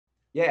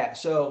Yeah,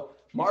 so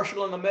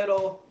Marshall in the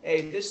Middle,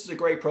 hey, this is a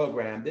great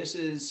program. This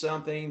is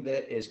something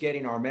that is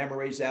getting our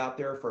memories out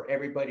there for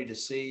everybody to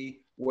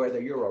see,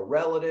 whether you're a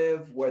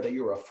relative, whether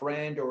you're a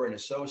friend or an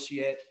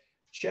associate.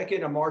 Check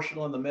into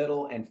Marshall in the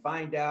Middle and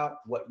find out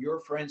what your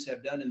friends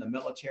have done in the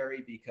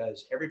military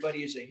because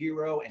everybody is a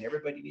hero and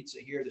everybody needs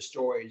to hear the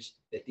stories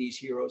that these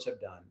heroes have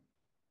done.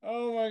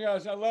 Oh my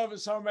gosh, I love it,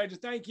 Sergeant Major.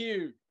 Thank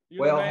you.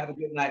 You're the Well, man. have a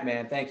good night,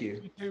 man. Thank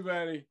you. You too,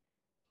 buddy.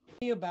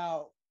 Me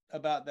about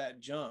that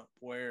jump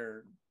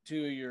where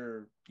two of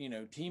your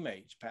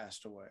teammates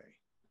passed away.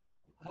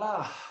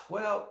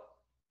 Well,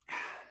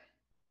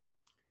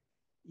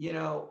 you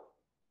know,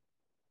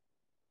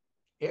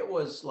 it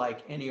was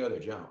like any other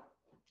jump.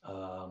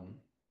 Um,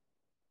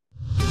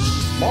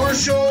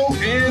 Marshall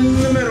in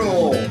the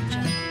middle.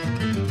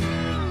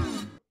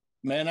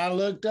 Man, I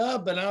looked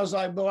up and I was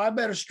like, "Boy, I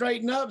better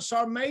straighten up.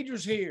 Sergeant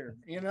Major's here."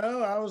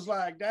 I was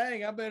like,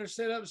 "Dang, I better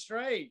sit up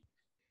straight."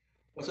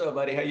 what's up,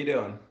 buddy? How you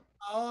doing?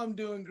 Oh, I'm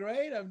doing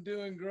great. I'm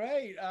doing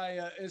great.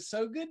 It's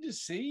so good to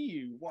see you.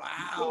 You too,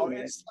 Wow,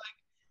 man.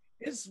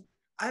 it's.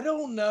 I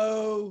don't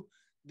know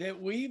that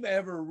we've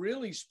ever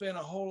really spent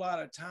a whole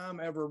lot of time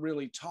ever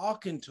really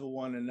talking to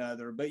one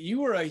another. But you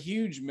were a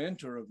huge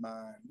mentor of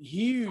mine.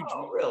 Huge.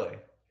 Oh, really?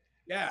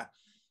 Yeah,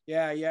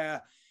 yeah.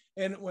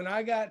 And when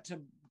I got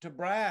to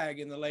Bragg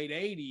in the late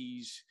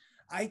 '80s,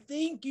 I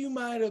think you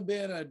might have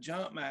been a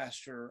jump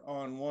master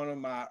on one of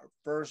my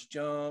first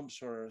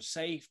jumps or a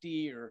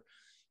safety or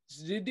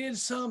it did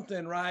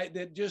something right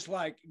that just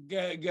like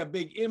got a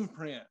big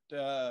imprint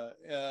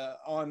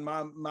on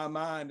my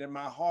mind and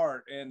my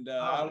heart, and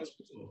I Oh, was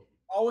that's cool.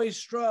 always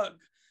struck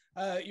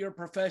your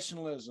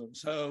professionalism.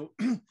 So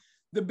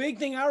the big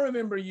thing I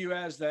remember you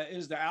as the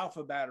is the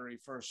Alpha Battery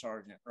First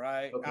Sergeant,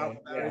 right? Alpha Okay.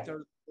 Battery Yeah.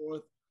 Third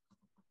Fourth.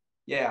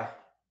 Yeah.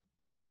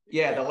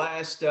 Yeah. Yeah.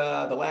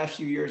 The last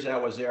few years I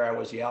was there, I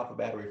was the Alpha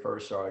Battery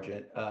First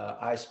Sergeant.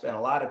 I spent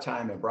a lot of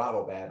time in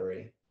Bravo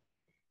Battery.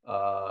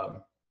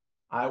 Um,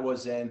 I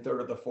was in third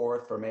of the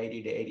fourth from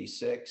 80 to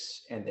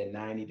 86 and then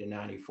 90 to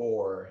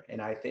 94.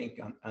 And I think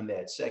on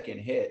that second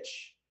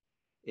hitch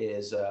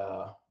is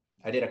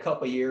I did a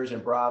couple years in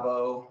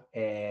Bravo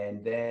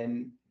and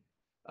then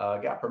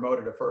got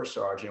promoted to first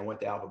sergeant and went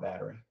to Alpha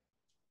Battery.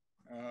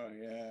 Oh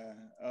yeah.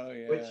 Oh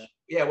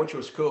yeah. Which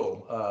was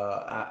cool.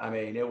 I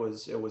mean, it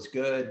was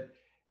good.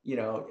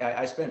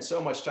 I spent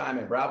so much time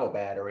in Bravo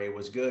Battery. It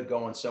was good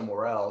going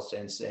somewhere else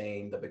and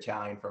seeing the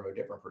battalion from a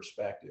different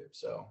perspective.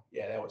 So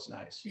yeah, that was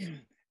nice.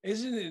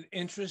 Isn't it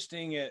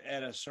interesting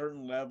at a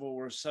certain level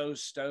we're so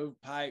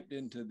stovepiped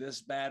into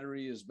this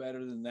battery is better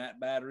than that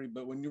battery,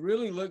 but when you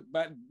really look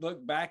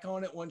back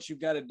on it once you've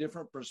got a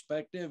different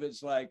perspective,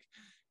 it's like,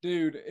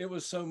 dude, it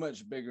was so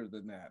much bigger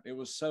than that. It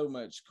was so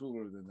much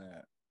cooler than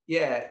that.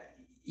 Yeah,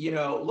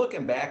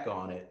 looking back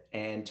on it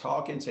and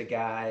talking to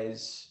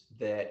guys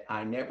that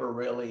I never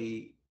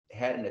really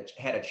had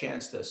a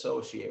chance to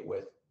associate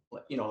with,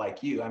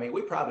 like you. I mean,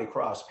 we probably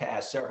crossed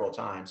paths several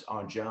times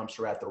on jumps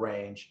or at the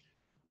range,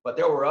 but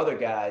there were other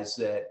guys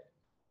that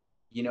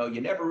you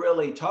never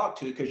really talked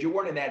to because you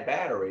weren't in that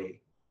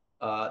battery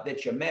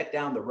that you met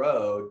down the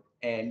road,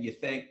 and you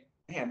think,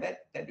 man,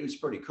 that dude's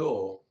pretty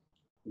cool.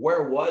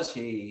 Where was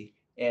he?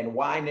 And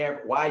why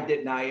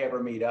didn't I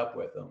ever meet up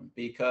with him?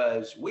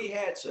 Because we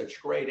had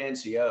such great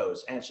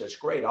NCOs and such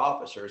great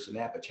officers in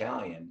that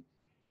battalion.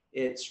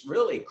 It's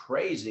really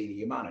crazy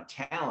the amount of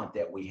talent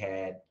that we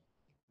had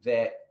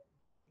that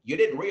you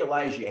didn't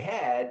realize you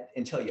had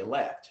until you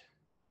left.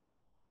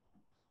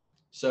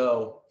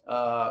 So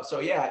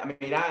yeah, I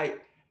mean,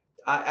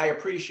 I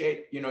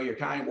appreciate your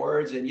kind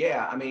words, and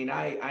yeah, I mean,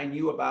 I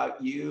knew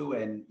about you,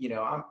 and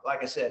I'm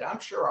like I said, I'm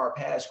sure our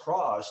paths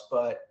crossed,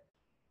 but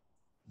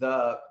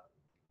the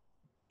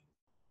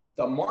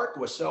the mark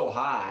was so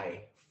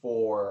high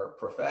for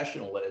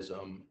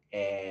professionalism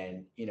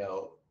and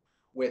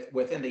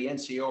within the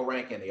NCO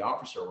rank and the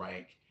officer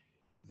rank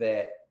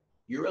that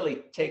you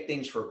really take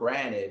things for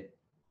granted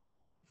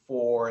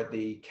for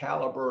the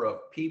caliber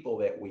of people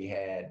that we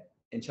had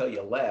until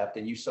you left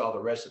and you saw the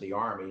rest of the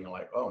army and you're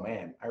like, oh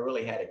man, I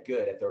really had it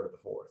good at third of the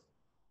fourth.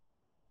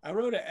 I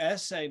wrote an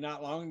essay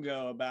not long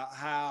ago about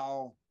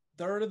how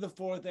third of the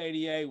fourth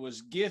ADA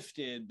was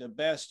gifted the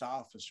best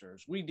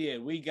officers. We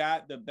did. We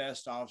got the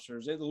best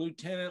officers at the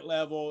lieutenant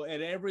level,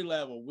 at every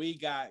level. We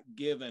got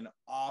given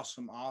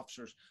awesome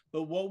officers.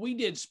 But what we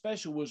did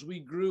special was we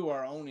grew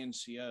our own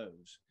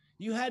NCOs.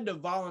 You had to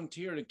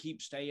volunteer to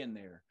keep staying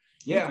there.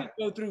 You could Yeah.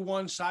 go through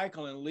one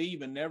cycle and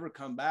leave and never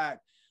come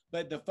back.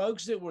 But the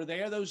folks that were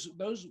there, those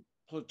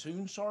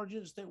platoon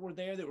sergeants that were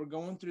there that were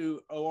going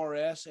through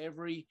ORS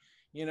every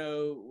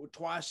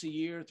twice a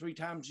year, three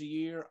times a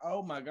year.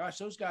 Oh my gosh,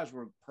 those guys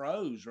were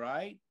pros,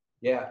 right?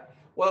 Yeah.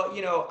 Well,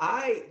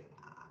 I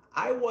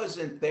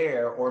wasn't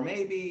there, or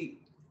maybe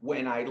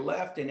when I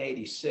left in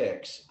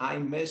 86, I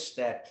missed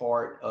that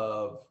part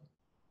of,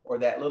 or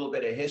that little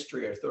bit of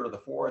history of third of the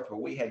fourth, where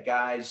we had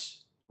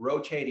guys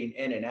rotating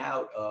in and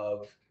out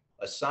of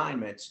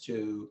assignments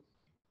to,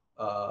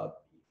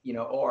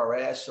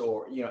 ORS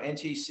or,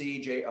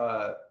 NTC,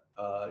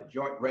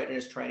 Joint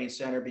Readiness Training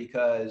Center,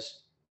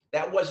 because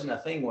that wasn't a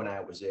thing when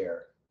I was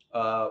there.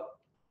 Uh,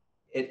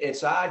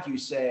 it's odd you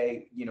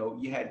say, you know,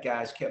 you had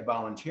guys kept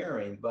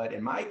volunteering, but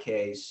in my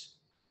case,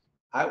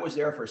 I was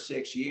there for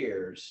 6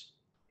 years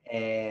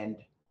and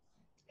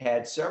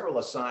had several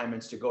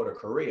assignments to go to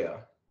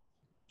Korea,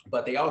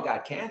 but they all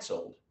got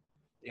canceled.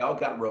 They all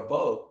got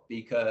revoked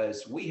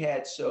because we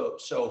had so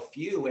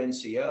few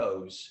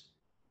NCOs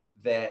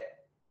that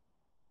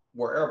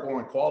were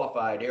airborne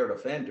qualified air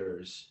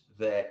defenders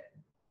that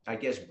I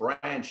guess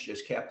Branch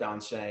just kept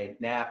on saying,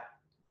 nah,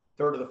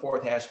 third or the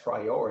fourth has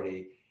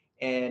priority.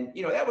 And,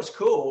 you know, that was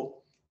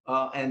cool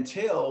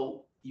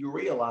until you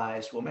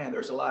realize, well, man,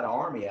 there's a lot of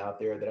Army out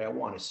there that I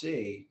want to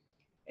see.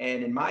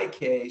 And in my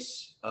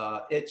case,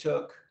 it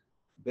took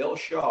Bill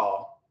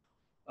Shaw,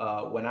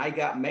 when I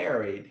got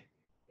married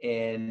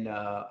in,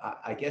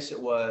 I guess it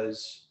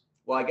was,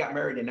 well, I got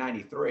married in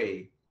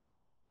 93,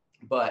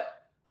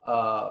 but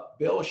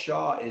Bill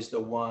Shaw is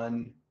the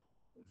one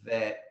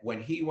that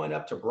when he went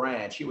up to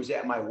Branch, he was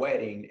at my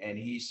wedding and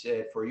he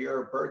said, for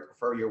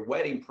your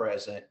wedding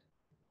present,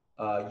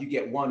 you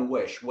get one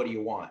wish. What do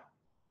you want?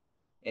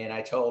 And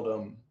I told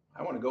him,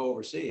 I want to go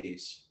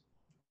overseas.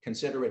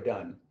 Consider it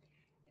done.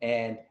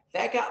 And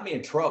that got me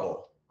in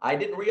trouble. I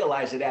didn't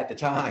realize it at the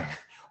time,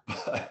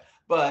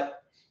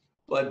 but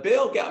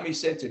Bill got me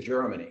sent to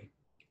Germany.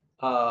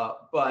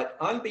 But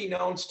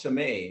unbeknownst to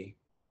me,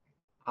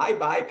 I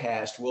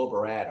bypassed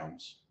Wilbur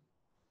Adams.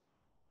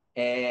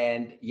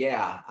 And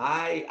yeah,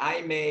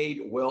 I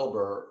made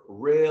Wilbur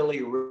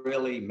really,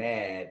 really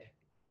mad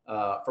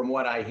from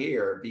what I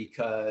hear,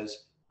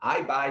 because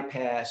I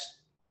bypassed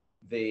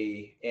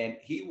and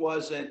he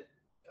wasn't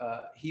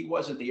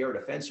the air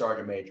defense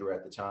sergeant major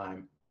at the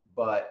time,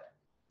 but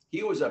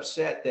he was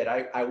upset that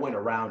I went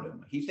around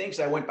him. He thinks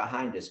I went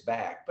behind his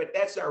back, but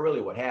that's not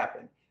really what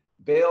happened.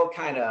 Bill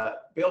kind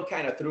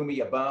of threw me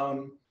a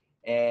bone,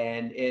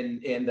 and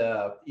in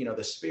the, you know,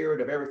 the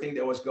spirit of everything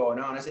that was going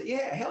on, I said,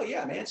 yeah, hell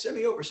yeah, man, send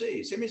me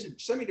overseas,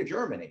 send me to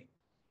Germany.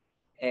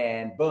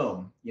 And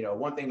boom, you know,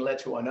 one thing led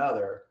to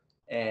another,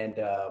 and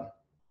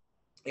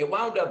it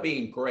wound up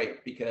being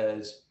great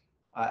because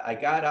I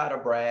got out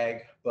of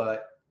Bragg,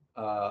 but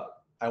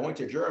I went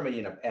to Germany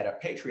in a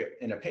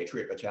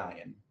Patriot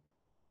battalion,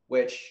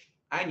 which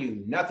I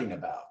knew nothing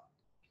about.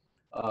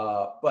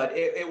 But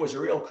it was a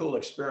real cool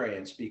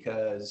experience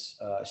because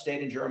I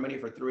stayed in Germany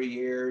for 3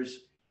 years.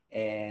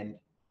 And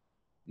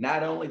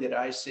not only did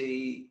I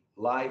see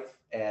life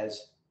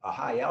as a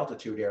high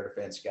altitude air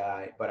defense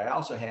guy, but I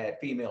also had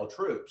female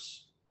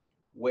troops,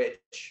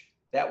 which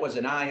that was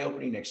an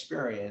eye-opening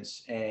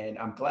experience. And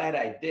I'm glad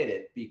I did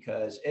it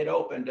because it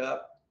opened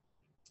up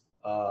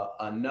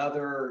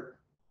another,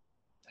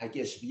 I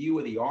guess, view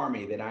of the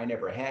Army that I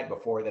never had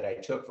before, that I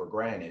took for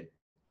granted.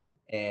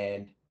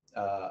 And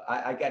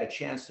I got a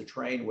chance to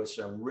train with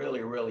some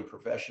really, really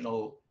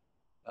professional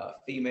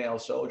female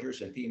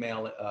soldiers and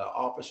female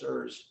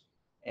officers,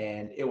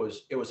 and it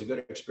was a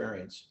good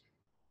experience.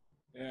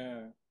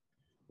 Yeah.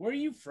 Where are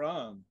you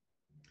from?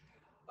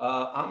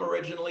 I'm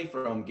originally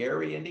from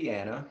Gary,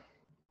 Indiana.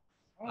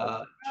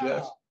 Oh,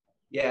 wow.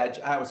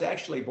 I was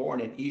actually born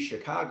in East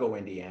Chicago,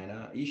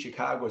 Indiana. East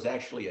Chicago is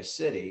actually a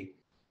city.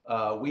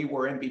 We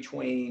were in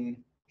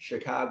between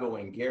Chicago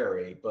and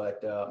Gary,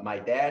 but my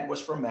dad was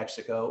from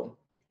Mexico.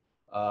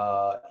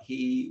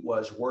 He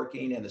was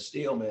working in the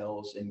steel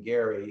mills in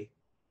Gary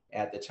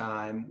at the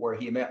time, where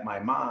he met my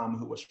mom,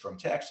 who was from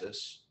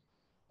Texas.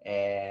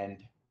 And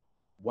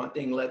one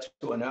thing led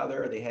to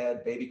another. They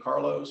had baby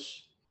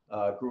Carlos,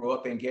 grew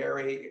up in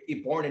Gary,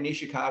 born in East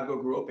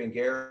Chicago, grew up in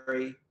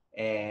Gary.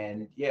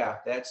 And yeah,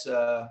 that's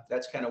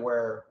kind of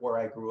where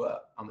I grew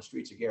up, on the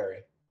streets of Gary.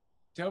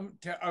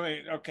 I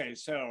mean, okay,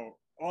 so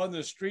on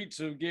the streets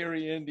of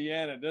Gary,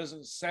 Indiana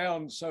doesn't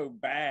sound so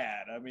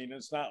bad. I mean,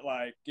 it's not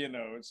like, you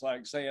know, it's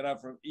like saying I'm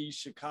from East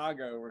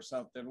Chicago or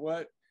something.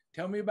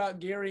 Tell me about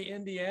Gary,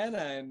 Indiana,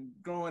 and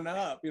growing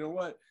up. You know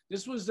what?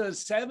 This was the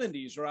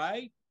 70s,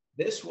 right?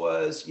 This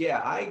was,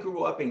 yeah, I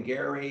grew up in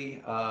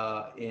Gary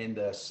in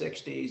the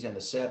 60s and the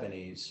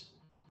 70s.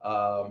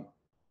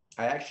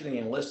 I actually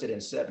enlisted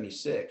in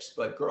 76,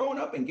 but growing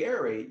up in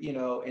Gary, you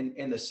know,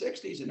 in the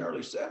 60s and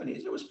early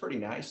 70s, it was pretty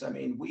nice. I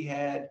mean, we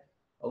had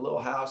a little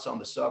house on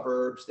the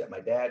suburbs that my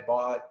dad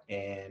bought,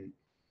 and,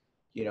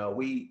 you know,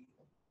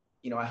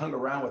 I hung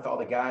around with all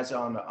the guys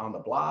on the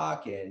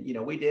block, and, you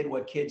know, we did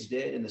what kids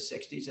did in the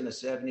 60s and the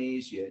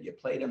 70s. You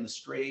played on the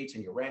streets,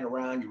 and you ran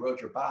around, you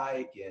rode your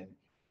bike, and,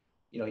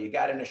 you know, you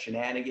got into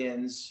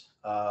shenanigans.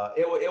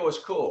 It was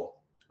cool.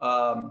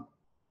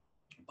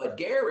 But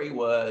Gary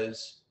went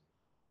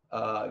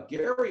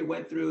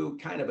through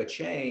kind of a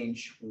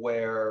change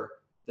where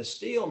the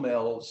steel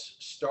mills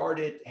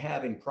started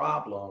having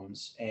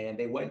problems and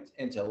they went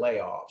into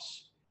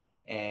layoffs.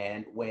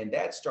 And when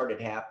that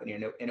started happening,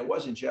 and it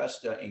wasn't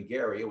just in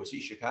Gary, it was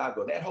East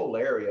Chicago, that whole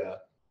area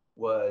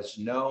was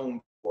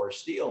known for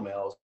steel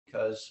mills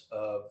because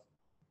of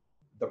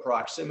the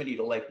proximity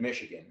to Lake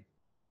Michigan.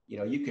 You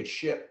know, you could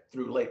ship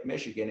through Lake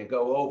Michigan and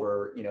go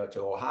over, you know,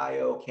 to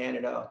Ohio,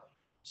 Canada.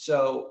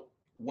 So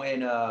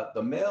when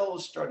the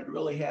mills started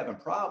really having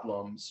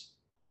problems,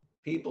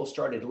 people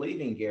started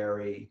leaving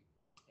Gary,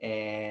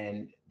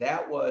 and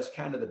that was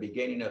kind of the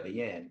beginning of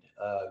the end.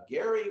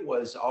 Gary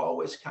was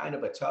always kind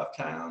of a tough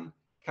town,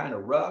 kind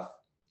of rough.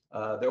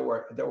 There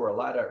were a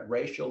lot of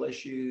racial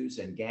issues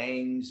and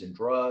gangs and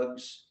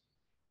drugs.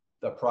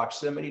 The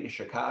proximity to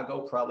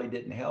Chicago probably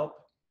didn't help,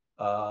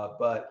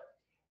 but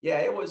yeah,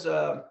 it was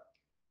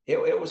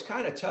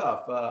kind of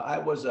tough. I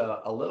was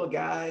a little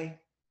guy.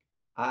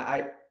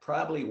 I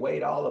probably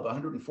weighed all of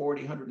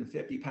 140,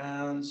 150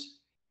 pounds,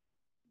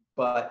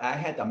 but I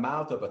had the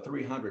mouth of a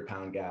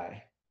 300-pound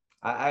guy.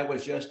 I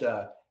was just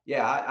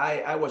yeah,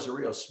 I was a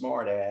real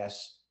smart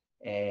ass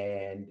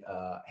and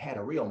had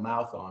a real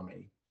mouth on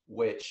me,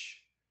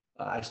 which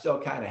I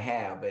still kind of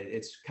have.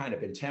 It's kind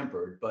of been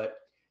tempered, but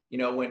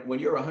when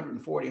you're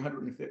 140,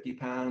 150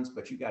 pounds,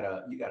 but you got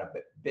a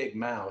big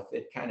mouth,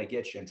 it kind of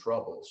gets you in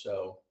trouble.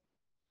 So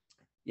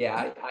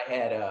yeah,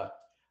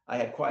 I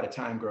had quite a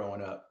time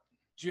growing up.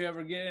 Did you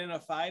ever get in a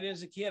fight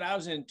as a kid? I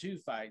was in 2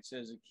 fights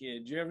as a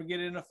kid. Did you ever get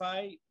in a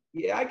fight?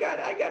 Yeah, I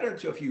got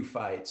into a few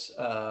fights.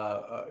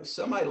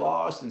 Some I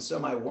lost and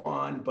some I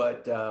won,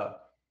 but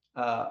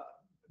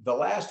the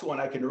last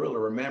one I can really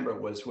remember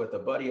was with a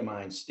buddy of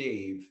mine,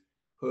 Steve,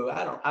 who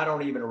I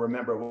don't even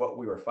remember what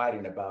we were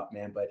fighting about,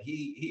 man. But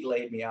he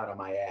laid me out on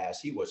my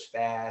ass. He was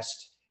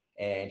fast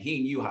and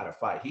he knew how to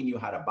fight. He knew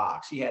how to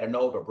box. He had an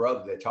older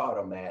brother that taught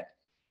him that,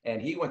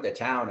 and he went to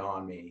town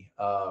on me.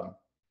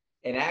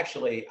 And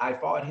actually, I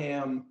fought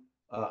him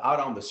out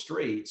on the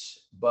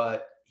streets,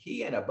 but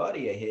he and a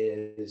buddy of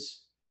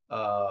his,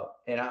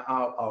 and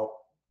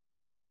I'll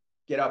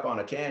get up on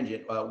a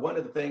tangent. One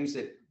of the things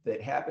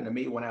that happened to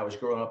me when I was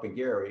growing up in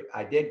Gary,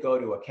 I did go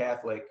to a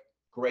Catholic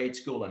grade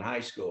school and high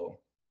school,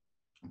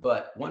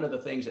 but one of the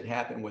things that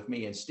happened with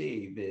me and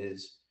Steve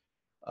is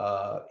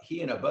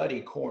he and a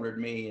buddy cornered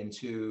me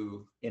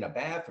in a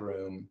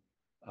bathroom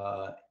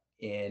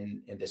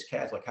in this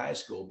Catholic high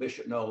school,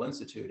 Bishop Noel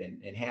Institute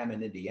in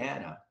Hammond,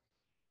 Indiana.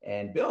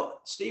 And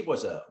Steve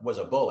was a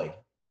bully.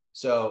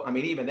 So, I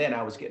mean, even then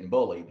I was getting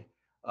bullied.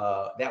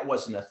 That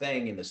wasn't a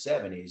thing in the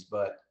 70s,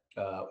 but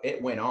it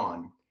went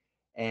on.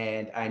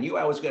 And I knew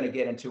I was going to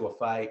get into a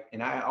fight,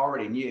 and I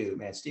already knew,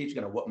 man, Steve's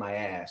going to whoop my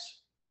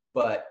ass.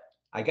 But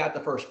I got the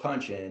first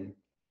punch in,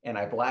 and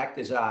I blacked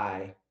his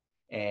eye,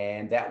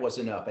 and that was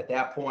enough. At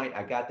that point,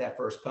 I got that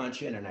first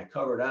punch in, and I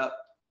covered up,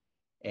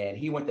 and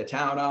he went to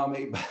town on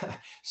me.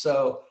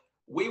 So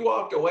we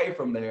walked away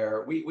from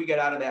there. We got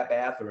out of that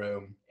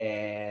bathroom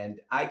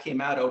and I came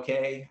out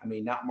okay. I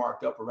mean, not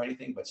marked up or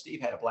anything, but Steve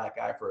had a black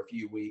eye for a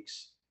few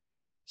weeks.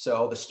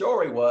 So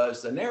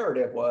the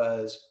narrative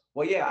was,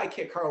 well, yeah, I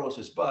kicked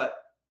Carlos's butt.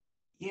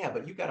 Yeah,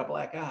 but you got a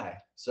black eye.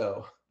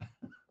 So.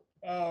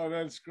 Oh,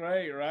 that's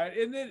great, right?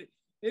 Isn't it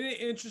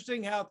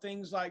interesting how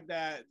things like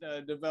that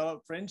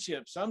develop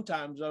friendships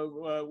sometimes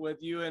over,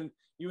 with you and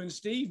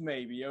Steve,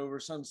 maybe over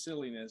some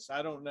silliness.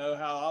 I don't know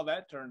how all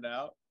that turned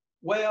out.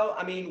 Well,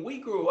 I mean, we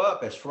grew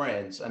up as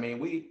friends. I mean,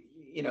 we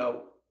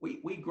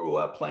grew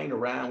up playing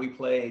around. We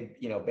played,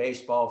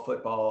 baseball,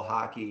 football,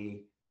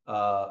 hockey.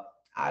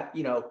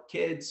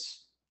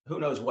 Kids, who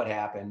knows what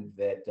happened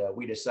that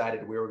we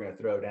decided we were going to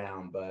throw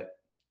down. But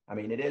I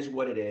mean, it is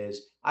what it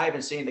is. I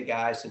haven't seen the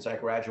guys since I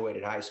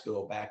graduated high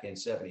school back in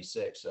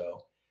 '76.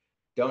 So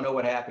don't know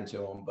what happened to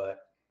them, but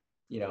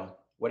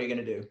what are you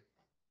going to do?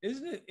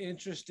 Isn't it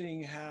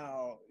interesting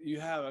how you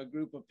have a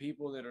group of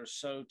people that are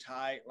so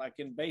tight, like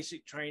in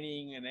basic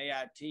training and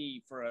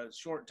AIT for a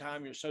short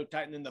time, you're so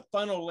tight and then the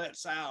funnel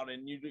lets out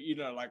and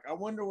like, I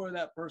wonder where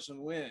that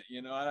person went.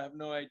 I have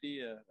no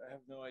idea.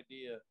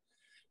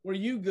 Were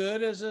you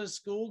good as a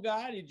school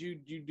guy? Did you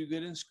do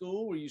good in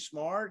school? Were you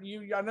smart?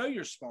 I know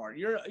you're smart.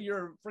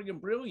 You're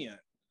freaking brilliant.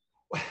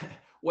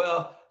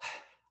 Well,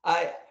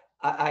 I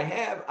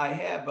have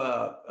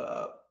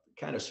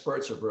kind of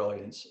spurts of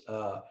brilliance.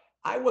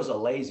 I was a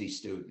lazy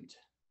student,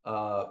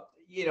 and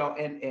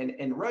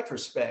in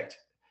retrospect,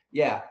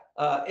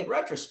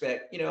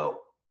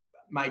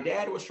 my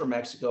dad was from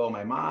Mexico.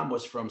 My mom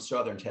was from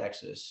Southern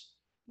Texas.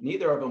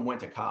 Neither of them went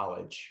to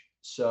college.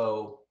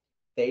 So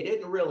they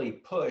didn't really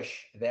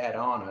push that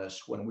on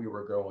us when we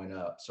were growing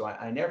up. So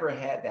I never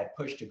had that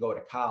push to go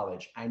to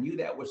college. I knew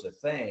that was a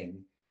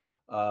thing.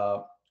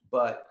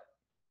 But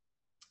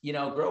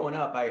growing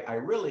up, I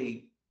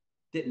really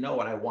didn't know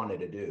what I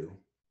wanted to do.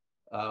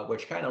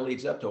 Which kind of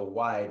leads up to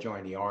why I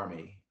joined the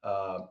Army.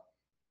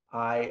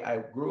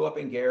 I grew up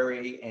in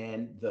Gary,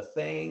 and the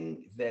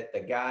thing that the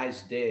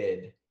guys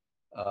did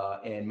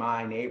in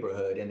my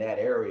neighborhood in that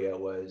area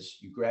was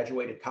you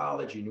graduated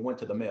college and you went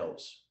to the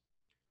mills.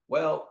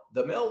 Well,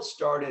 the mills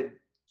started,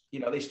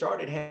 they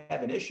started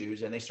having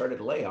issues and they started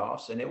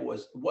layoffs, and it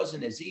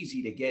wasn't as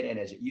easy to get in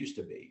as it used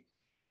to be.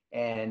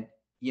 And,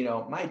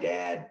 my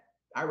dad,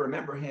 I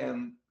remember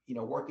him,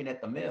 working at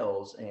the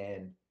mills,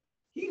 and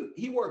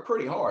he worked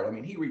pretty hard. I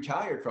mean, he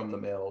retired from the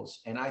mills,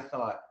 and I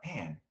thought,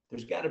 man,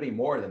 there's got to be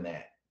more than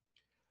that.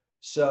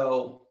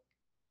 So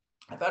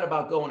I thought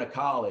about going to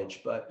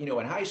college, but in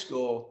high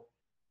school,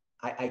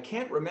 I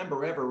can't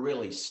remember ever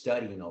really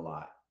studying a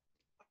lot.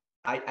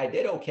 I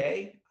did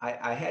okay.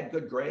 I had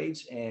good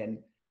grades, and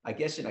I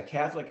guess in a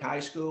Catholic high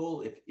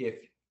school, if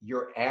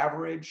you're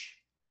average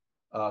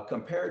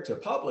compared to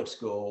public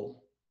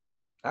school,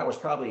 I was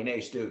probably an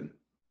A student.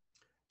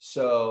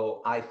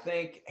 So I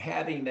think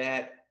having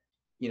that,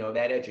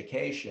 that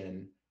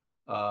education,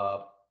 uh,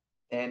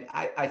 and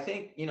I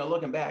think,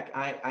 looking back,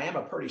 I am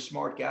a pretty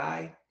smart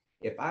guy.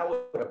 If I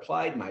would have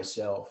applied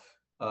myself,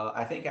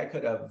 I think I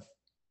could have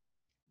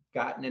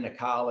gotten into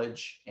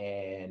college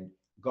and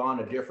gone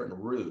a different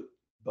route.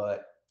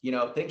 But,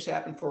 things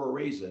happen for a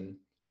reason.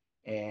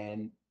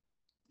 And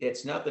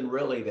it's nothing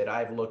really that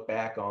I've looked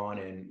back on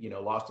and,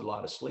 lost a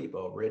lot of sleep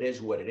over. It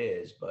is what it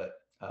is. But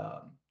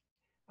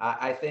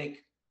I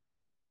think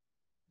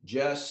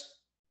just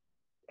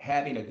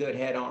having a good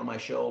head on my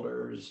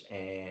shoulders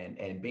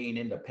and being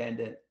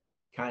independent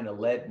kind of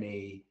led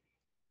me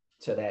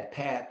to that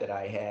path that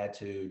I had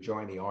to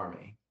join the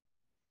Army,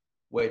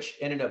 which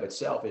in and of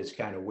itself is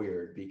kind of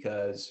weird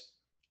because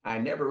I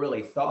never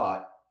really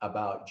thought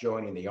about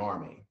joining the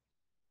Army.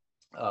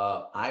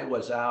 I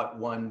was out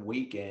one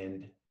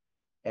weekend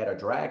at a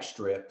drag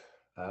strip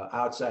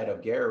outside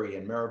of Gary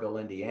in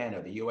Maryville,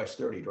 Indiana, the US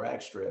 30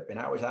 drag strip. And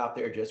I was out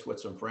there just with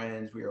some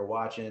friends. We were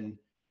watching,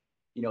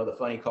 the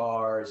funny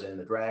cars and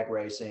the drag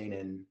racing,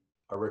 and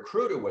a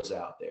recruiter was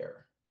out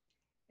there.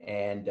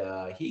 And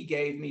he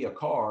gave me a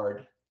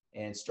card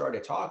and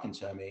started talking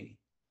to me.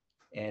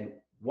 And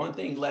one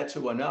thing led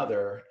to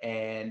another.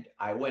 And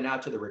I went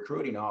out to the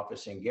recruiting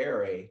office in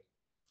Gary,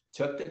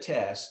 took the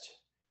test,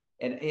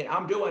 and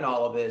I'm doing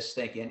all of this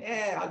thinking,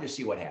 I'll just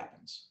see what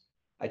happens.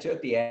 I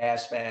took the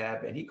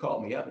ASVAB and he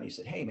called me up and he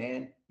said, "Hey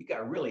man, you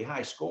got really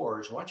high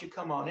scores. Why don't you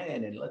come on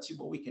in and let's see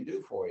what we can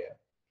do for you."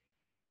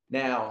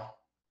 Now,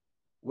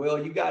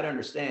 Will, you got to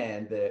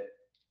understand that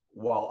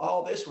while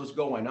all this was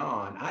going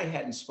on, I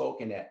hadn't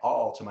spoken at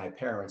all to my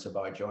parents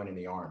about joining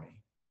the Army.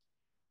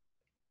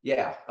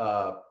 Yeah,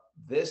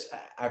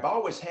 I've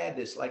always had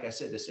this, like I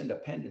said, this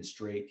independent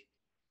streak,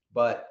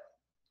 but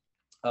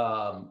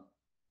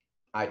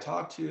I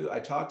talked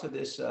to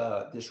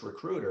this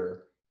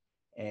recruiter,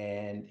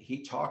 and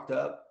he talked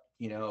up,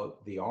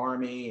 the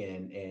Army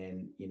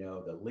and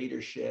the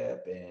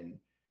leadership,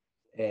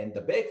 and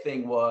the big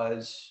thing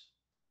was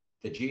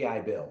the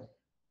GI Bill.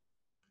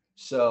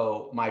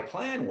 So my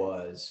plan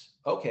was,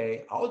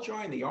 okay, I'll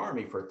join the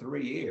Army for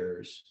 3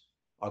 years.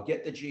 I'll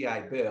get the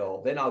GI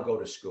Bill, then I'll go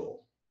to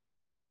school.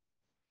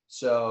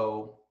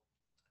 So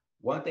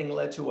one thing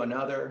led to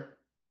another.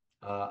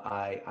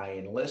 I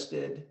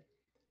enlisted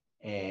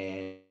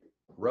and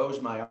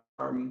rose my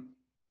arm,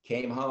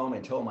 came home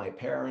and told my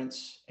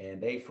parents,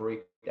 and they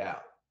freaked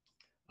out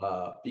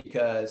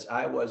because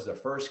I was the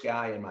first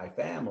guy in my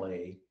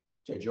family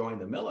to join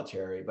the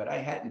military, but I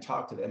hadn't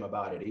talked to them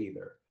about it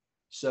either.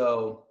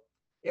 So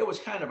it was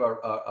kind of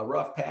a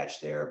rough patch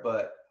there,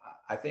 but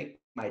I think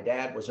my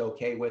dad was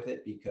okay with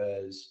it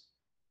because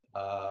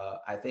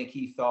I think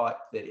he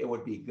thought that it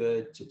would be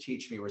good to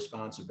teach me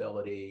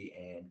responsibility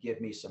and give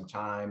me some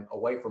time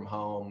away from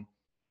home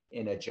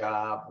in a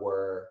job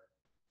where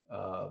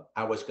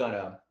I was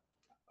gonna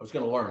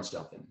learn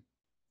something.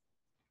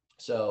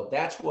 So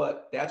that's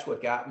what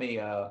got me.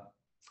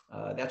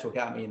 That's what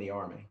got me in the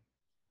Army.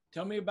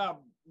 Tell me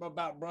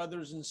about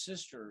brothers and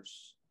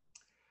sisters.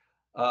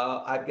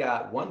 I've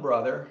got one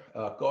brother,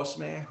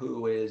 Cosme,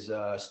 who is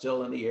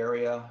still in the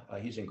area.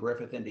 He's in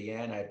Griffith,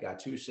 Indiana. I've got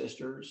two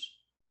sisters,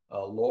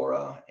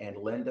 Laura and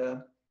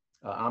Linda.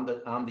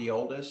 I'm the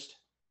oldest.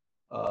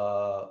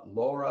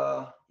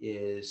 Laura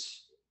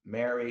is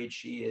married.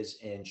 She is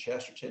in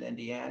Chesterton,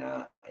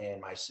 Indiana.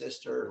 And my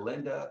sister,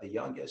 Linda, the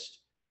youngest,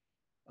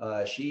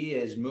 she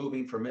is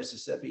moving from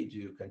Mississippi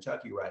to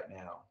Kentucky right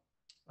now.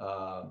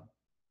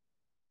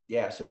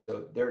 Yeah, so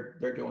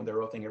they're doing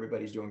their own thing.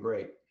 Everybody's doing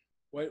great.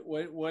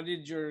 What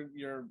did your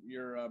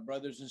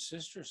brothers and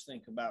sisters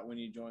think about when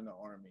you joined the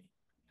Army?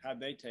 How'd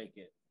they take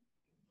it?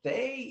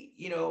 They,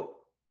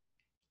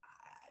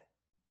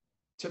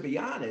 to be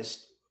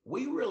honest,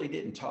 we really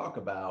didn't talk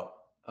about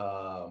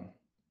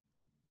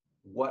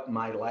what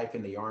my life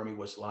in the Army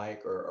was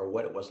like or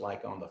what it was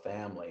like on the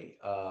family.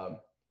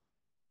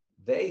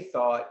 They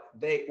thought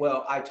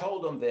well, I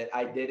told them that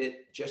I did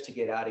it just to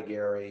get out of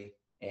Gary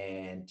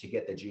and to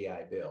get the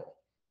GI Bill.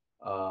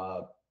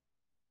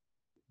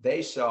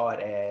 They saw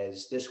it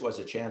as this was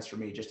a chance for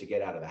me just to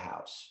get out of the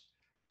house.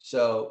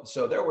 So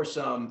there were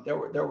some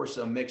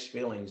mixed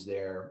feelings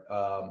there.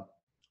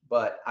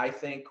 But I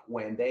think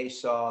when they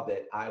saw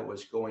that I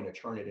was going to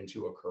turn it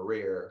into a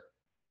career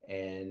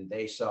and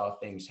they saw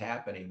things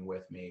happening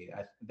with me,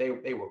 they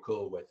were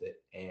cool with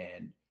it.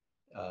 And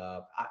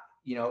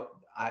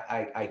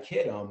I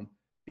kid them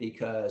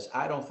because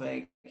I don't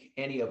think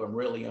any of them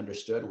really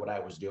understood what I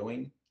was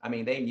doing. I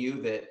mean, they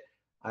knew that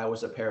I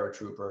was a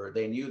paratrooper.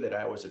 They knew that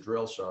I was a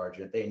drill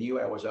sergeant. They knew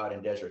I was out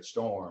in Desert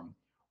Storm.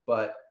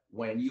 But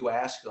when you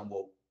ask them,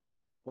 well,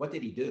 what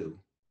did he do?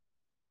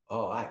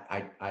 Oh,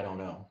 I don't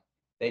know.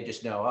 They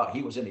just know, oh,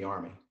 he was in the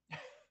Army.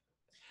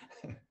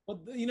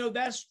 Well,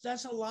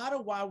 that's a lot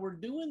of why we're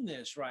doing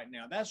this right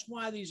now. That's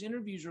why these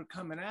interviews are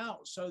coming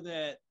out so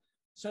that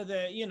so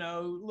that,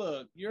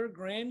 look, your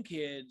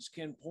grandkids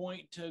can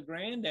point to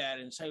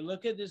granddad and say,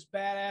 look at this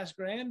badass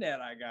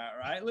granddad I got,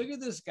 right? Look at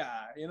this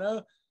guy,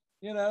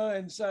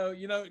 and so,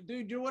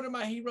 dude, you're one of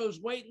my heroes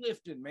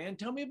weightlifting, man.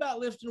 Tell me about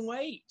lifting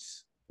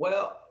weights.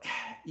 Well,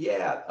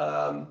 yeah.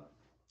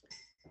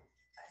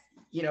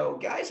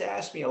 Guys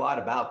ask me a lot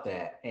about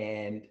that.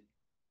 And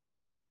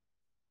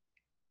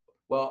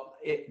well,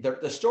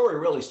 the story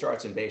really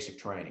starts in basic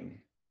training,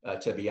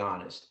 to be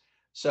honest.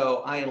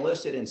 So I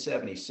enlisted in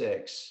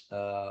 76,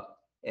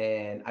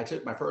 and I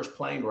took my first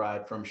plane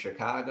ride from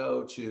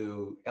Chicago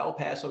to El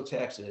Paso,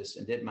 Texas,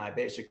 and did my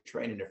basic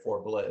training at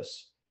Fort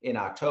Bliss in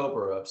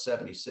October of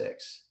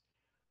 76.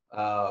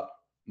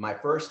 My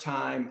first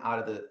time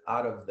out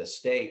of the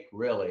state,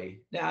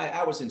 really. Now,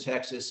 I was in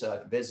Texas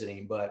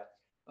visiting, but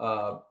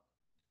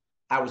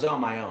I was on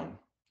my own,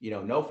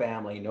 no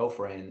family, no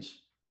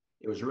friends.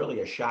 It was really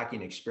a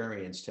shocking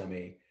experience to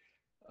me.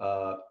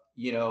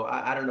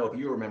 I don't know if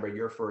you remember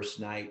your first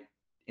night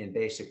in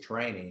basic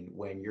training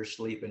when you're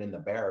sleeping in the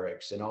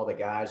barracks and all the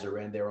guys are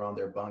in there on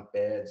their bunk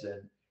beds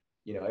and,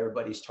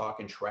 everybody's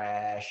talking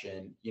trash.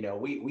 And,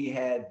 we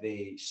had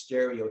the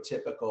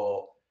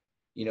stereotypical,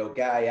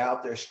 guy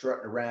out there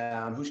strutting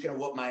around, who's going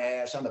to whoop my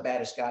ass? I'm the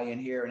baddest guy in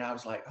here. And I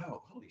was like,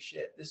 oh, holy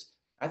shit.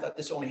 I thought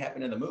this only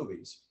happened in the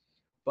movies.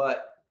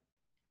 But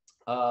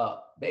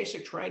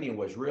basic training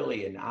was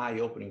really an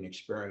eye-opening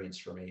experience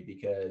for me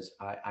because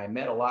I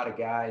met a lot of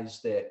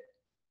guys that,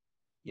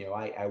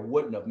 I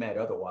wouldn't have met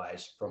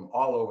otherwise from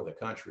all over the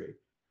country.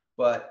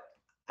 But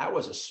I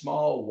was a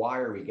small,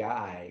 wiry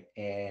guy,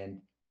 and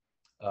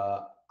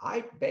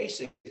I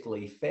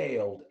basically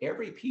failed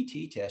every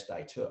PT test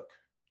I took.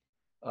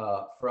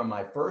 From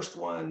my first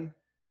one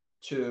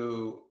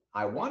to,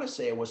 I want to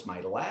say it was my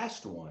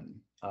last one.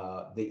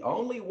 The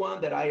only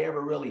one that I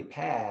ever really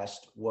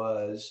passed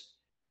was,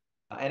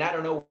 and I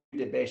don't know if we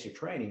did basic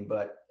training,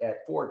 but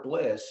at Fort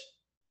Bliss,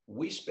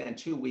 we spent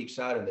 2 weeks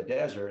out in the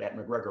desert at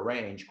McGregor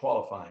Range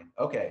qualifying.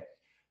 Okay,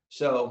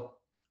 so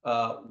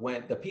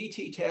when the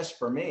PT test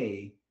for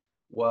me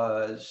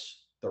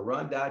was the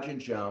run, dodge, and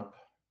jump,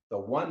 the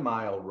 1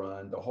 mile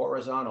run, the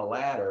horizontal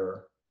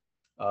ladder,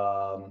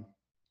 and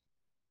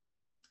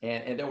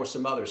there was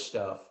some other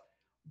stuff,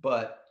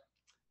 but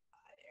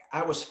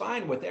I was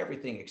fine with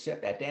everything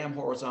except that damn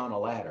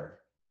horizontal ladder.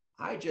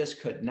 I just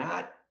could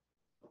not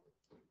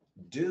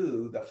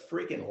do the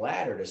freaking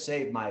ladder to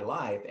save my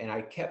life. And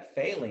I kept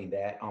failing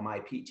that on my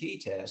PT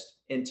test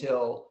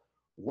until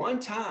one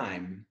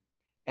time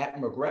at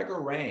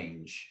McGregor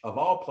Range, of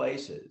all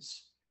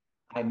places,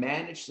 I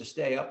managed to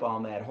stay up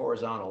on that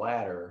horizontal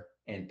ladder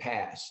and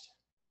passed.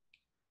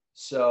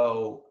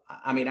 So,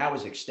 I mean, I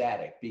was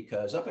ecstatic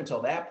because up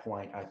until that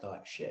point, I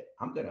thought, shit,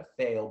 I'm going to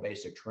fail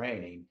basic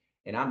training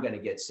and I'm going to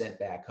get sent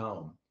back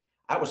home.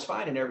 I was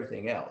fine in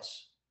everything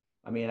else.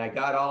 I mean, I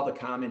got all the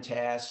common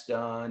tasks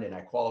done and I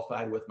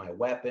qualified with my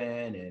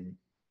weapon and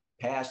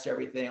passed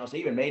everything else. They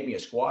even made me a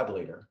squad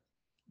leader.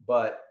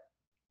 But,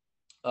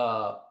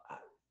 I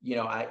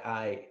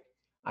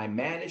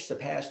managed to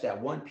pass that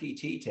one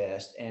PT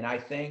test. And I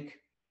think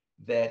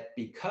that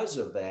because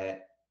of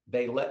that,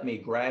 they let me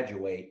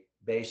graduate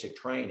basic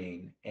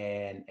training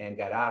and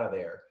got out of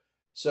there.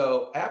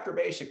 So after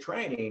basic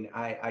training,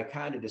 I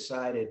kind of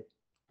decided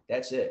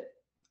that's it.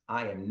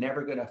 I am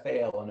never going to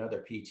fail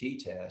another PT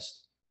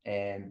test.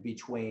 And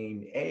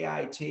between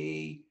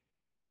AIT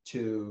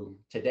to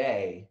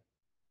today,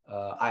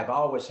 I've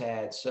always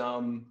had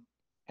some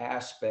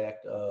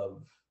aspect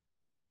of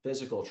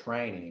physical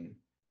training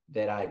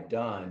that I've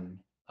done,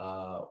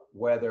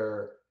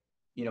 whether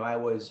I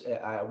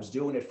was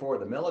doing it for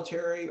the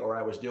military or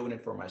I was doing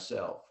it for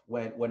myself.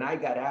 When I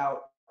got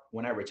out,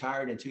 when I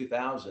retired in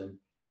 2000,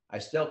 I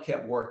still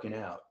kept working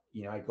out.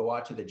 I'd go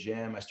out to the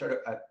gym.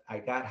 I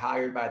got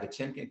hired by the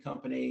Timken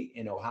Company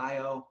in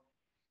Ohio.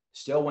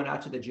 Still went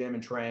out to the gym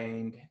and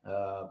trained,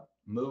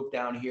 moved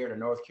down here to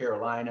North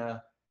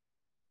Carolina,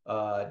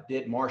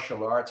 did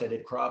martial arts. I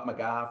did Krav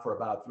Maga for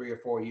about 3 or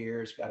 4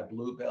 years, got a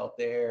blue belt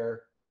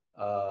there,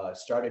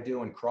 started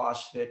doing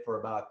CrossFit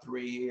for about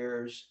 3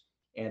 years.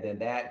 And then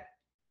that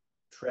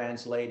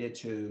translated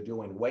to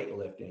doing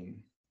weightlifting.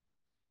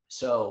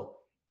 So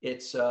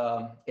it's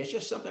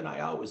just something I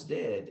always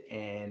did.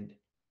 And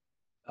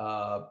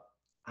I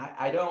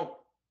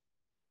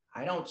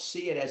don't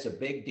see it as a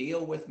big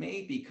deal with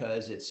me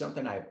because it's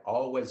something I've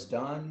always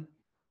done.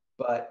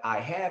 But I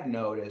have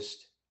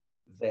noticed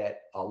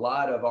that a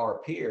lot of our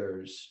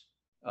peers,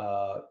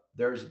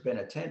 there's been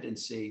a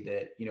tendency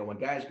that, when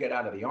guys get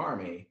out of the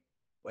Army,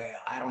 well,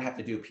 I don't have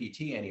to do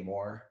PT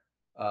anymore.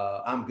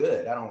 I'm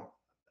good. I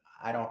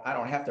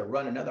don't have to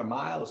run another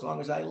mile as long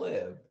as I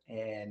live.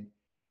 And,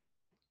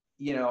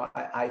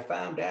 I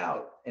found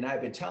out, and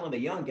I've been telling the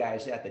young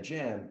guys at the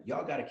gym,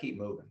 y'all got to keep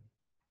moving.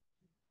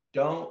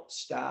 Don't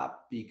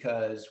stop,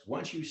 because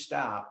once you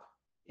stop,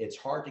 it's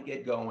hard to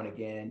get going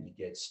again. You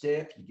get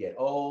stiff, you get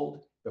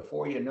old.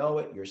 Before you know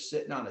it, you're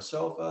sitting on a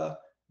sofa,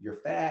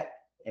 you're fat,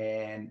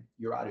 and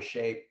you're out of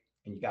shape,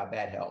 and you got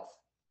bad health.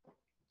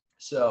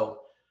 So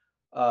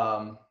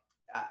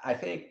I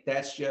think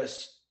that's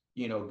just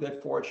good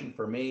fortune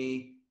for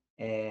me,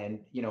 and,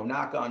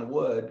 knock on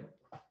wood,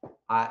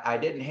 I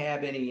didn't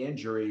have any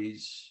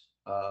injuries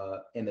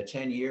in the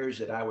 10 years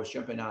that I was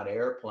jumping out of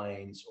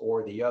airplanes,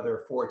 or the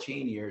other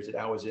 14 years that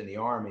I was in the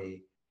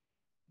Army,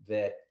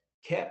 that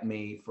kept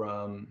me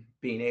from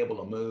being able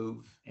to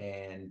move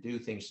and do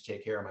things to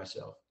take care of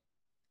myself.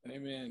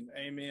 Amen.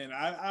 Amen.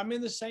 I'm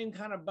in the same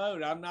kind of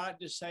boat. I'm not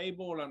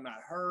disabled. I'm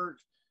not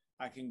hurt.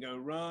 I can go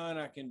run.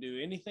 I can do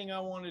anything I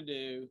want to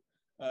do.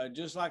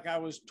 Just like I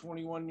was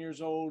 21 years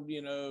old,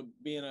 being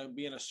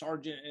a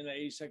sergeant in the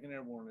 82nd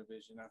Airborne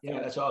Division. Yeah,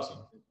 that's awesome.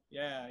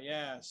 Yeah,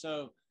 yeah.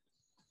 So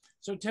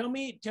tell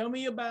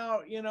me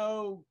about,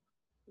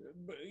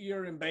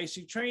 you're in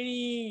basic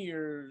training,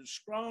 you're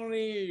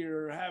scrawny,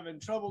 you're having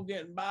trouble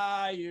getting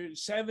by, you're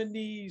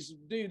 70s,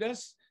 dude.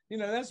 That's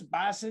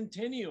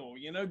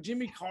bicentennial.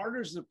 Jimmy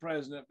Carter's the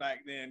president back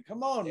then.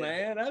 Come on,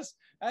 man.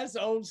 That's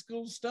old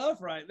school stuff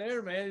right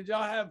there, man. Did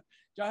y'all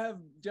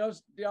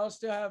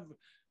still have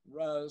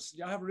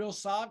y'all have real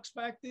socks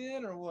back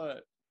then, or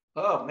what?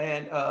 Oh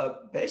man,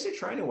 basic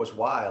training was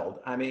wild.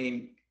 I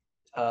mean,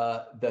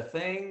 the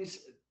things,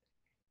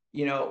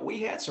 we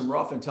had some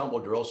rough and tumble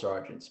drill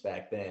sergeants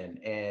back then,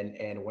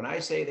 and when I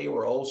say they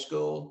were old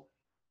school,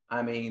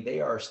 I mean they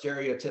are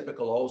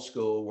stereotypical old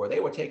school, where they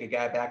would take a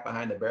guy back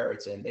behind the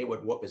barracks and they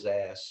would whoop his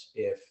ass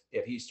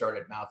if he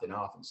started mouthing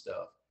off and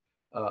stuff.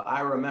 I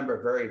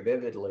remember very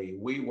vividly,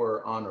 we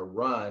were on a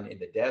run in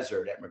the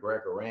desert at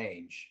McGregor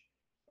Range,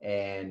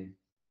 and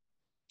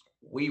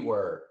they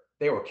were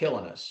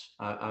killing us.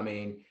 I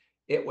mean,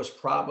 it was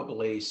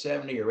probably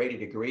 70 or 80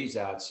 degrees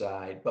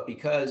outside, but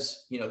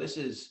because, this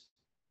is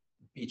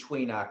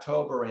between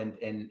October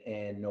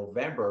and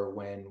November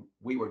when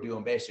we were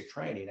doing basic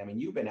training. I mean,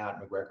 you've been out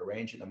in McGregor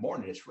Range in the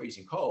morning, it's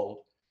freezing cold.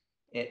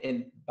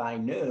 And by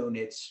noon,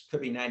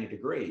 could be 90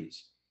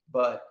 degrees,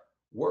 but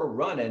we're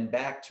running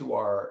back to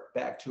our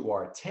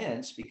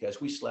tents,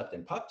 because we slept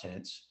in pup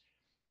tents.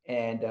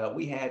 And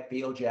we had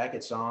field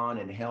jackets on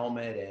and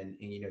helmet and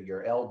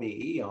your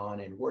LBE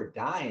on, and we're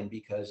dying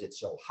because it's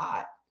so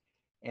hot.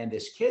 And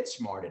this kid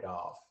smarted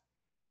off,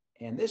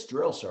 and this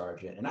drill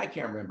sergeant, and I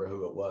can't remember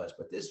who it was,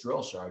 but this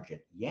drill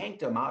sergeant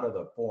yanked him out of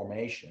the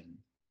formation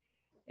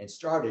and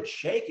started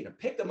shaking him,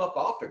 picked him up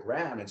off the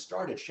ground and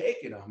started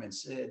shaking him and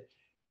said,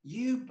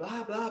 "You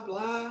blah, blah,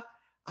 blah.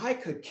 I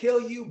could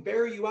kill you,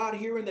 bury you out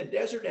here in the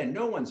desert, and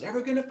no one's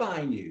ever going to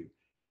find you."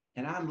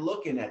 And I'm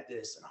looking at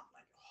this and I'm like,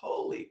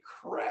 holy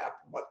crap,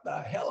 what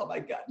the hell have I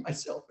gotten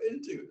myself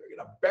into? They're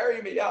going to bury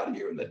me out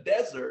here in the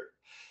desert.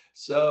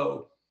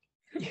 So,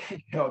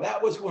 that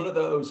was one of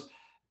those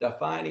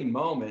defining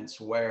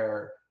moments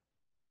where,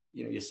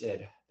 you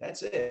said,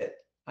 that's it.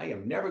 I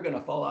am never going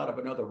to fall out of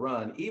another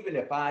run. Even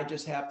if I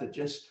just have to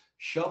just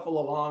shuffle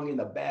along in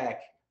the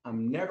back,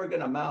 I'm never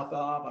going to mouth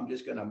off. I'm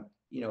just going to,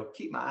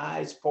 keep my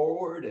eyes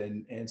forward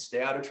and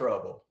stay out of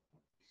trouble.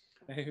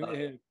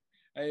 Amen.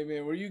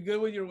 Amen. Were you good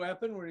with your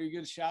weapon? Were you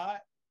a good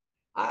shot?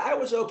 I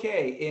was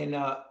okay. In,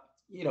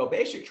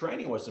 basic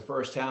training was the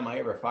first time I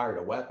ever fired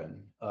a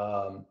weapon.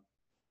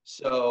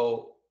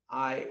 So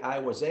I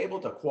was able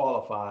to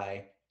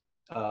qualify,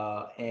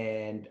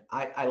 and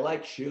I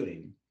like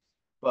shooting,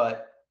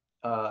 but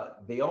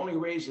the only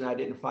reason I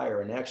didn't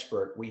fire an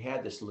expert, we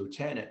had this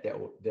lieutenant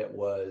that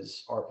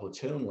was our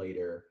platoon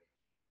leader,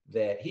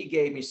 that he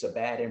gave me some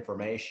bad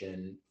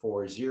information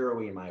for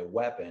zeroing my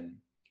weapon.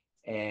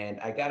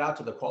 And I got out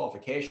to the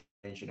qualification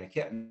range and I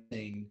kept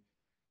missing,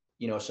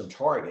 some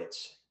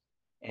targets.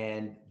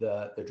 And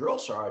the drill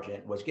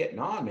sergeant was getting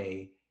on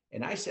me.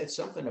 And I said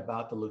something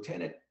about the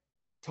lieutenant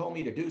told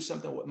me to do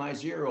something with my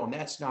zero, and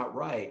that's not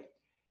right.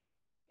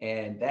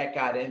 And that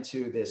got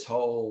into this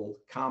whole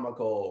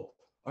comical,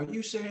 "Are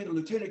you saying the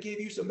lieutenant gave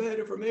you some bad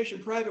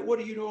information, Private? What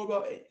do you know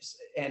about it?"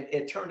 And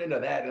it turned into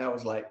that. And I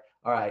was like,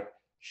 all right,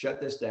 shut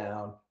this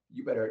down.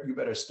 You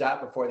better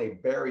stop before they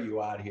bury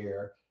you out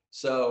here.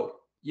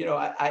 So,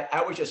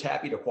 I was just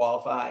happy to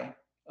qualify.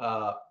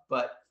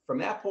 But from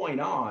that point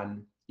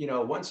on,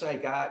 once I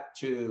got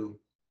to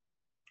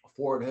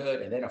Fort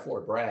Hood and then a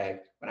Fort Bragg,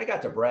 when I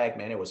got to Bragg,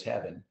 man, it was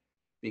heaven,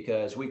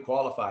 because we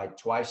qualified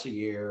twice a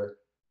year.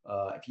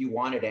 If you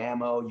wanted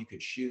ammo, you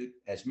could shoot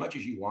as much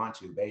as you want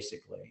to,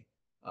 basically.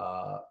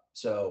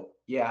 So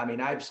yeah, I mean,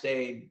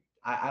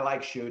 I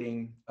like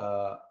shooting.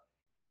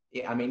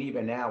 I mean,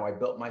 even now I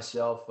built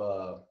myself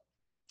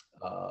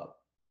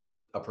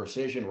a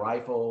precision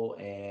rifle,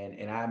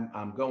 and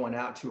I'm going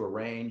out to a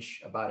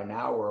range about an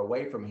hour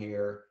away from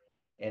here,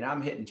 and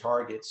I'm hitting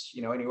targets,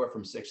 anywhere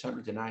from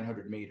 600 to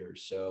 900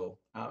 meters. So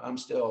I'm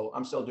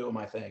still doing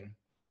my thing.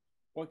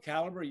 What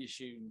caliber are you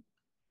shooting?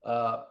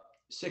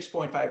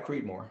 6.5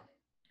 Creedmoor.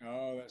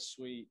 Oh, that's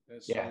sweet.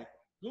 That's yeah. Sweet.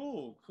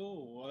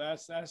 Cool. Well,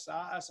 that's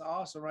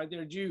awesome right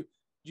there. Did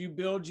you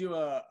build you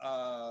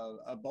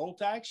a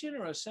bolt action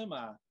or a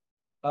semi?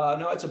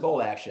 No, it's a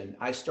bolt action.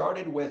 I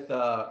started with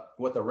a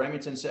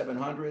Remington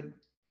 700,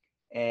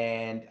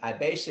 and I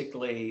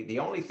basically, the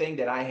only thing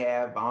that I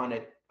have on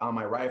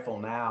my rifle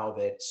now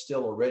that's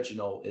still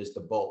original is the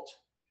bolt.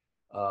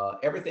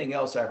 Everything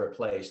else I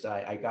replaced.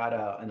 I got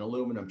an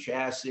aluminum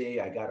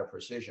chassis. I got a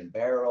precision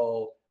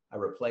barrel. I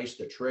replaced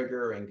the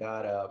trigger and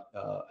got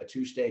a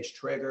two-stage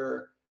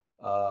trigger.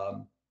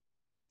 Um,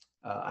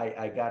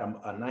 I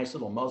got a nice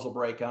little muzzle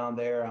brake on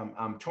there.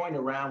 I'm toying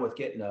around with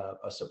getting a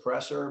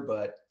suppressor,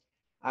 but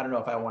I don't know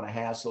if I want to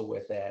hassle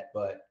with that.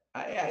 But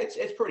yeah,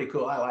 it's pretty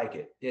cool. I like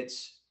it.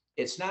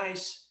 It's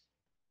nice,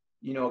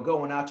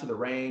 going out to the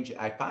range.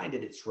 I find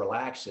it's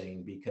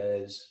relaxing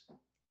because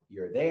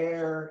you're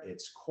there,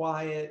 it's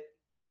quiet,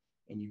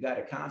 and you got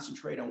to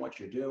concentrate on what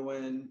you're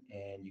doing,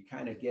 and you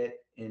kind of get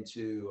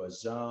into a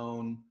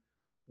zone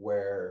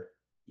where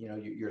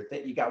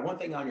you got one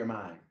thing on your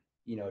mind,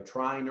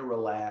 trying to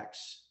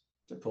relax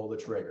to pull the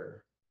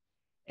trigger.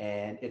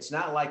 And it's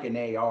not like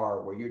an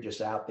AR where you're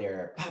just out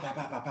there pop, pop,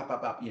 pop, pop, pop,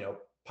 pop, pop,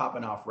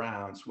 popping off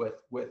rounds with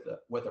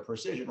a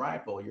precision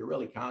rifle. You're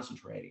really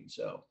concentrating.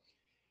 So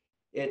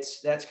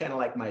that's kind of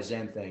like my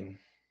Zen thing.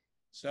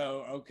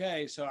 So,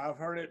 okay. So I've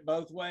heard it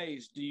both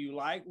ways. Do you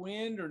like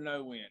wind or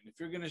no wind? If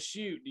you're going to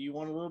shoot, do you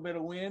want a little bit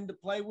of wind to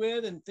play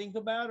with and think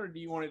about, or do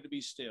you want it to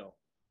be still?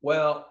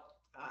 Well,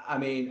 I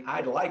mean,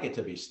 I'd like it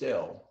to be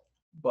still,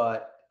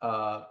 but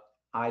I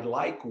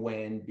like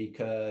wind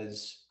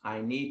because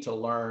I need to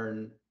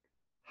learn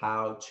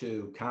how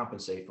to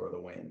compensate for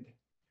the wind.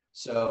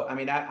 So, I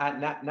mean,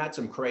 not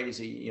some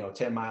crazy,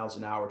 10 miles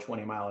an hour,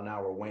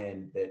 20-mile-an-hour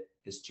wind that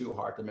is too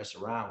hard to mess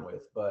around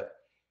with. But,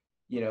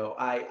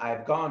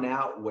 I've gone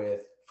out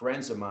with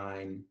friends of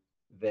mine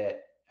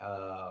that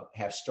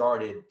have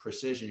started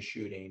precision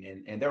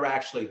shooting, and they're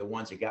actually the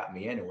ones that got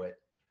me into it.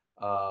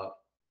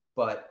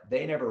 But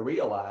they never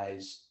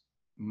realized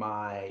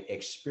my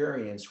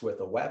experience with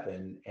a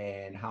weapon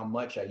and how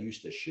much I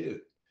used to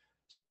shoot.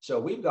 So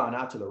we've gone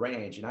out to the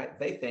range, and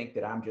they think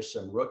that I'm just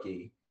some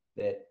rookie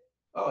that,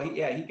 oh,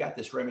 he got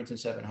this Remington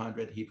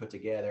 700 he put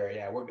together.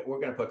 Yeah, we're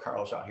going to put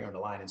Carlos out here on the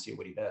line and see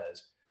what he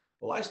does.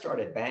 Well, I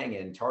started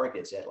banging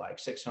targets at like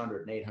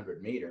 600 and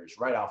 800 meters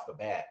right off the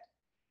bat.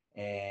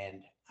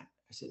 And I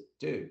said,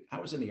 dude, I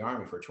was in the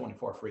Army for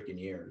 24 freaking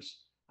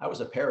years. I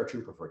was a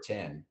paratrooper for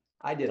 10.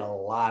 I did a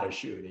lot of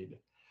shooting.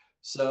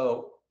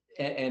 So,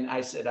 and I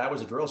said, I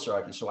was a drill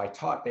sergeant, so I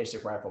taught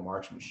basic rifle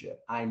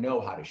marksmanship. I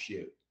know how to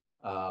shoot.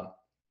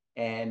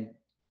 And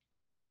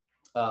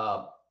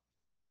so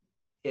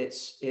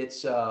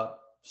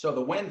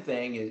the wind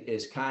thing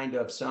is kind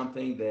of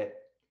something that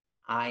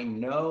I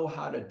know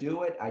how to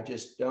do it. I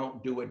just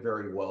don't do it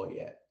very well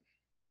yet.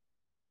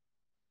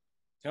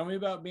 Tell me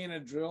about being a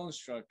drill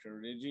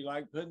instructor. Did you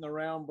like putting the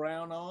round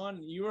brown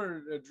on? You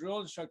were a drill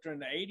instructor in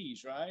the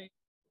 80s, right?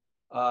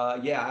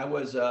 Yeah, I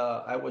was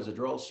a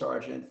drill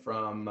sergeant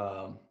from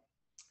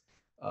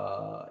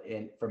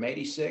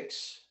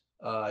 86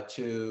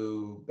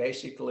 to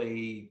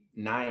basically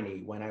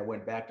 90 when I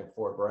went back to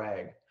Fort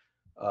Bragg.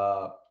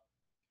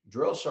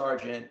 Drill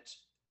sergeant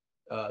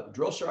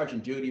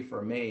duty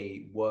for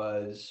me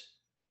was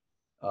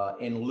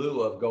in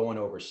lieu of going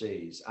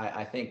overseas.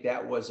 I think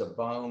that was a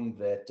bone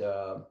that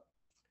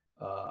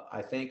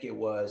I think it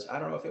was, I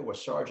don't know if it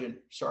was Sergeant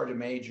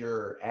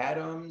Major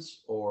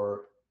Adams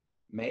or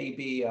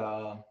maybe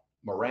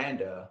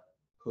Miranda,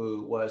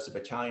 who was the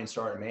battalion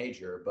sergeant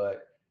major,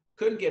 but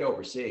couldn't get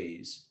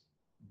overseas.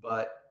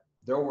 But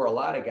there were a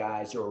lot of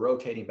guys who were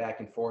rotating back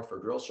and forth for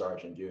drill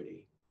sergeant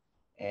duty.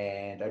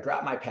 And I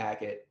dropped my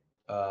packet,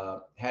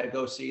 had to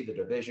go see the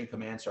division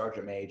command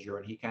sergeant major,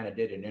 and he kind of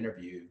did an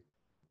interview,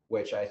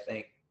 which I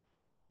think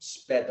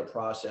sped the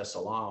process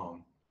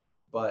along.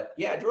 But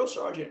yeah, drill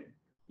sergeant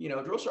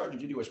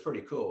duty was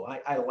pretty cool.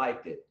 I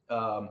liked it.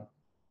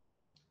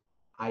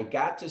 I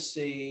got to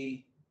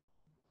see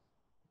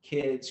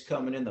kids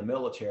coming in the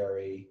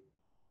military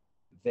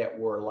that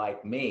were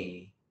like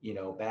me,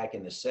 back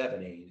in the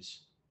 70s.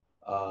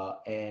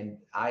 And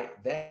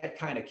that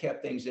kind of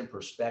kept things in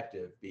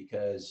perspective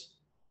because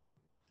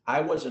I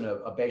wasn't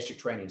a basic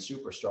training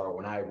superstar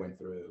when I went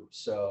through.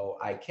 So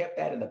I kept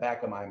that in the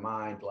back of my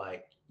mind,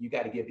 like, you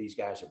got to give these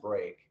guys a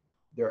break.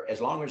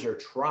 As long as they're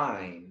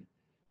trying,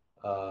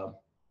 I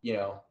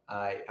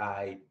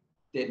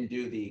didn't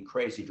do the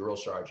crazy drill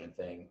sergeant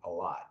thing a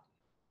lot.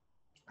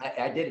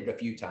 I did it a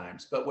few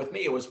times, but with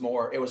me, it was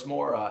more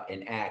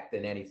an act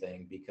than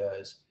anything,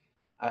 because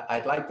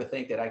I'd like to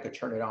think that I could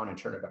turn it on and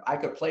turn it up. I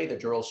could play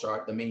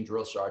the mean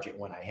drill sergeant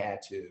when I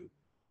had to,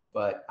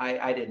 but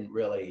I didn't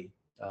really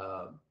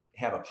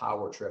have a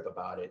power trip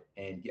about it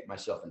and get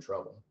myself in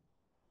trouble.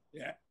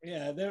 Yeah.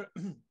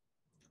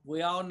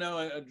 We all know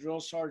a drill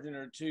sergeant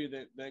or two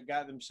that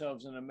got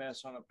themselves in a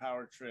mess on a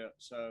power trip.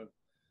 So,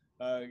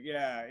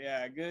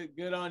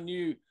 good on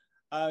you.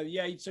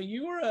 So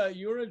you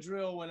were a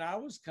drill when I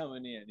was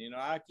coming in.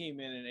 I came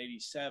in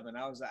 '87.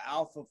 I was an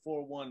Alpha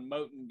 4-1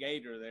 Moten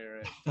Gator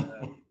there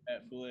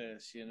at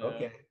Bliss.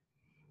 Okay.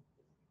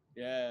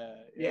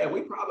 Yeah.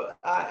 We probably.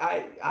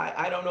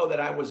 I don't know that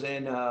I was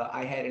in.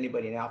 I had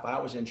anybody in Alpha. I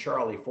was in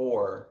Charlie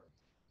 4,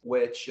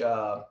 which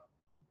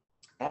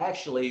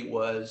actually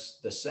was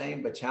the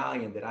same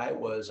battalion that I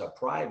was a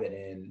private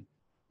in.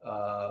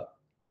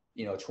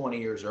 20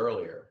 years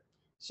earlier.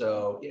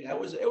 So yeah,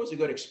 it was a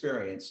good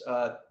experience.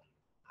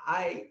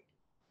 I,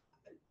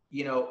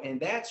 and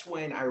that's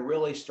when I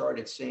really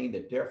started seeing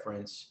the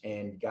difference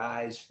in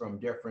guys from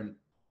different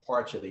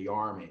parts of the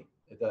Army.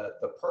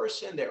 The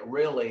person that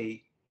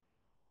really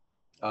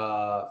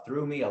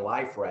threw me a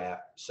life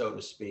raft, so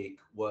to speak,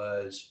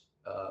 was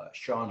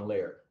Sean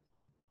Lear,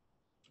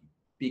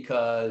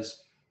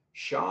 because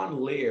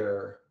Sean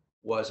Lear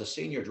was a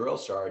senior drill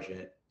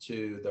sergeant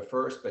to the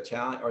first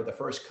battalion or the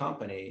first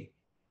company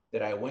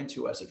that I went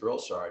to as a drill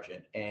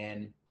sergeant.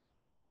 And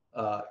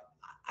uh,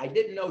 I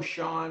didn't know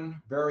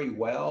Sean very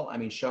well. I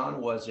mean,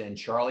 Sean was in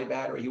Charlie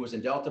Battery, he was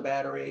in Delta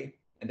Battery,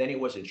 and then he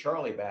was in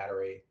Charlie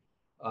Battery.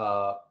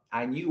 Uh,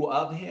 I knew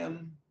of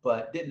him,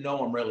 but didn't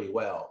know him really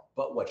well.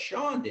 But what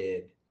Sean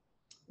did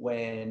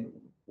when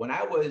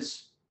I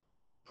was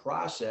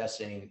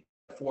processing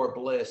Fort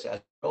Bliss as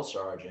a drill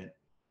sergeant,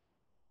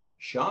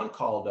 Sean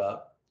called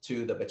up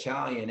to the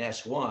battalion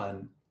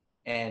S1,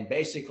 and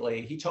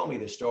basically he told me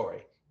the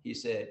story. He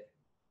said,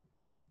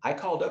 I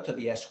called up to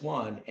the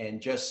S1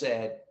 and just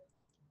said,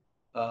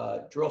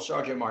 Drill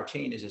Sergeant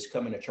Martinez is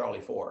coming to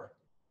Charlie 4.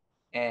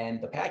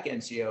 And the PAC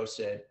NCO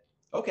said,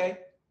 okay.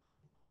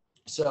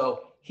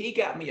 So he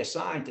got me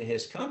assigned to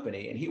his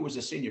company, and he was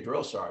a senior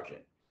drill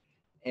sergeant.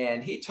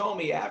 And he told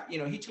me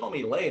after, he told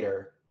me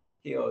later,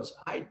 he goes,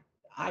 I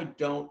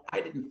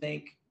didn't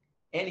think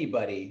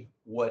anybody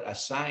would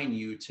assign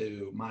you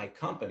to my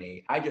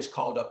company. I just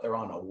called up there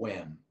on a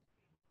whim.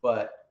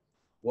 But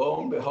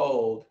lo and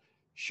behold,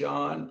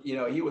 Sean,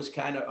 he was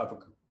kind of a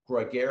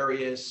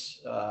gregarious,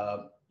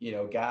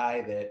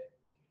 guy that,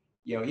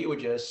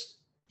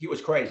 he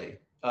was crazy.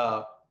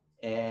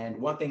 And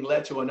one thing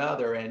led to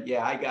another. And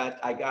yeah,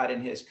 I got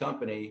in his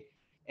company,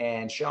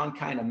 and Sean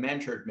kind of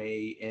mentored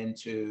me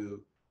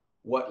into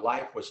what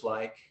life was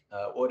like,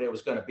 what it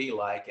was going to be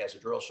like as a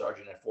drill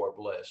sergeant at Fort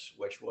Bliss,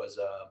 which was,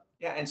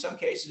 in some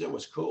cases it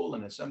was cool,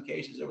 and in some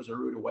cases it was a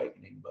rude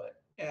awakening. But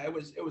yeah, it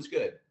was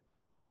good.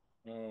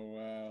 Oh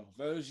wow,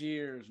 those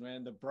years,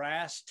 man. The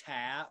brass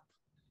tap.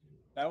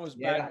 That was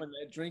back when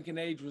the drinking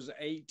age was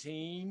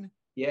 18.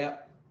 Yeah.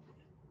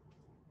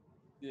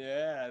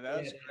 Yeah,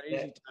 that was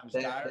crazy times.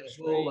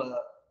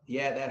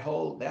 That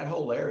whole, that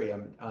whole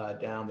area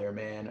down there,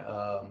 man.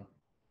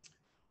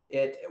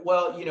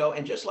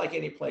 And just like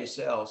any place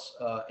else,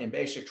 in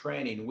basic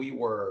training, we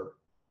were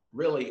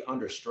really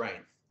under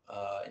strength.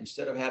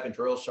 Instead of having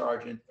drill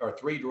sergeant or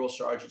 3 drill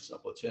sergeants in a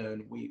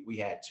platoon, we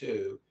had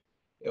 2.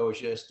 It was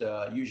just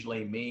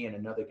usually me and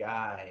another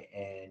guy,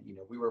 and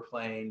we were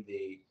playing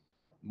the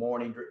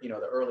morning, the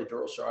early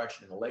drill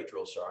sergeant and the late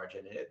drill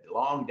sergeant. And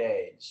long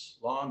days,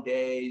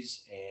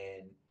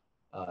 and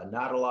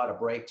not a lot of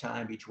break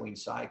time between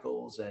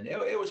cycles, and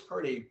it was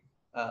pretty,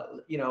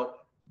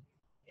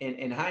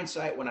 in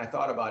hindsight, when I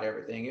thought about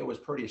everything, it was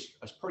a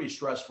pretty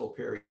stressful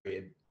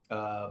period.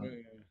 A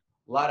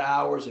lot of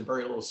hours and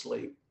very little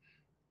sleep.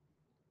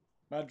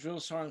 My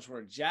drill sergeants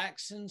were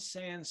Jackson,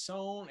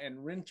 Sansone,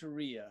 and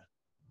Renteria.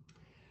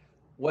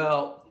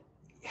 Well,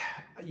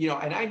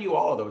 and I knew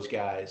all of those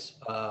guys.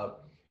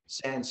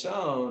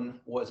 Sansone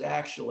was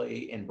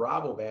actually in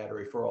Bravo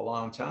Battery for a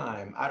long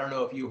time. I don't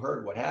know if you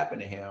heard what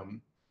happened to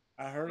him.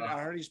 I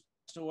heard he's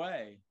passed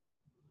away.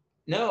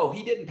 No,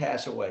 he didn't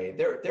pass away.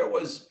 There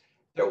was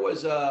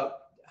a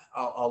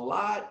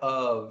lot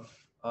of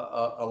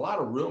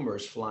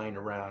rumors flying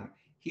around.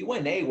 He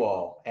went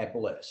AWOL at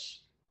Bliss.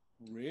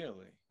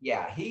 Really?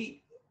 Yeah.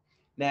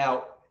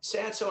 Now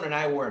Sansone and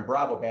I were in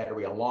Bravo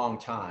Battery a long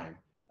time,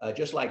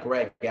 just like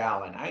Greg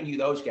Allen. I knew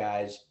those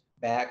guys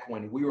back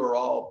when we were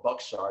all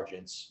buck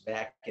sergeants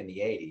back in the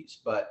 80s.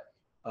 But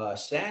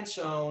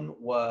Sansone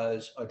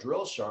was a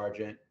drill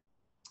sergeant.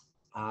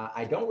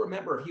 I don't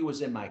remember if he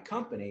was in my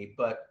company,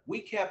 but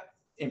we kept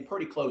in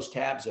pretty close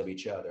tabs of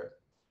each other.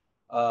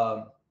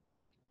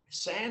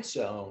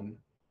 Sansone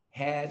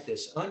had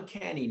this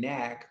uncanny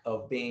knack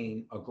of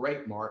being a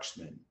great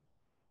marksman,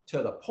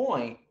 to the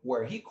point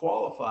where he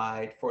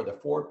qualified for the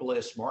Fort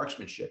Bliss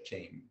marksmanship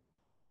team.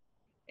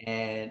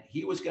 And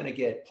he was going to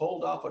get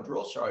pulled off of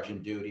drill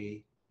sergeant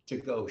duty to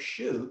go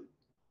shoot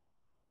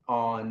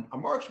on a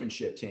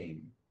marksmanship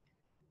team,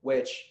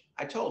 which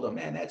I told him,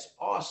 man, that's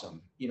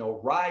awesome.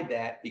 Ride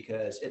that,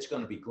 because it's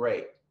going to be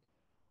great.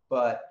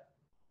 But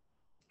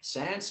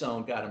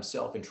Sansone got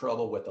himself in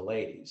trouble with the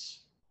ladies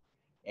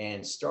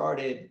and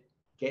started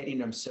getting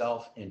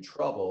himself in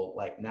trouble,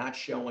 like not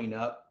showing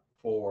up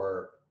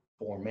for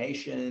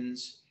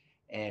formations.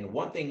 And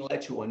one thing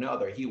led to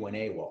another. He went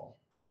AWOL.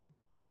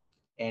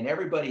 And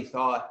everybody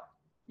thought,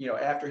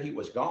 after he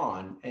was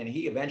gone, and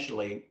he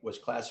eventually was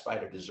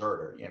classified a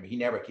deserter. He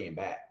never came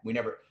back.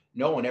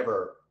 No one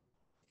ever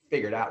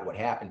figured out what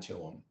happened to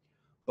him.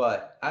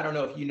 But I don't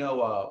know if you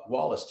know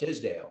Wallace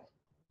Tisdale.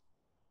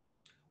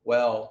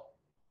 Well,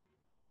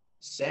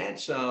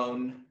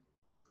 Sansone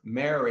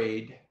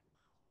married,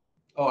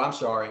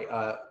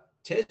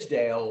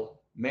 Tisdale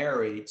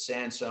married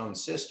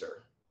Sansone's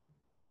sister.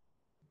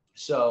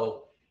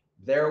 So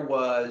there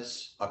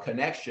was a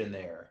connection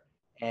there.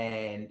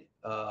 And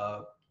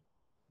a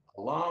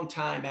long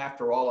time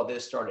after all of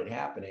this started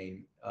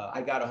happening,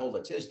 I got a hold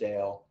of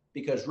Tisdale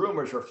because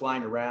rumors were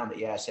flying around that,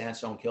 yeah,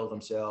 Sansone killed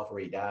himself or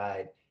he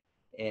died.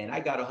 And I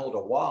got a hold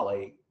of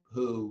Wally,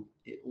 who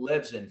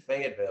lives in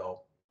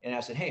Fayetteville. And I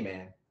said, hey,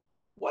 man,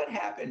 what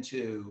happened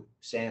to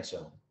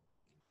Sansone?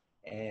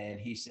 And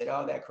he said,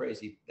 oh, that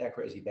crazy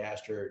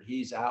bastard.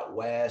 He's out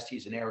west.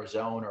 He's in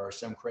Arizona or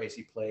some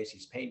crazy place.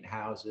 He's painting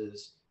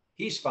houses.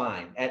 He's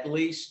fine, at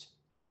least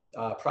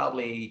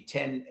probably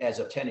 10 as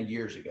of 10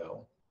 years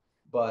ago.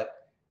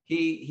 But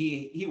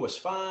he was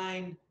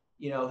fine.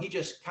 He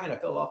just kind of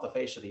fell off the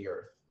face of the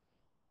earth.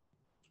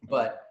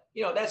 But,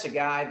 that's a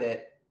guy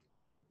that,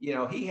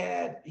 he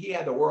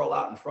had the world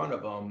out in front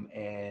of him,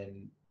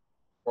 and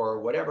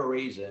for whatever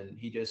reason,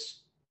 he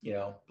just,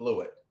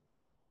 blew it.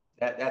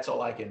 That's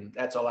all I can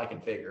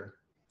figure.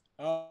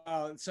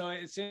 Oh, so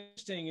it's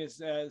interesting.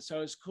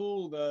 So it's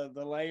cool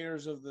the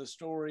layers of the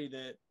story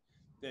that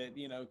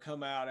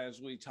come out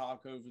as we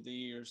talk over the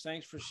years.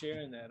 Thanks for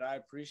sharing that. I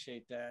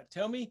appreciate that.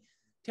 Tell me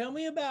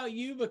about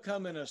you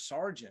becoming a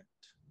sergeant.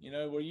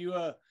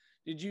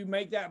 Did you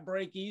make that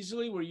break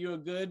easily? Were you a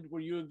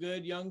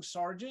good young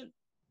sergeant?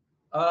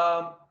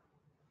 I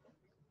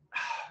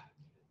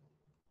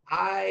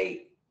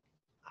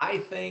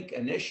think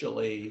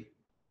initially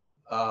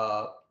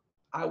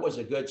I was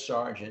a good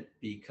sergeant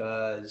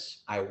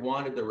because I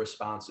wanted the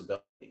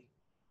responsibility,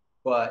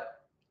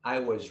 but I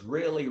was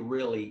really,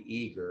 really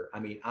eager. I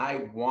mean,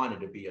 I wanted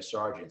to be a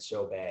sergeant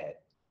so bad.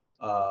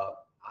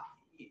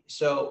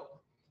 So,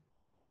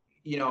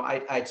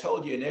 I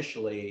told you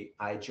initially,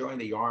 I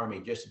joined the Army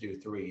just to do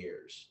 3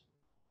 years.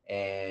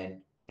 And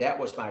that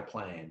was my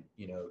plan,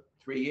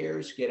 3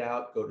 years, get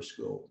out, go to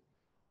school.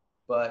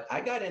 But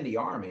I got in the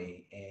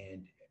Army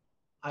and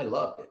I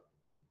loved it.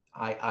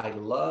 I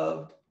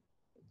loved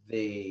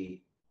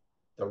the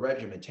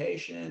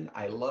regimentation.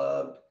 I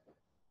loved,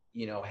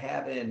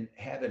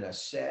 having a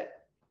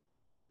set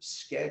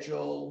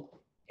schedule,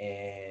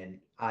 and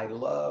I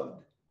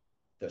loved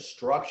the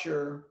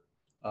structure.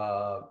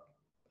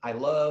 I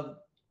loved,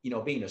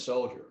 being a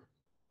soldier.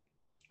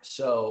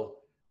 So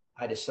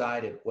I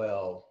decided,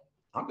 well,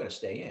 I'm going to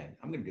stay in.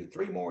 I'm going to do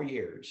 3 more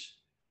years.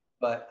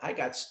 But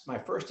my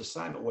first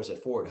assignment was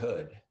at Fort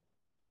Hood,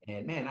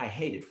 and man, I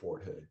hated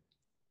Fort Hood.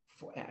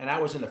 And I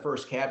was in the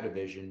 1st Cav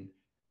Division,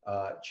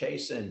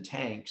 chasing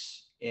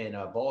tanks in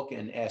a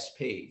Vulcan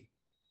SP,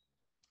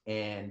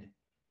 and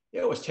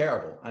it was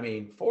terrible. I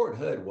mean, Fort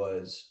Hood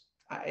was.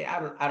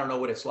 I don't know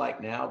what it's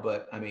like now,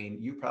 but I mean,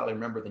 you probably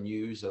remember the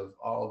news of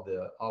all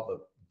the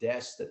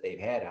deaths that they've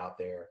had out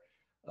there.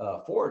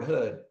 Fort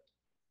Hood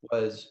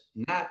was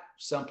not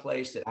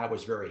someplace that I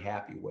was very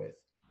happy with.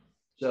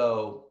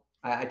 So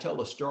I tell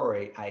the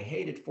story. I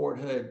hated Fort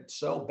Hood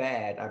so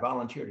bad, I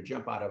volunteered to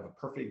jump out of a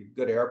perfectly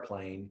good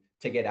airplane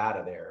to get out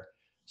of there.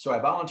 So I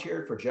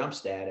volunteered for jump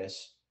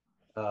status,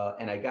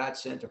 and I got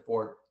sent to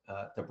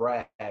to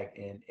Bragg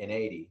in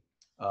 80.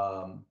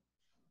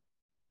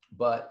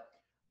 But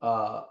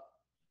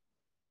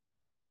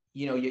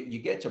you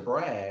get to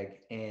Bragg,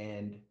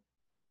 and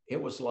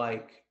it was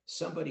like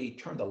somebody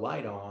turned the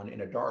light on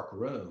in a dark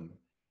room.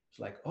 It's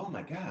like, oh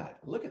my God,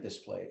 look at this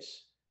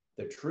place.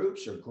 The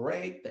troops are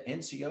great. The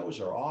NCOs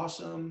are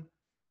awesome.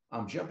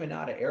 I'm jumping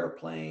out of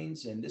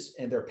airplanes, and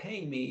they're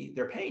paying me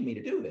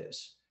to do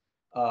this.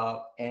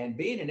 And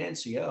being an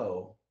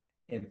NCO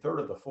in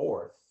 3rd of the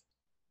 4th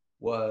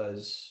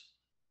was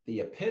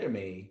the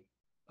epitome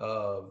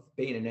of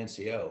being an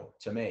NCO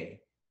to me.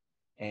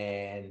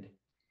 And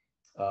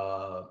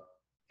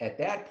at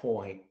that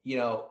point,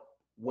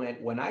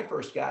 when I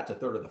first got to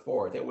 3rd of the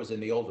 4th, it was in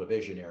the old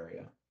division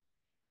area.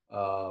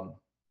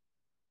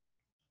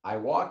 I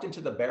walked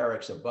into the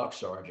barracks of Buck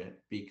Sergeant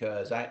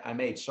because I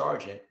made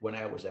sergeant when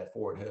I was at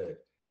Fort Hood.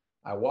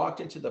 I walked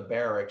into the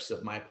barracks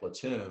of my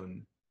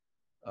platoon,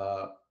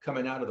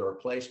 coming out of the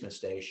replacement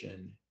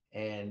station,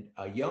 and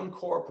a young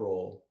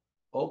corporal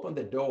opened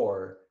the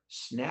door,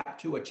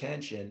 snapped to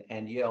attention,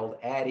 and yelled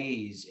 "at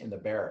ease" in the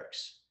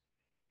barracks.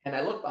 And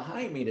I looked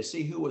behind me to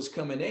see who was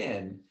coming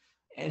in,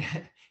 and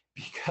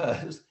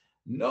because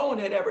no one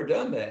had ever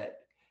done that,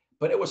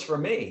 but it was for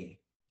me.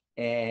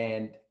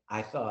 And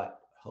I thought,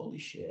 holy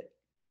shit,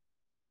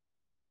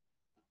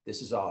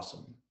 this is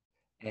awesome.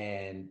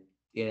 And,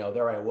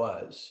 there I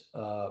was.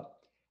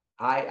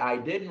 I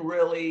didn't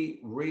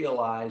really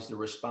realize the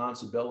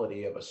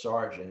responsibility of a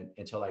sergeant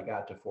until I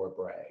got to Fort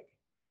Bragg.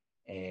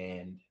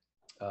 And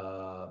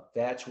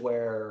that's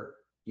where,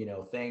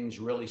 things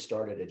really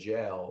started to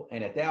gel.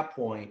 And at that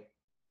point,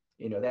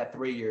 that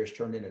 3 years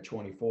turned into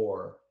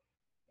 24.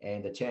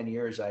 And the 10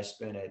 years I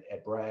spent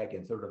at Bragg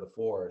in 3rd of the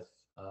 4th,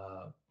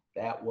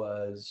 that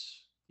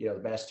was, the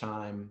best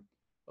time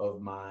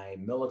of my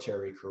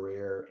military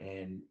career,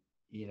 and,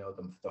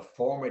 the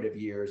formative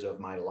years of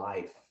my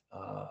life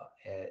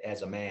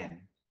as a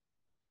man.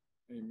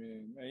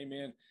 Amen.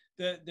 Amen.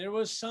 There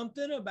was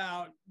something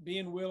about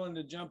being willing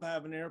to jump out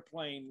of an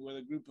airplane with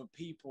a group of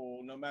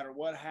people, no matter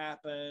what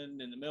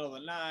happened in the middle of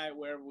the night,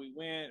 wherever we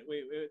went.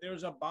 There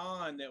was a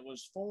bond that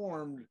was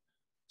formed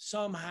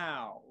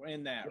somehow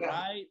in that, Yeah.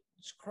 right?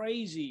 It's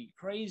crazy.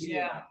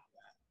 Yeah.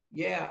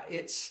 Yeah.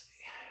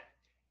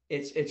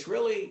 it's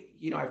really,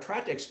 I've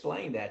tried to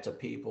explain that to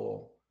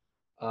people.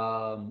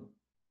 Um,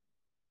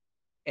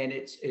 and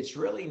it's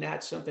really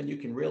not something you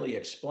can really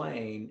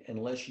explain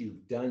unless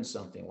you've done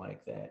something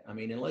like that. I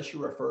mean, unless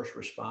you're a first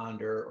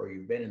responder or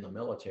you've been in the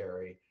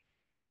military,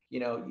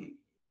 you know, you,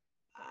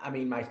 I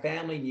mean, my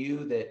family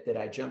knew that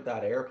I jumped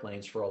out of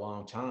airplanes for a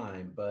long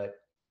time, but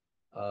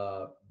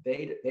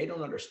they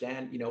don't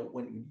understand.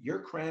 When you're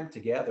crammed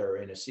together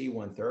in a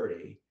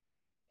C-130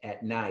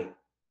 at night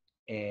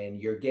and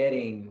you're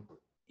getting,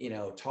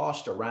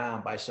 tossed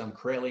around by some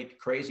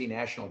crazy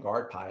National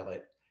Guard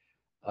pilot,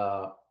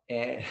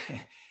 and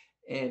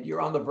and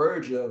you're on the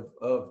verge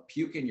of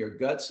puking your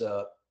guts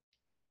up,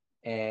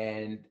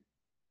 and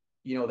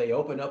they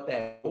open up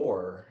that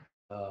door,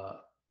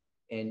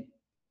 and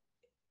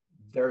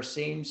there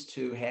seems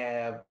to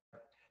have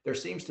there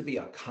seems to be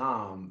a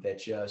calm that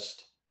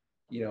just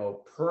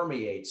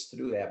permeates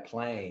through that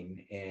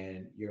plane,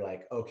 and you're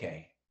like,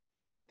 okay,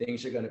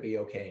 things are going to be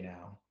okay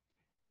now.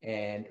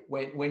 And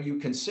when you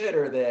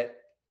consider that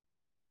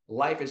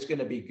life is going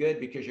to be good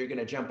because you're going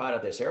to jump out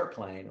of this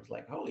airplane, it's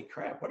like, holy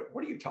crap,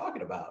 what are you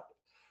talking about?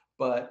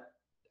 But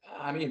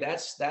I mean,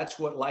 that's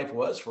what life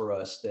was for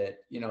us. That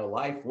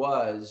life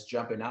was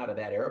jumping out of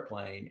that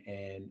airplane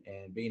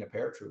and being a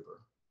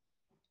paratrooper.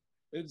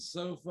 It's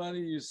so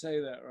funny you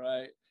say that,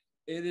 right?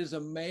 It is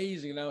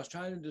amazing. And I was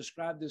trying to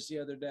describe this the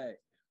other day.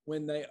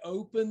 When they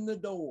opened the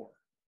door,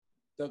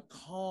 the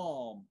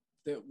calm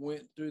that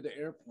went through the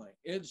airplane,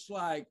 it's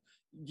like,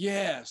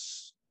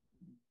 yes,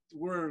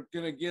 we're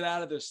going to get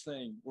out of this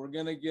thing. We're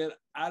going to get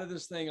out of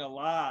this thing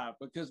alive,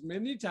 because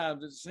many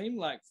times it seemed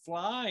like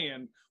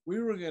flying, we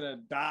were going to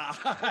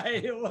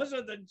die. It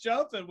wasn't the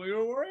jumping we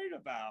were worried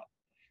about.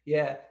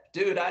 Yeah,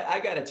 dude, I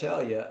got to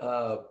tell you,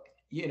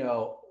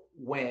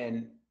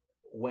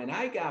 when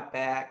I got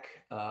back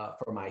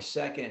for my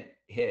second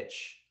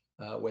hitch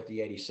with the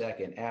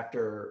 82nd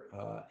after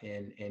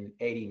in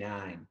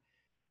 '89,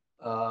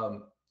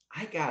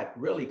 I got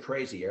really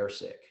crazy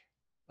airsick.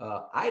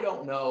 I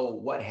don't know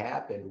what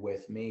happened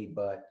with me,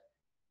 but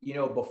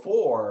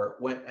before,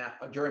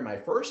 during my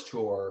first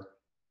tour,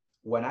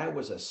 when I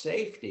was a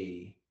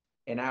safety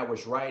and I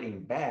was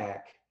riding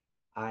back,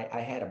 I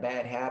had a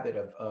bad habit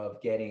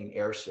of getting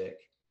airsick.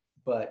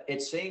 But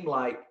it seemed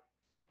like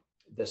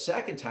the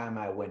second time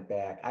I went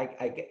back,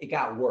 it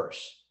got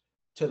worse,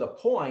 to the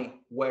point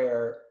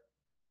where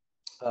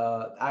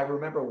I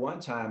remember one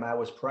time I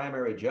was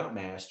primary jump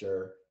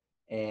master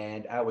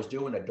and I was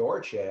doing a door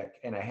check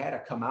and I had to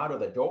come out of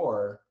the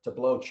door to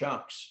blow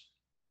chunks.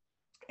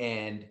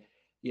 And,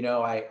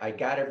 I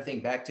got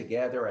everything back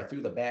together. I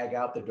threw the bag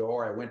out the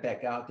door. I went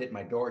back out, did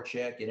my door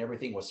check, and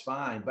everything was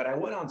fine. But I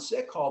went on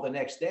sick call the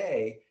next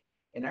day.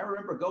 And I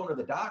remember going to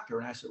the doctor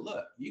and I said,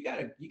 look, you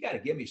gotta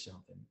give me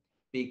something,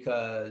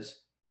 because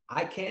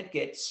I can't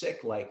get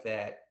sick like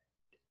that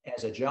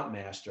as a jump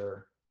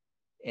master,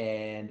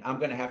 and I'm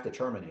going to have to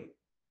terminate.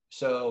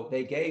 So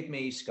they gave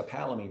me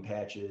scopolamine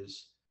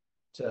patches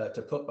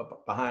to put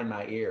behind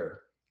my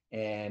ear.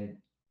 And,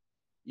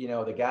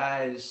 the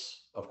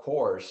guys, of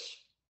course,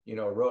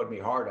 rode me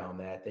hard on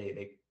that.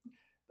 They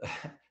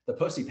the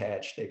pussy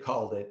patch, they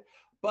called it.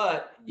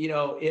 But,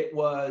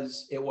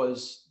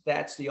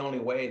 that's the only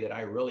way that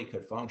I really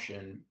could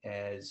function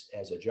as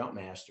a jump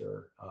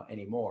master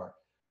anymore.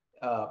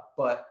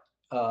 But,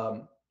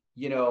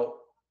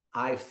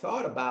 I've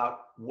thought about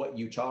what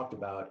you talked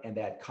about and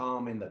that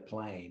calm in the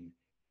plane.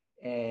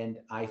 And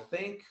I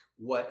think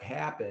what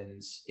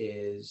happens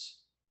is,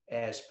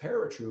 as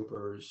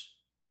paratroopers,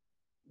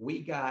 we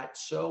got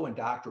so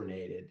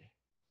indoctrinated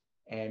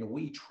and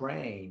we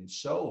trained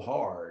so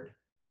hard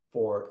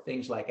for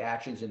things like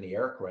actions in the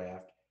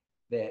aircraft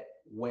that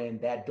when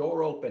that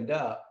door opened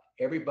up,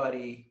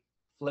 everybody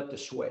flipped a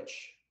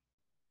switch,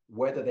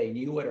 whether they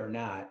knew it or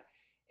not.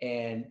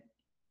 And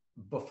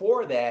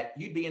before that,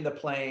 you'd be in the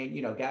plane,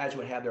 guys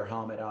would have their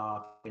helmet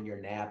off and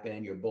you're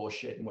napping, you're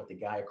bullshitting with the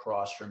guy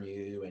across from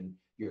you and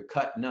you're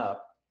cutting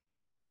up.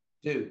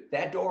 Dude,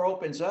 that door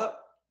opens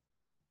up,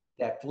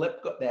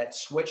 that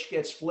switch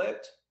gets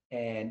flipped,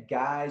 and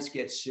guys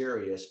get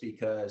serious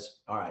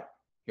because, all right,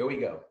 here we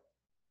go.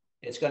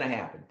 It's going to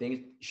happen.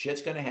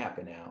 Shit's going to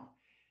happen now.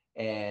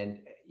 And,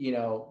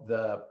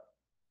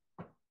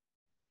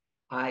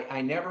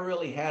 I never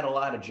really had a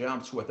lot of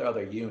jumps with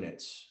other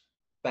units,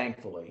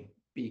 thankfully,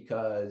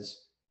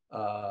 because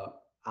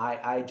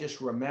I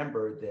just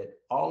remembered that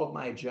all of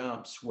my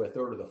jumps with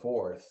 3rd of the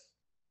 4th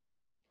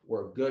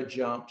were good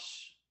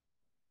jumps.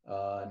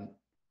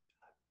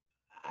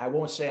 I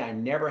won't say I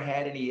never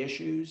had any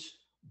issues,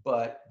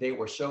 but they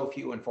were so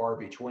few and far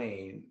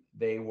between.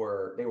 They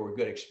were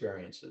good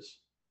experiences.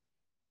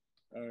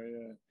 Oh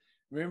yeah.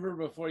 Remember,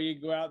 before you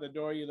go out the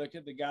door, you look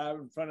at the guy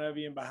in front of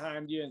you and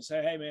behind you and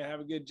say, hey man, have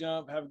a good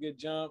jump, have a good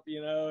jump.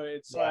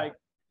 It's like,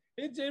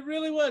 it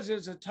really was.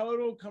 It's a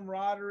total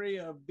camaraderie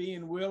of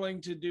being willing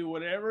to do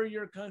whatever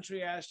your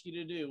country asked you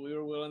to do. We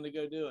were willing to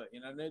go do it.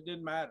 It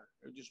didn't matter.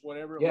 It was just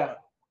whatever it was.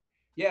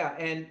 Yeah.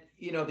 And,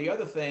 the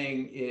other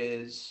thing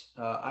is,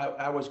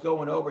 I was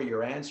going over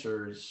your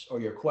answers or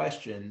your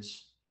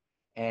questions,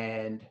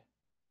 and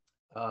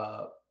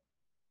uh,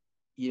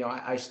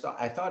 I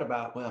thought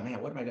about, well,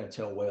 man, what am I going to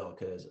tell Will?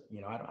 Because,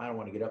 I don't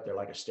want to get up there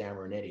like a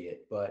stammering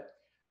idiot. But,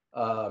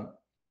 um,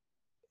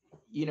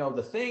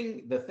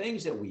 the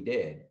things that we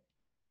did,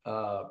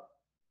 uh,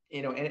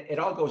 and it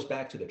all goes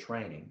back to the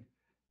training.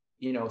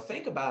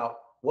 Think about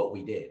what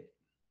we did.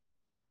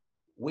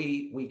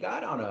 We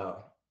got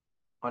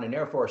on an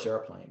Air Force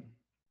airplane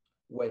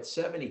with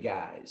 70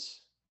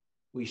 guys.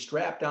 We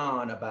strapped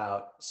on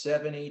about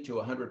 70 to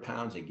 100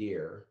 pounds of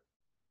gear,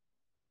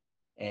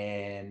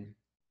 and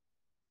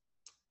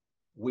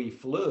we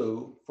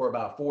flew for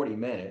about 40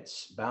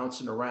 minutes,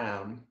 bouncing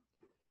around,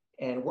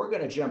 and we're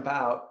going to jump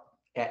out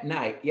at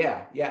night.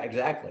 Yeah, yeah,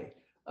 exactly.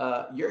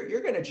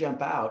 You're going to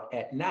jump out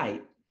at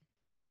night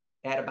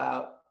at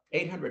about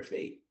 800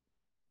 feet,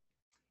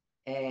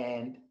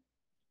 and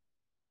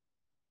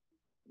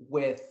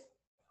with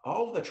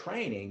all the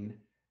training,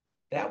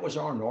 that was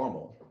our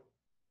normal.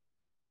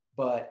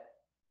 But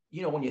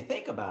when you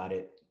think about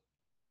it,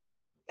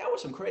 that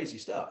was some crazy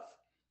stuff.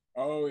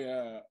 Oh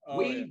yeah.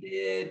 We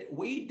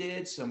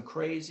did some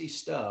crazy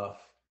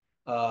stuff.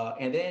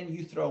 And then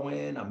you throw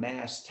in a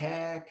mass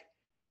tack,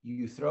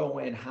 you throw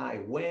in high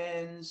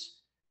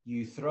winds,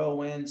 you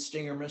throw in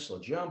Stinger missile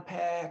jump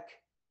pack,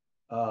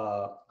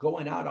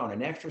 going out on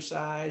an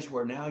exercise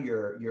where now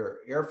your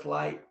air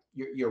flight,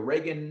 you're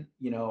rigging,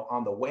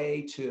 on the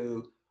way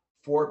to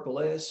Fort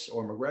Bliss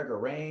or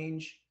McGregor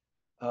Range.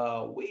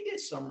 We did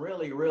some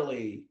really,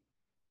 really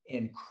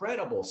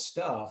incredible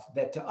stuff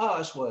that to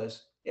us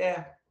was,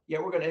 yeah,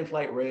 we're going to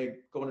inflate rig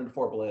going into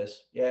Fort Bliss.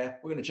 Yeah,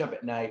 we're going to jump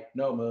at night,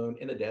 no moon,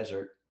 in the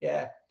desert.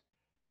 Yeah,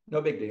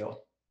 no big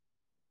deal.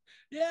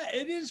 Yeah,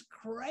 it is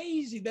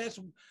crazy.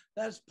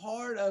 That's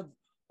part of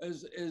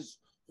is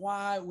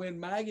why when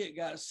Maggot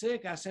got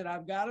sick, I said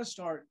I've got to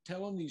start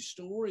telling these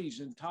stories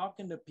and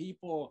talking to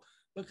people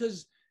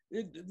because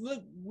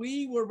look,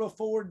 we were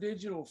before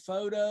digital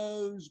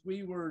photos.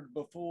 We were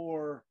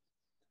before,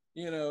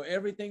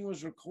 everything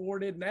was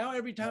recorded. Now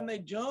every time they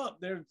jump,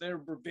 they're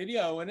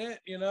videoing it.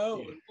 Yeah.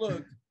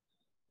 Look,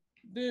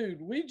 dude,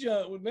 we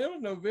jumped. There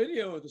was no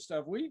video of the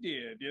stuff we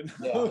did.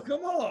 Yeah.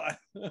 Come on.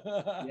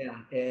 Yeah,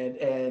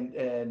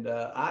 and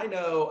I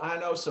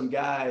know some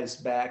guys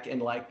back in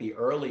like the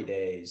early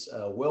days.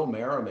 Will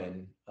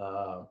Merriman,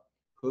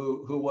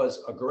 who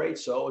was a great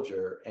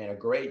soldier and a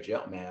great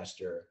jump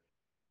master.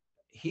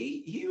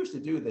 He used to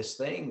do this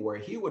thing where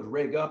he would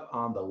rig up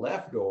on the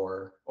left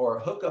door or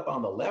hook up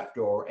on the left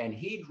door, and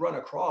he'd run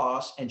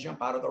across and jump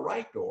out of the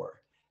right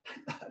door.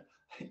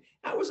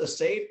 I was a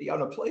safety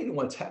on a plane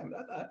one time.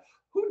 I thought,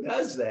 who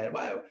does that?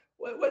 Why?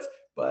 What's?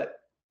 But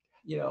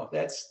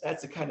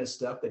that's the kind of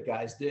stuff that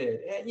guys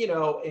did.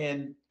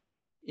 And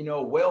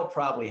Will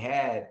probably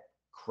had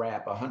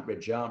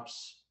 100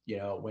 jumps,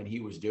 when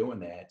he was doing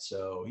that.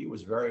 So he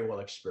was very well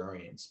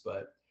experienced.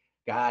 But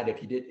God,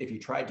 if you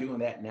try doing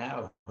that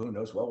now, who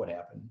knows what would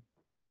happen?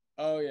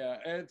 Oh yeah,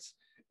 it's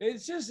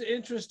just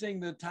interesting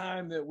the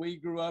time that we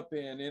grew up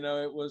in.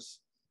 It was,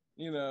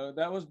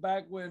 that was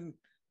back when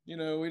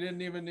we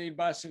didn't even need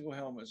bicycle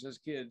helmets as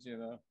kids.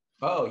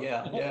 Oh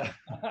yeah,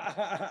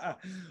 yeah.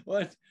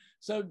 What?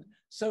 So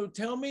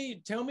tell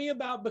me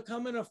about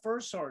becoming a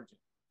first sergeant.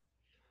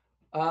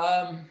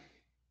 Um,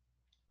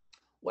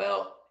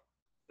 well,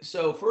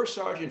 so first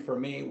sergeant for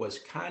me was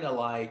kind of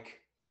like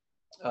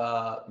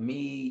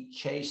me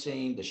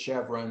chasing the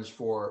chevrons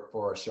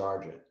for a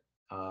sergeant.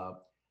 Uh,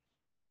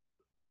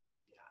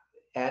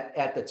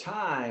 at the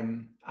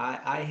time,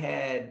 I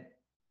had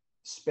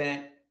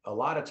spent a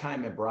lot of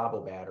time in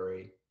Bravo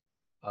Battery,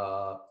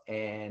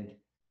 and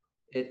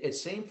it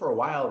seemed for a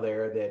while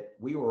there that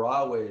we were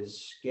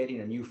always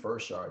getting a new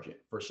first sergeant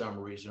for some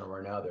reason or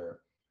another.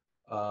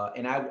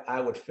 And I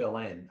would fill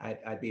in.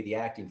 I'd be the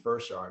acting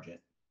first sergeant.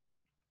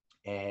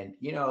 And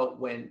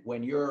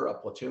when you're a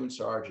platoon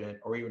sergeant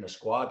or even a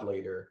squad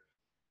leader,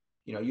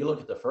 you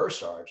look at the first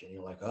sergeant,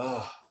 you're like,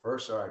 oh,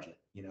 first sergeant,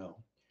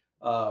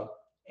 uh,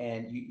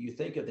 and you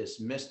think of this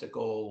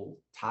mystical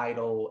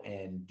title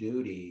and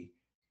duty,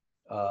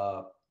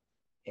 uh,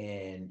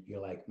 and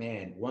you're like,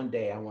 man, one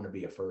day I want to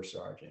be a first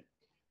sergeant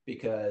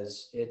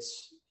because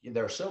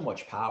there's so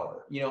much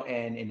power,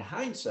 and in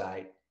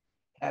hindsight,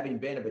 having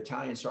been a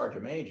battalion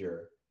sergeant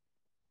major,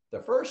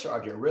 the first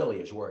sergeant really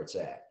is where it's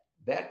at.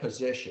 That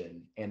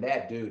position and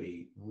that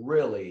duty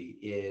really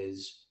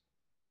is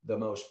the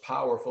most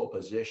powerful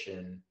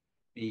position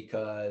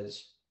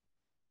because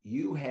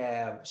you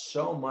have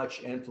so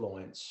much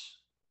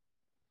influence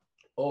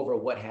over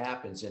what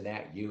happens in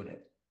that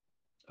unit,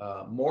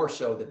 more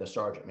so than the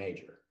sergeant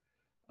major.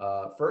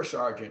 First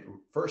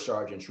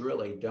sergeants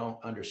really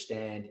don't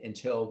understand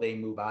until they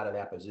move out of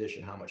that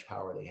position how much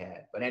power they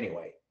had. But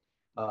anyway,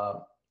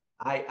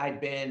 I'd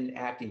been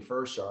acting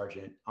first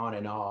sergeant on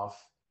and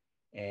off,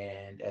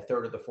 and at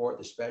third or the fourth,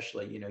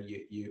 especially,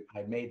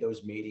 I made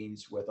those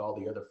meetings with all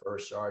the other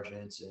first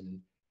sergeants,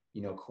 and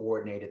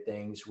coordinated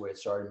things with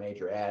Sergeant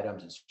Major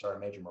Adams and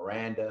Sergeant Major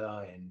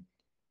Miranda, and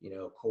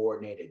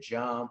coordinated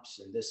jumps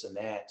and this and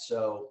that.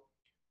 So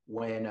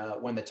when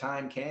the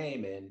time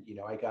came, and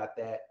I got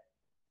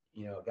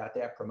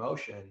that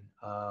promotion,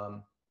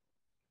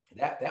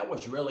 that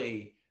was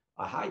really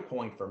a high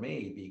point for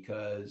me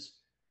because,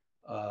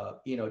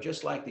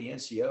 just like the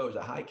NCOs,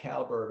 the high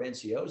caliber of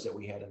NCOs that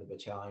we had in the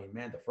battalion,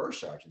 man, the first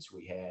sergeants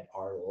we had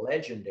are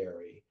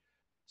legendary.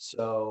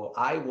 So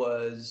I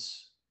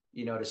was,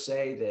 to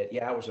say that,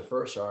 yeah, I was a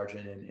first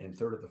sergeant in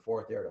third of the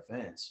fourth air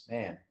defense,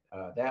 man,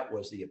 that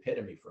was the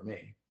epitome for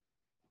me.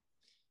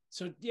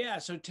 So yeah,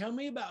 so tell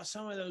me about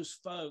some of those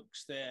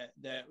folks that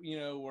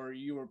were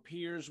you were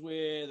peers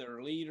with,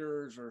 or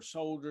leaders or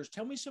soldiers.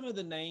 Tell me some of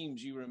the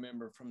names you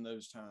remember from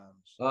those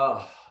times.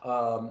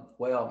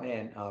 Well,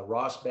 man,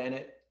 Ross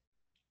Bennett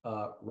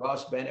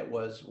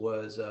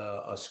was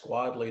a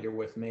squad leader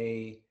with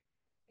me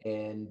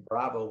in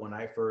Bravo when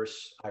I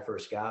first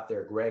got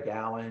there. Greg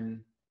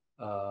Allen,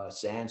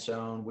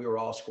 Sansone, we were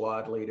all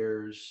squad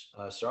leaders.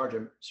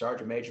 Sergeant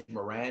Major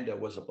Miranda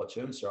was a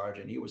platoon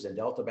sergeant. He was in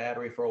Delta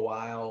Battery for a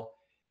while.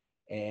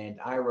 And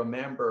I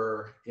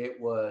remember it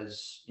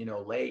was,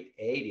 late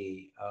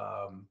 80.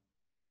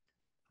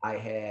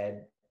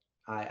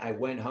 I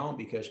went home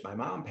because my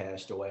mom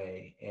passed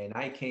away, and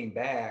I came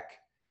back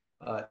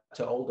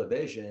to Old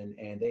Division,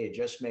 and they had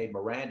just made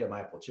Miranda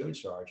my platoon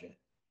sergeant.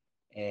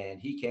 And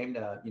he came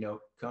to,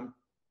 come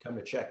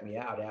to check me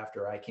out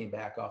after I came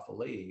back off of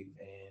leave.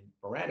 And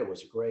Miranda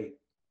was he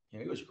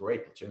was a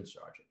great platoon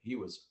sergeant. He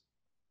was,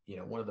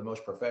 one of the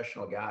most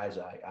professional guys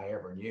I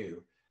ever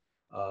knew.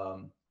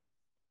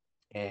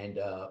 And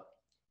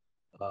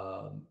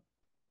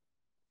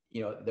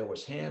there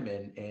was him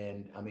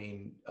and I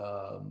mean,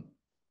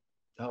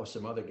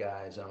 some other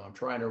guys. I'm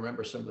trying to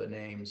remember some of the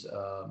names,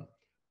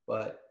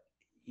 but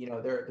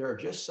there are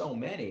just so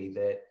many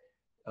that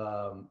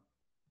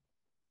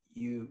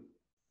you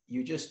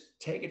just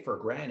take it for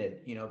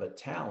granted. The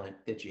talent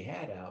that you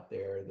had out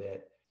there.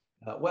 That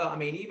well, I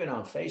mean, even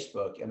on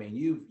Facebook. I mean,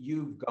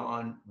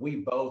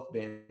 we've both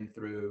been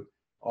through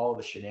all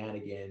the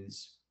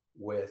shenanigans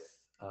with.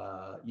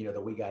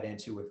 That we got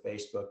into with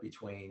Facebook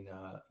between,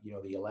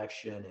 the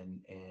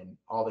election and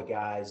all the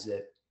guys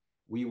that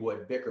we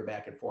would bicker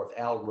back and forth.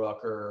 Al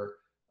Rucker,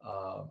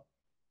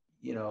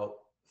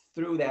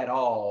 through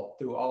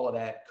all of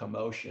that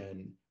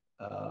commotion,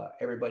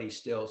 everybody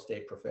still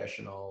stayed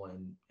professional,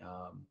 and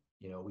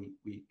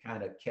we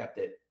kind of kept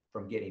it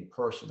from getting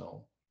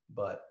personal.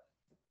 But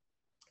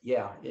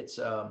yeah, it's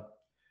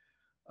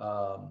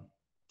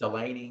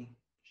Delaney,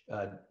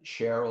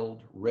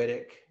 Sherald,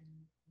 Riddick.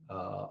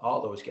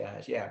 All those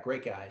guys. Yeah,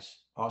 great guys,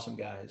 awesome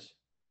guys.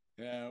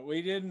 Yeah,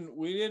 we didn't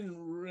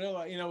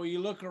realize, when you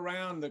look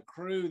around the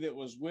crew that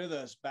was with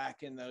us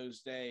back in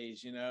those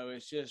days,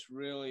 it's just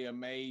really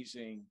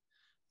amazing,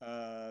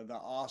 the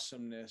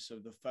awesomeness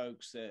of the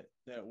folks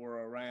that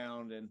were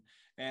around.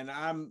 And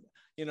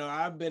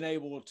I've been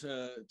able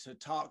to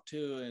talk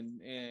to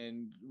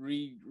and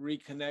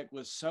reconnect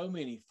with so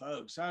many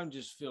folks. I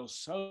just feel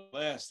so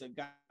blessed that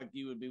guys like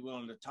you would be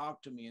willing to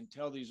talk to me and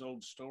tell these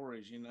old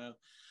stories.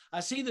 I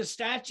see the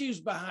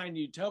statues behind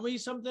you. Tell me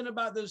something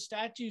about those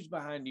statues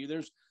behind you.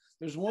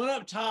 There's one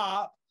up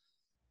top.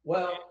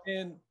 Well,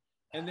 and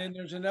then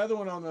there's another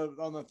one on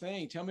the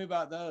thing. Tell me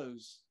about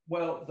those.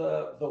 Well,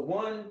 the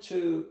one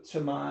to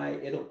my,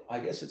 I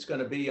guess it's going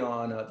to be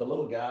on the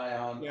little guy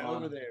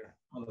over there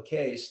on the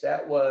case.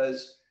 That's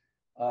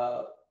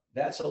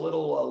a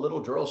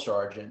little drill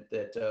sergeant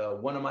that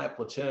one of my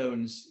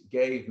platoons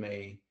gave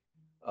me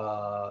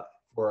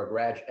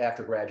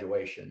after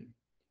graduation.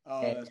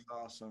 Oh, and that's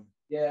awesome.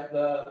 Yeah,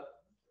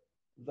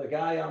 the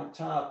guy on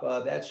top,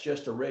 that's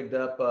just a rigged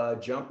up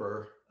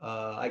jumper.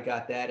 I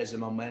got that as a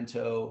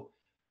memento.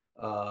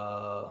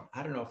 I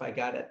don't know if I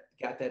got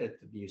that at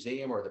the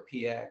museum or the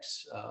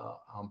PX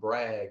on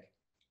Bragg,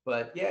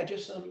 but yeah,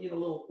 just some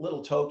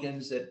little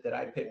tokens that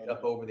I picked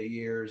up over the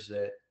years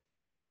that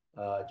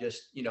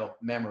just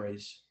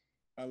memories.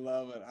 I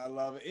love it.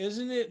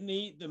 Isn't it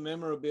neat, the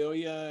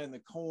memorabilia and the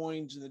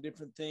coins and the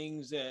different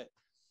things, that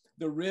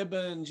the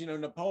ribbons?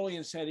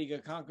 Napoleon said he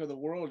could conquer the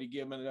world. You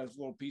give him those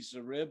little pieces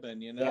of ribbon.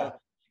 Yeah.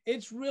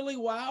 It's really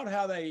wild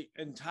how they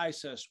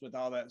entice us with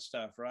all that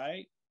stuff,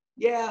 right?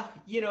 Yeah,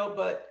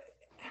 but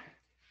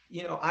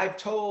I've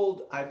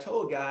told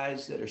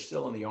guys that are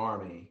still in the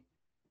Army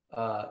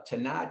to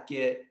not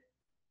get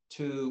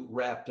too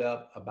wrapped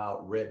up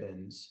about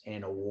ribbons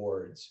and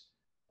awards,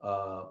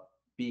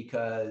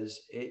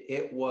 because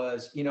it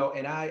was,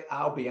 and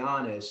I'll be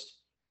honest,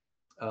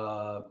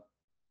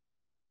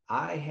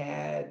 I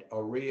had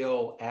a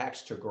real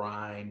axe to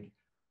grind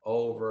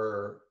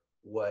over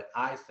what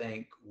I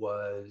think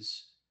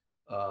was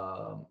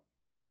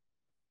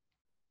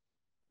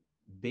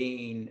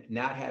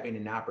not having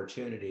an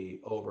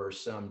opportunity over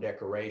some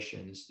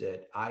decorations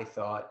that I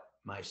thought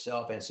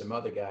myself and some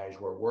other guys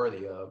were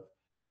worthy of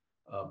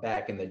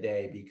back in the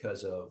day,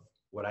 because of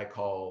what I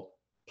call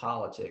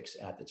politics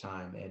at the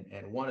time.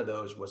 And one of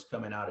those was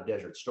coming out of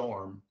Desert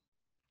Storm,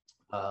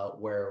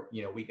 where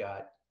we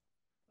got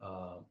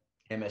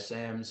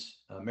MSMs,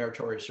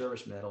 meritorious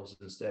service medals,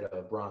 instead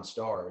of Bronze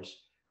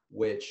Stars,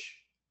 which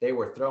they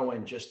were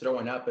throwing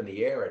up in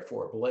the air at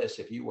Fort Bliss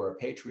if you were a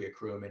Patriot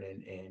crewman,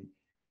 and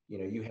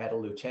you had a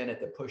lieutenant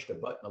that pushed a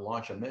button to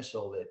launch a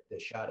missile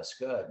that shot a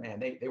Scud. Man,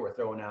 they were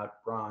throwing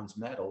out bronze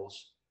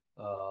medals.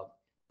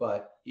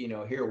 But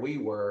here we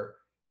were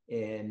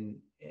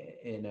in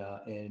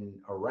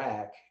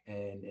Iraq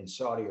and in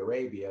Saudi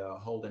Arabia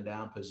holding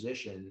down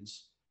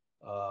positions.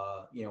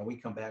 We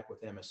come back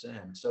with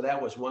MSM. So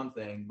that was one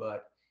thing.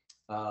 But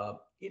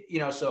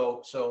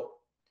so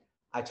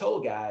I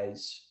told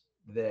guys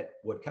that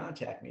would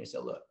contact me. I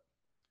said, look,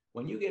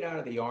 when you get out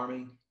of the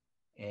Army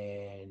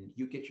and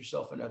you get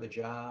yourself another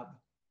job,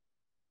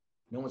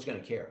 no one's going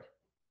to care.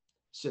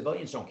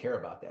 Civilians don't care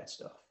about that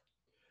stuff.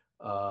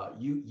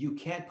 You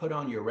can't put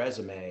on your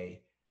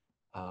resume,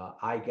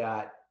 I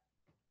got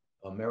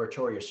a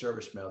meritorious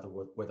service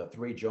medal with a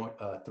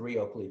three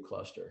oak leaf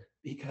cluster,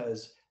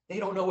 because they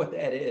don't know what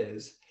that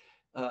is.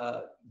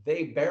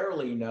 They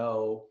barely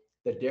know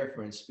the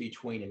difference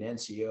between an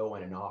NCO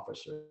and an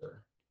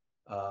officer.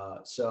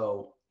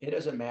 So it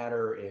doesn't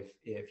matter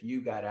if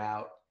you got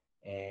out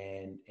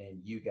and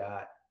you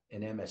got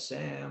an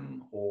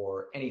MSM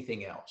or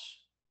anything else.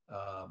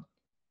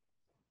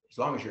 As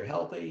long as you're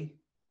healthy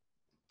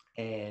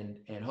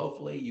and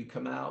hopefully you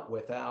come out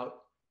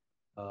without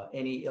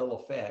any ill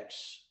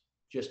effects,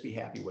 just be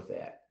happy with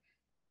that.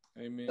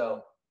 Amen.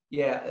 So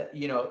yeah,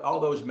 all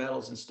those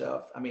medals and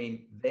stuff, I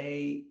mean,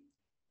 they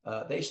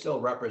still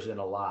represent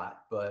a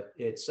lot, but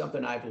it's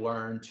something I've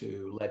learned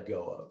to let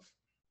go of.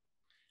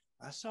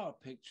 I saw a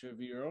picture of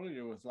you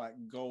earlier with like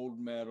gold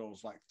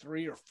medals, like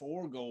 3 or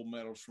 4 gold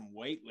medals from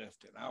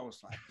weightlifting. I was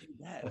like, dude,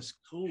 that is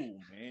cool,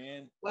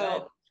 man. Well,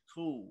 that's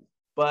cool.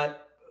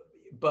 But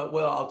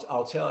well,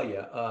 I'll tell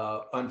you,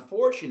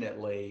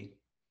 unfortunately,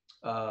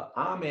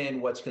 I'm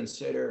in what's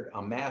considered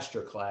a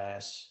master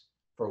class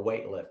for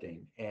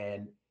weightlifting.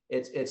 And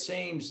it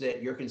seems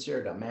that you're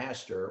considered a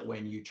master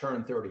when you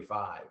turn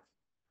 35,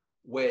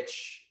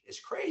 which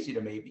is crazy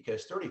to me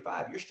because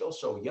 35, you're still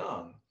so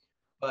young.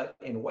 But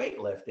in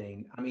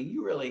weightlifting, I mean,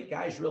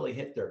 guys really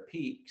hit their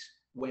peaks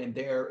when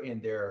they're in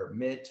their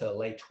mid to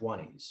late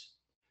 20s.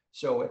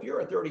 So if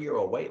you're a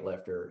 30-year-old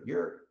weightlifter,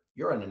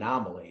 you're an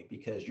anomaly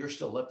because you're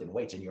still lifting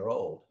weights and you're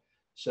old.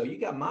 So you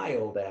got my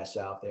old ass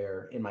out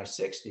there in my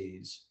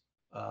 60s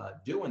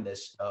doing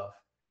this stuff.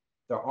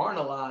 There aren't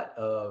a lot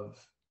of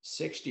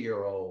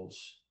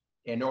 60-year-olds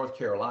in North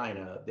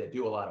Carolina that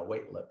do a lot of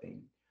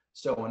weightlifting.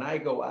 So when I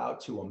go out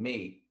to a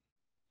meet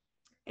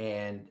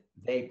and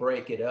they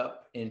break it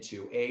up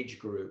into age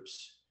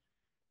groups,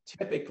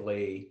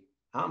 typically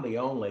I'm the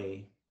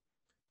only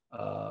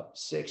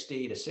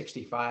 60 to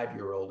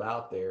 65-year-old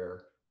out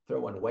there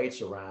throwing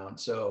weights around.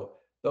 So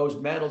those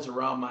medals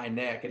around my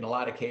neck in a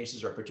lot of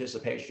cases are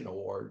participation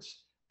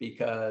awards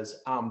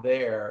because I'm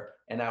there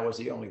and I was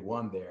the only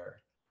one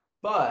there.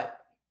 But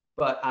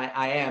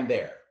I am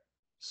there.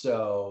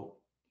 So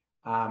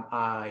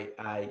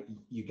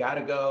you got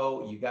to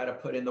go, you got to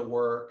put in the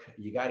work,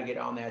 you got to get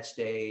on that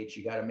stage,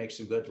 you got to make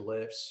some good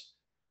lifts.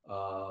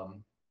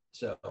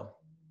 So,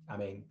 I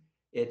mean,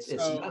 it's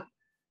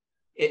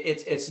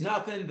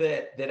nothing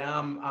that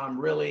I'm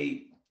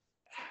really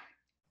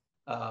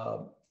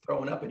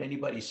throwing up in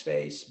anybody's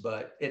face,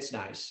 but it's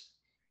nice.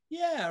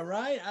 Yeah,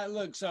 right.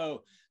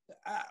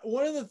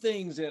 One of the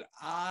things that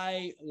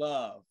I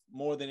love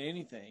more than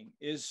anything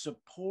is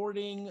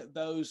supporting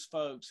those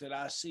folks that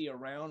I see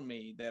around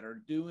me that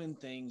are doing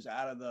things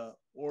out of the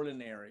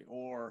ordinary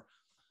or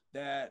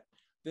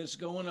that's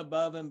going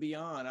above and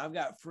beyond. I've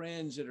got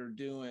friends that are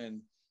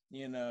doing,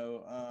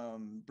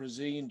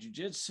 Brazilian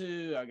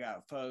jiu-jitsu. I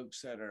got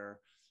folks that are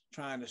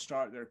trying to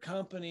start their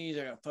companies.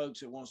 I got folks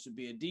that wants to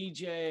be a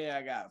DJ.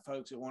 I got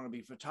folks that want to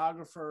be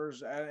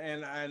photographers,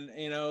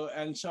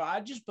 and so I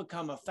just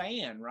become a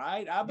fan,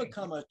 right? I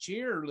become a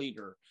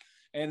cheerleader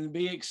and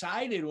be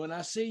excited when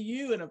I see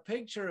you in a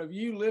picture of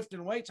you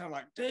lifting weights. I'm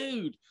like,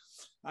 dude,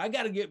 I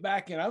got to get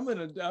back and I'm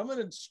gonna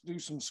do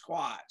some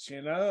squats.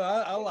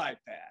 I like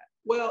that.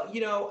 Well,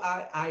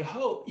 I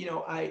hope,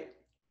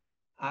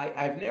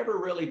 I've never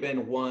really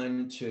been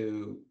one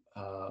to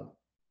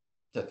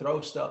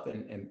throw stuff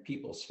in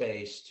people's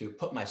face, to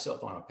put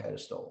myself on a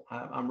pedestal.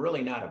 I'm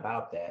really not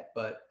about that,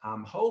 but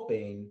I'm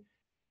hoping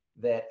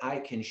that I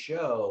can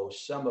show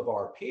some of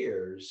our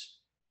peers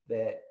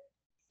that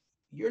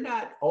you're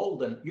not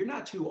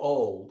too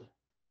old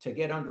to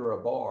get under a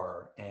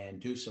bar and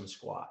do some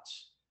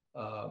squats.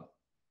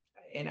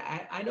 And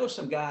I know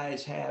some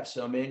guys have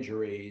some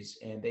injuries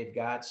and they've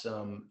got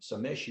some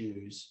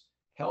issues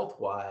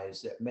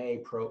health-wise that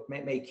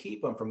may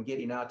keep them from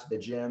getting out to the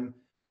gym,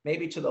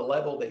 maybe to the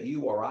level that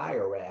you or I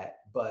are at,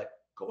 but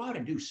go out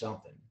and do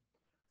something.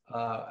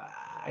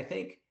 I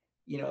think,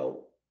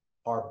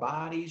 our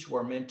bodies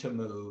were meant to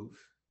move.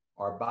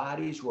 Our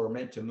bodies were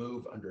meant to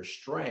move under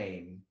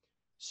strain.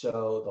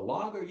 So the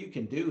longer you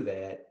can do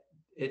that,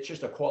 it's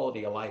just a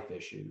quality of life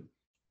issue.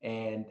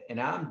 And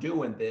I'm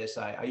doing this.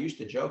 I used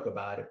to joke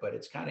about it, but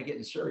it's kind of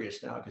getting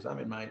serious now because I'm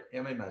in my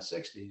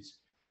 60s.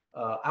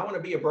 I want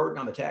to be a burden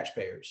on the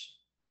taxpayers.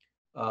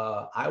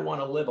 I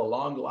want to live a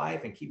long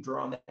life and keep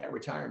drawing that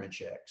retirement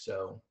check.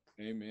 So,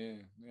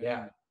 amen.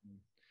 Yeah.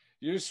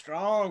 You're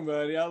strong,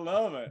 buddy. I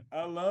love it.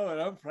 I love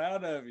it. I'm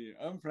proud of you.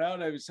 I'm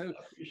proud of you. So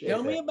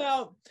tell me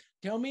about,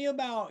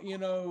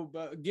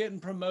 getting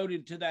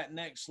promoted to that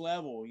next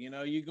level.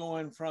 You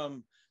going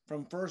from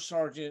first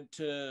sergeant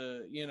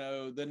to,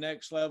 the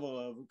next level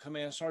of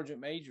command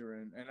sergeant major,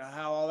 and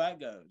how all that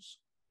goes.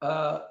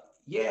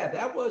 Yeah,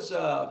 that was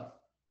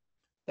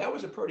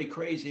a pretty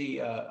crazy,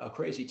 a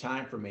crazy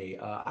time for me.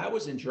 I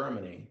was in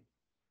Germany,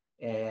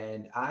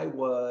 and I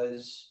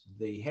was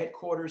the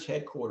headquarters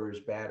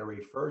battery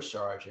first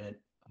sergeant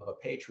of a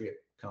Patriot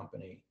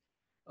company,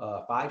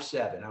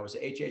 5-7. I was the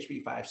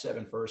HHB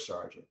 5-7 first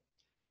sergeant.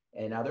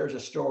 And now there's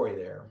a story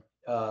there.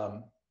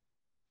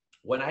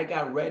 When I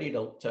got ready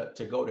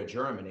to go to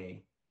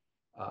Germany,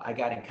 I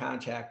got in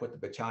contact with the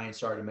battalion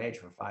sergeant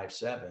major from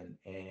 5-7,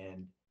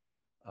 and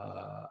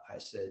I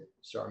said,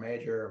 Sergeant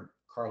Major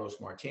Carlos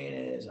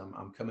Martinez,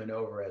 I'm coming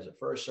over as a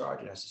first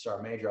sergeant. I said,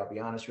 Sergeant Major, I'll be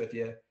honest with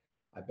you.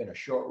 I've been a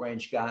short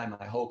range guy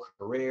my whole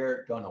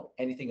career, don't know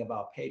anything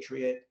about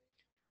Patriot.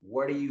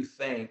 Where do you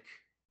think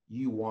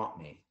you want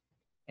me?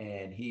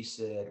 And he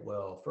said,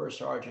 well, First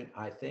Sergeant,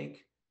 I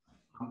think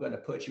I'm going to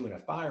put you in a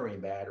firing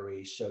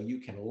battery so you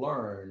can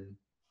learn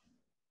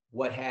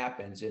what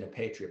happens in a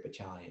Patriot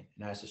battalion.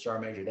 And I said,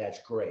 Sergeant Major,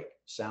 that's great.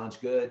 Sounds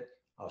good.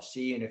 I'll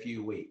see you in a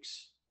few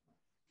weeks.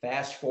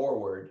 Fast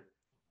forward,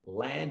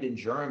 land in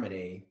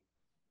Germany,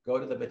 go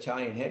to the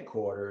battalion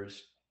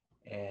headquarters,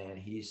 and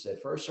he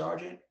said, First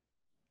Sergeant,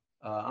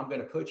 I'm going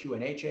to put you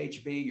in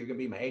HHB. You're going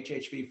to be my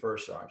HHB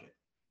first sergeant.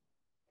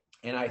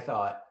 And I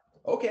thought,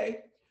 okay,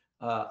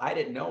 I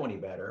didn't know any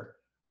better,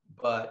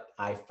 but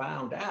I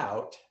found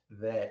out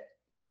that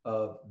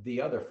of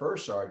the other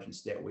first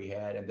sergeants that we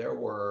had, and there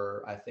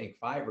were, I think,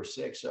 5 or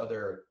 6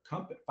 other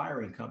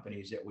firing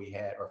companies that we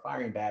had, or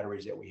firing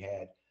batteries that we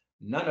had,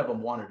 none of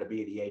them wanted to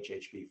be the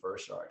HHB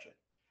first sergeant.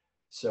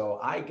 So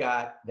I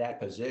got that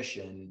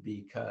position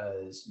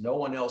because no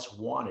one else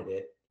wanted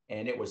it,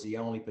 and it was the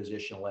only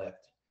position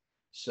left.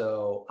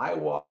 So I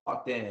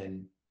walked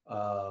in,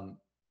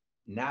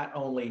 not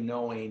only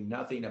knowing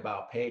nothing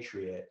about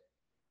Patriot,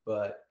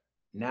 but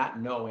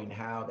not knowing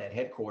how that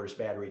headquarters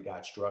battery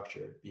got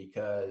structured,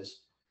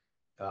 because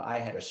I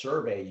had a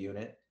survey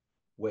unit,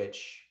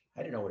 which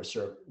I didn't know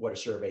what a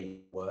survey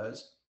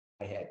was.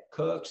 I had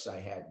cooks, I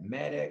had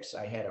medics,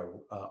 I had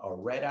a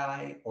red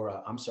eye, or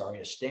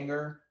a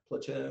Stinger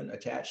platoon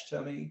attached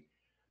to me.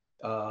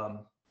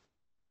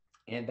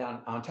 And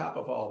on top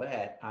of all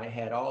that, I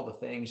had all the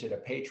things that a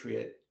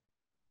Patriot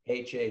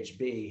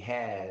HHB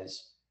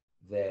has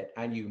that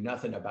I knew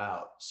nothing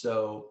about.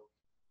 So,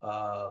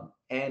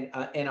 and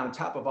on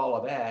top of all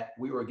of that,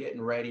 we were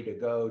getting ready to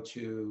go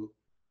to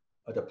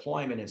a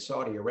deployment in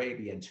Saudi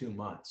Arabia in 2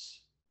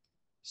 months.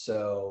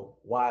 So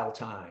wild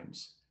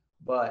times.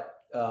 But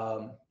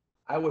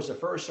I was the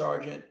first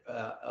sergeant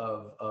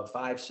of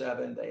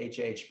 5-7, the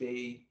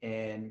HHB,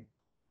 and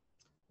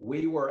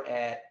we were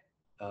at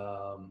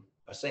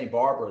a St.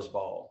 Barbara's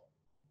ball,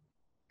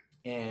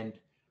 and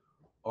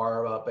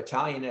our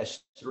battalion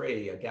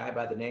S3, a guy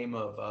by the name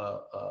of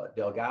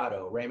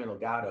Raymond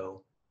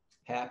Delgado,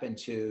 happened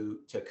to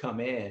come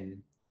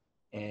in,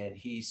 and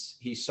he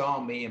saw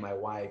me and my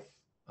wife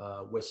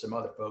with some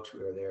other folks who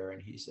were there,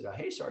 and he said,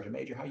 "Hey, Sergeant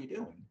Major, how you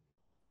doing?"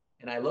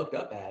 And I looked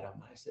up at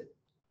him. I said,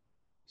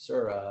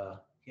 "Sir,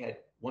 you had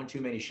one too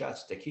many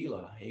shots of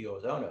tequila." He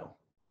goes, "Oh no,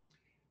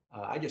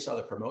 I just saw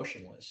the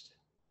promotion list.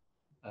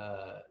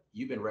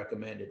 You've been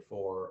recommended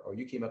for, or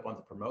you came up on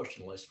the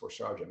promotion list for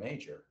Sergeant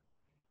Major."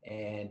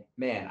 And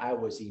man, I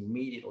was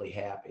immediately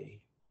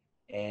happy.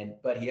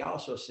 But he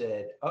also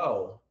said,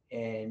 "Oh,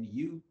 and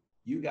you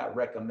got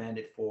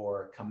recommended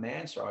for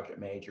Command Sergeant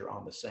Major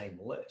on the same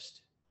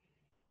list."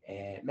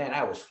 And man,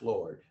 I was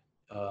floored.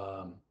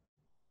 I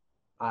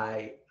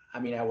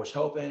mean, I was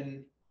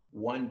hoping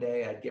one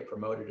day I'd get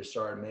promoted to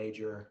Sergeant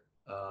Major,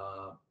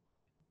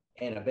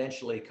 and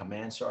eventually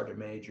Command Sergeant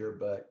Major,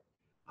 but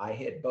I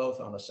hit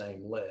both on the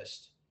same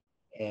list.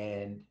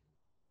 And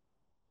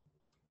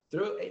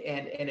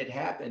it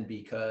happened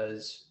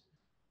because,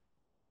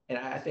 and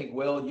I think,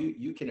 Will,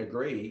 you can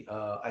agree,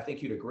 I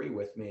think you'd agree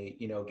with me,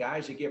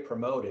 guys that get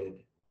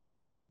promoted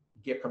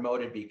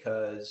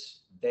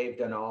because they've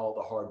done all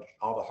the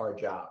hard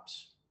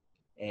jobs.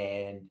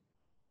 And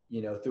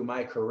through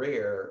my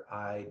career,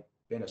 I've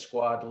been a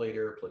squad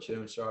leader,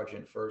 platoon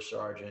sergeant, first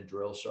sergeant,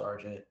 drill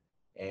sergeant,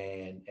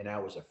 and I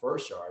was a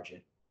first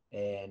sergeant,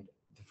 and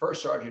the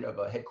first sergeant of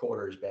a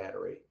headquarters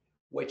battery,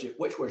 which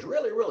was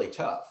really, really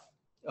tough.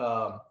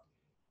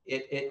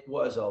 It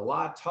was a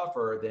lot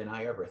tougher than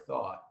I ever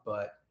thought,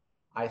 but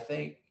I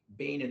think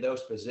being in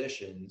those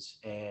positions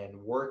and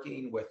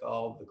working with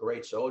all the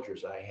great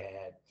soldiers I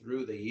had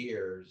through the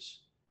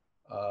years,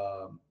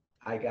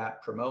 I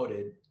got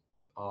promoted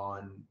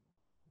on,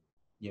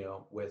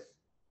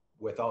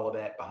 with all of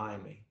that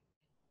behind me.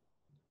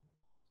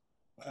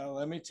 Well,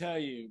 let me tell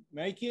you,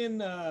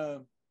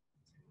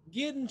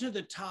 getting to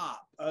the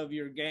top of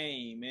your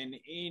game in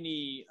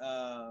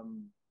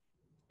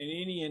in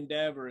any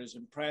endeavor is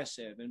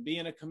impressive, and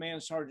being a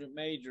command sergeant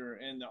major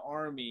in the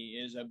Army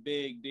is a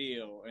big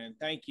deal. And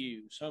thank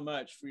you so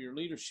much for your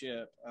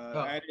leadership. Oh,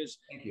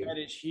 thank you. That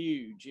is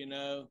huge. You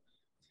know,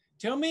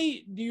 tell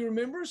me, do you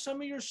remember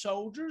some of your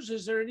soldiers?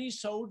 Is there any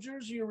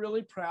soldiers you're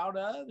really proud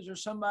of? Is there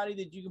somebody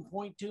that you can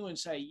point to and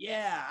say,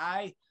 yeah,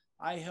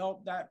 I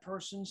helped that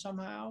person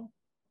somehow?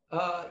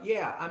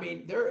 Yeah, I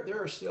mean,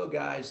 there are still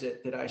guys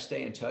that I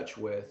stay in touch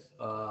with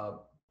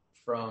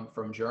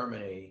from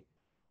Germany.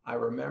 I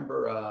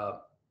remember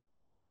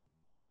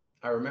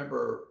I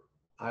remember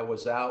I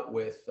was out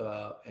with,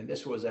 and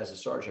this was as a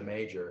sergeant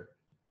major.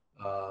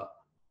 Uh,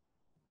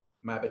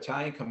 my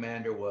battalion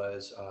commander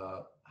was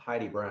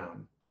Heidi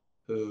Brown,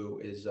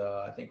 who is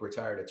I think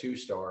retired a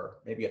 2-star,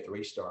 maybe a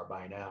 3-star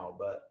by now.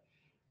 But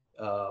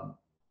um,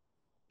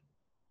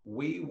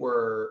 we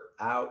were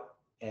out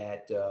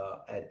at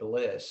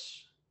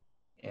Bliss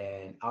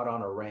and out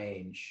on a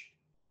range,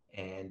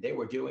 and they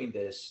were doing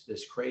this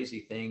crazy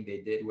thing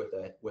they did with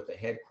a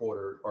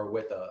headquarter or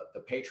with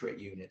the Patriot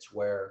units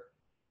where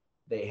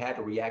they had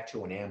to react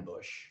to an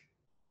ambush.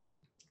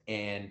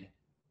 And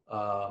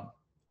um,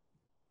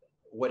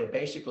 what it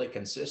basically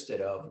consisted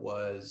of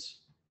was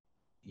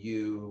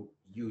you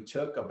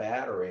took a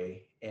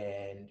battery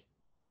and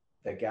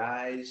the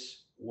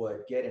guys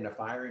would get into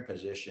firing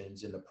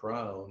positions in the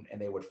prone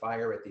and they would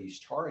fire at these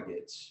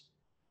targets,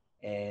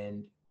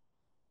 and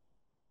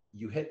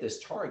you hit this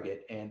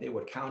target and they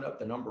would count up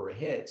the number of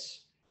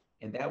hits,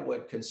 and that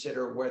would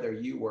consider whether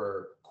you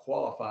were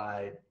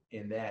qualified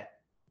in that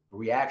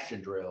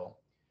reaction drill.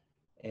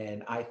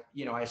 And I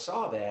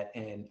saw that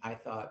and I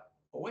thought,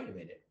 well, wait a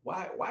minute,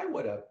 why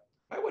would a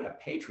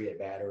Patriot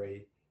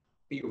battery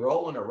be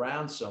rolling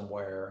around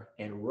somewhere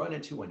and run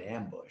into an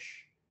ambush?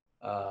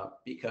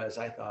 Because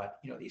I thought,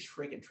 these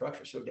freaking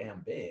trucks are so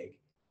damn big.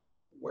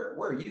 Where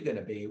are you going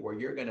to be where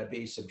you're going to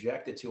be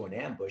subjected to an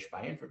ambush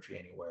by infantry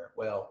anywhere?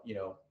 Well,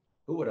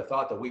 who would have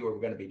thought that we were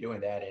going to be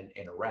doing that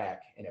in Iraq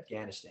and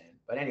Afghanistan?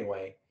 But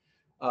anyway,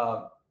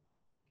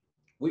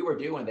 we were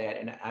doing that,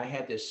 and I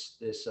had this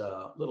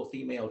little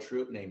female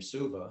troop named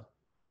Suva,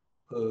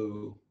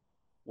 who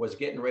was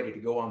getting ready to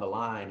go on the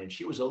line, and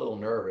she was a little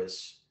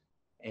nervous.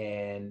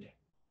 And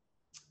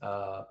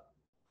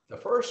the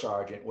first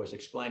sergeant was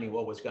explaining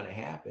what was going to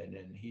happen,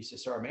 and he said,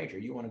 "Sergeant Major,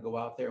 you want to go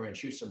out there and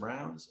shoot some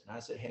rounds?" And I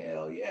said,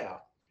 "Hell yeah!"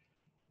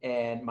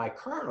 And my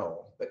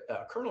colonel,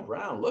 Colonel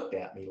Brown, looked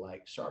at me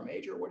like, "Sergeant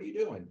Major, what are you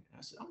doing?" And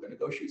I said, "I'm going to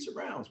go shoot some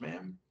rounds,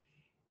 man."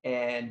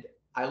 And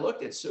I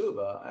looked at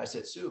Suva. I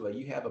said, "Suva,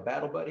 you have a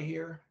battle buddy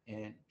here?"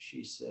 And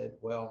she said,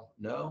 "Well,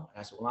 no." And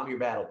I said, "Well, I'm your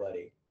battle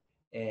buddy."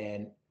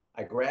 And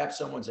I grabbed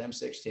someone's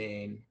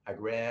M16. I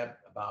grabbed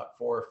about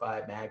 4 or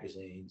 5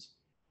 magazines.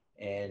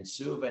 And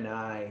Suva and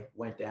I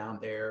went down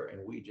there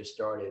and we just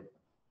started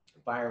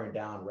firing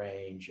down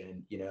range.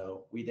 And,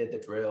 we did the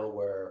drill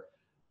where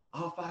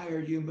I'll fire,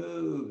 you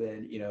move.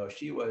 And,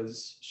 she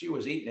was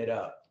eating it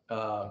up.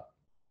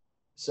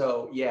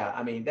 So yeah,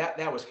 I mean,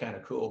 that was kind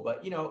of cool.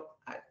 But,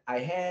 I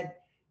had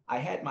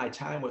my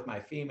time with my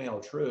female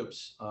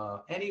troops,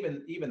 and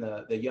even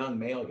the young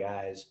male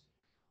guys.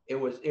 It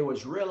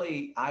was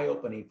really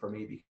eye-opening for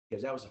me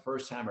because that was the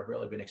first time I've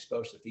really been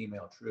exposed to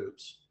female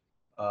troops.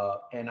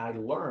 And I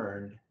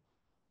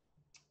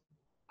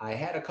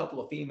had a couple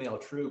of female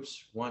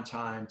troops one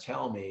time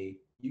tell me,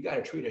 "You got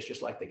to treat us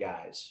just like the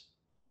guys.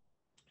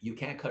 You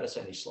can't cut us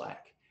any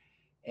slack."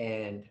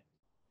 And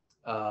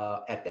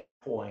at that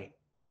point,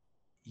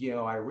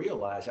 I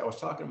realized I was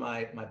talking to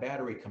my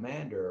battery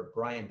commander,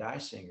 Brian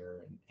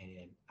Dysinger,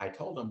 and I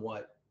told him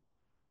what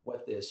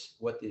this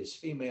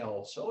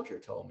female soldier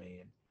told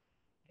me.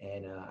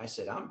 And I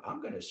said,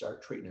 I'm going to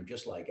start treating them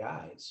just like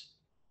guys.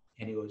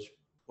 And he goes,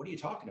 "What are you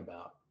talking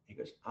about?" He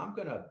goes, "I'm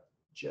going to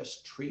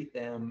just treat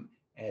them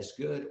as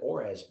good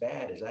or as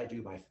bad as I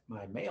do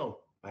my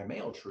male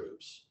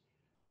troops."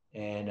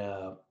 And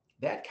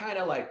that kind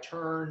of like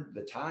turned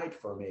the tide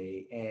for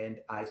me.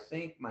 And I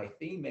think my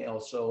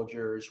female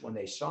soldiers, when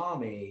they saw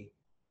me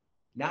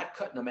not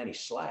cutting them any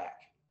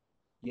slack,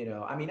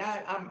 I mean,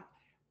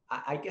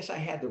 I guess I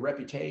had the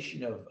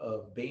reputation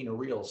of being a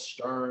real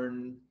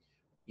stern,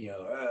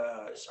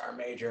 sergeant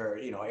major,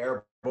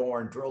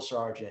 airborne drill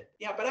sergeant.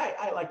 Yeah, but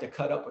I like to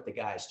cut up with the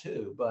guys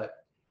too.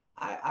 But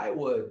I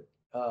would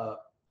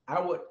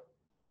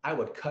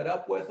cut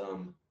up with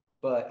them,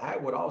 but I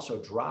would also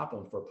drop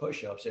them for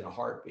push-ups in a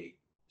heartbeat.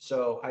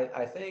 So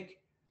I think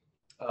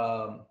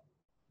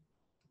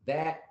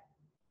that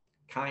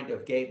kind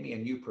of gave me a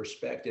new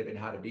perspective in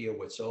how to deal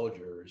with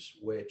soldiers,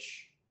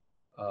 which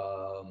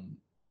I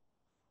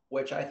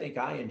think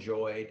I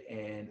enjoyed,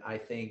 and I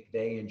think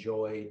they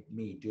enjoyed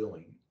me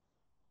doing.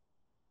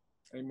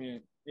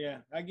 Amen.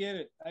 Yeah, I get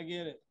it.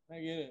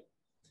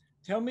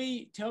 Tell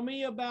me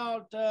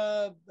about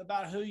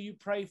who you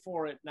pray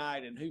for at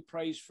night and who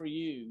prays for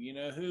you.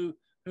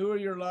 Who are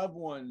your loved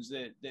ones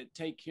that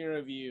take care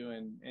of you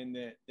and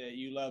that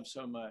you love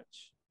so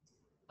much?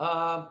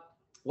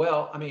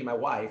 Well, I mean, my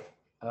wife,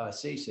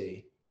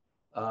 Cece,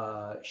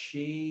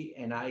 she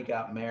and I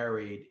got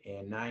married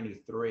in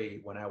 '93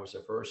 when I was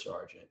a first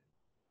sergeant.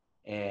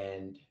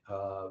 And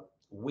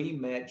we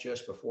met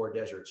just before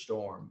Desert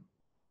Storm,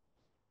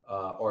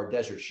 or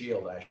Desert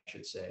Shield, I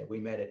should say. We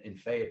met it in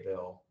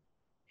Fayetteville.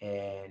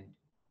 And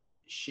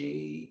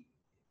she,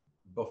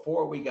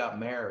 before we got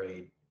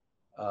married,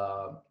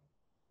 uh,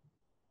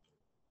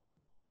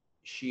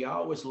 she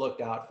always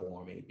looked out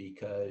for me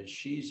because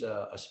she's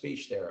a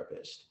speech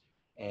therapist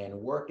and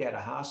worked at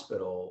a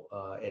hospital,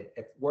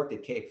 worked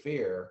at Cape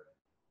Fear,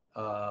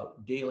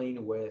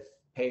 dealing with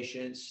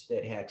patients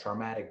that had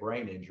traumatic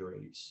brain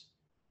injuries.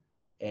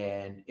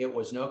 And it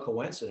was no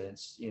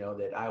coincidence,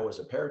 that I was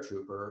a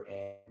paratrooper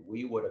and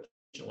we would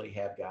occasionally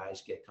have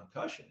guys get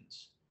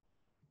concussions.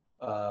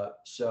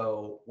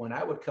 So when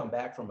I would come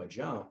back from a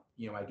jump,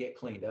 I get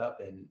cleaned up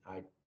and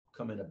I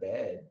come into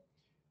bed,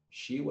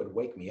 she would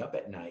wake me up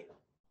at night.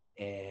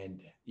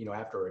 And,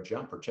 after a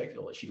jump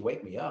particularly, she'd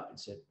wake me up and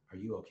said, "Are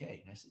you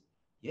okay?" And I said,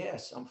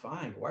 "Yes, I'm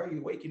fine. Why are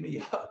you waking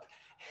me up?"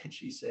 And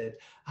she said,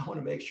 "I want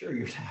to make sure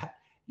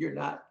you're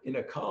not in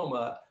a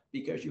coma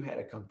because you had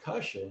a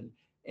concussion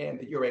and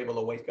that you're able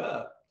to wake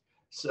up."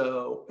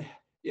 So,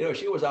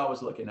 she was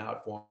always looking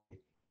out for me.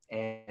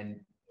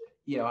 And,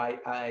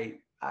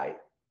 I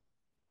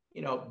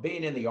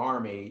being in the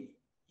Army,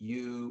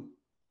 you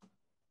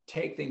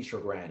take things for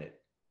granted,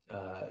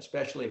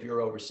 especially if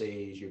you're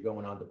overseas, you're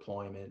going on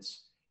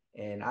deployments.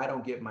 And I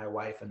don't give my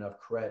wife enough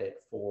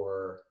credit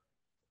for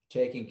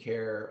taking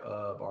care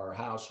of our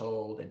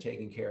household and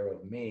taking care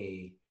of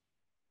me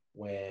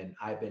when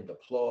I've been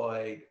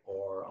deployed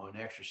or on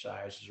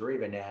exercises, or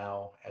even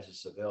now as a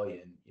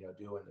civilian,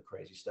 doing the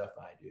crazy stuff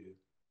I do.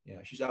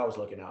 She's always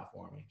looking out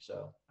for me.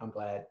 So I'm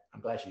glad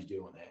she's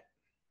doing that.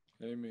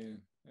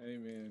 Amen.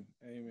 Amen.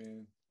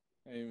 Amen.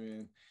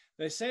 Amen.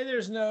 They say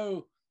there's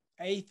no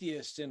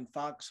atheist in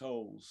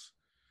foxholes.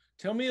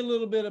 Tell me a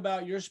little bit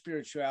about your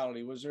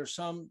spirituality. Was there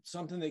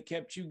something that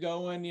kept you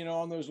going,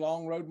 on those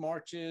long road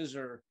marches,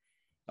 or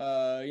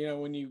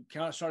when you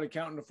started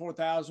counting to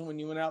 4,000 when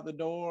you went out the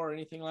door, or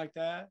anything like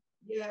that?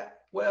 Yeah,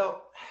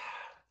 well,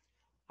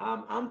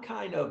 I'm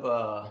kind of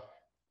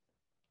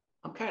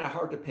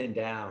hard to pin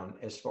down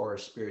as far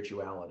as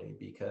spirituality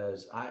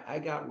because I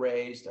got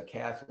raised a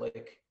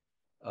Catholic,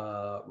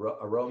 a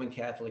Roman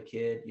Catholic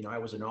kid. I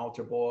was an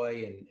altar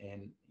boy,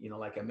 and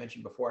like I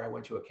mentioned before, I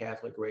went to a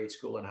Catholic grade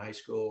school and high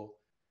school.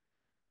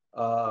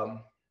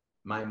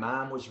 My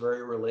mom was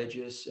very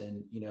religious,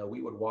 and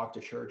we would walk to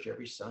church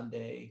every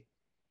Sunday.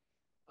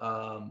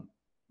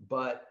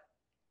 But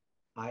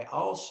I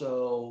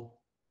also,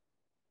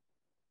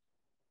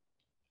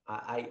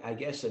 I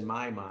guess in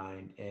my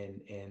mind,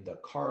 and the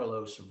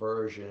Carlos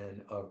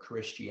version of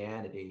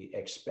Christianity,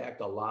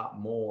 expect a lot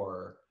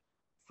more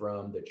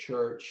from the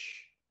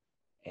church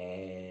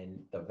and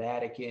the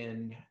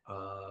Vatican,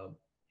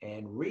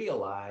 and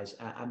realize,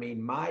 I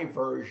mean, my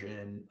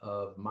version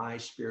of my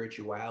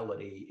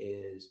spirituality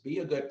is be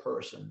a good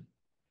person,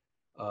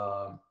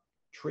 um,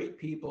 treat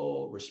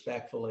people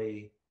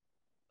respectfully,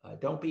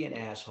 don't be an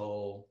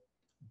asshole,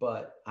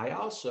 but I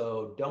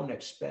also don't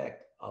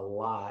expect a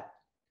lot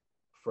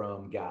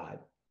from God.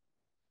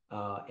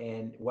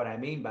 And what I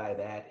mean by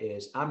that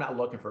is I'm not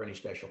looking for any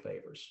special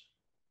favors.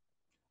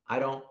 I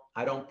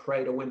don't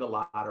pray to win the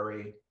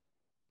lottery.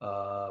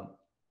 Um,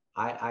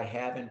 I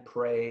haven't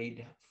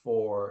prayed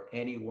for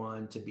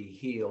anyone to be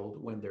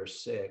healed when they're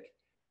sick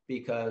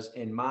because,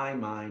 in my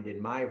mind,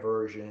 in my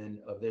version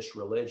of this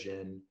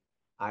religion,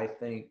 I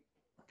think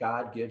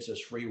God gives us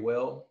free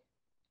will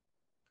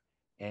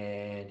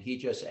and he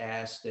just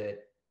asks that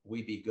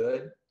we be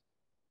good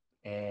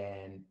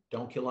and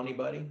don't kill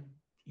anybody,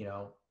 you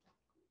know,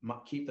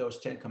 keep those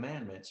 10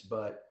 commandments.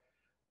 But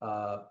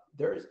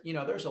there's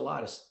a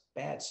lot of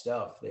bad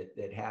stuff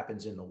that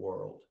happens in the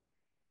world.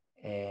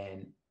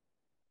 And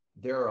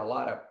there are a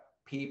lot of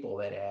people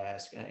that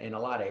ask, and a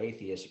lot of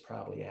atheists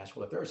probably ask,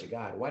 well, if there's a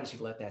God, why does he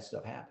let that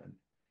stuff happen?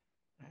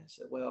 And I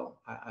said, well,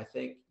 I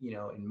think,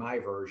 in my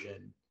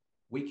version,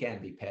 we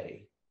can be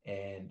petty.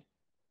 And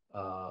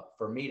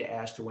for me to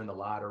ask to win the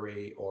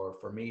lottery or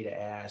for me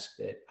to ask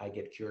that I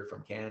get cured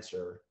from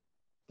cancer,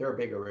 there are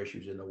bigger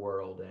issues in the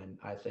world. And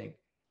I think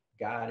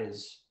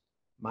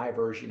my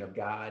version of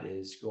God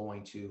is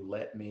going to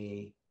let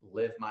me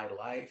live my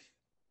life.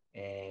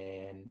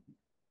 And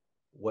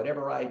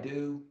whatever I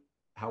do,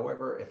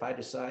 however, if I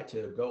decide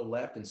to go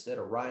left instead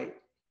of right,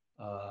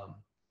 I'm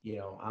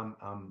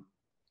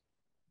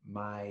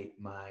my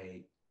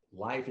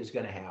life is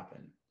going to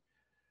happen.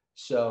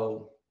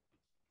 So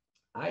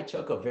I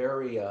took a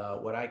very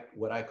what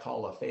I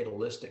call a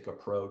fatalistic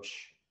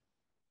approach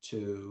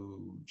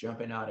to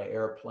jumping out of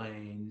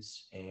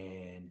airplanes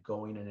and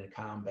going into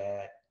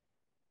combat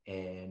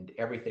and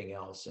everything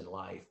else in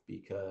life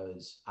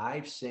because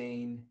I've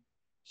seen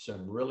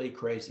some really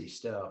crazy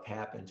stuff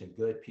happen to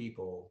good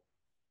people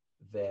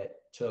that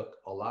took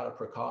a lot of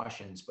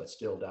precautions but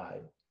still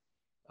died.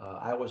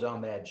 I was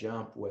on that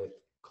jump with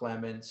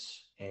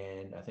Clements,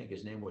 and I think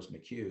his name was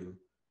McHugh,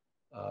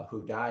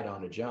 who died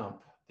on a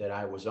jump that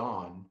I was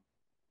on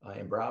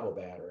in Bravo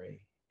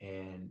Battery.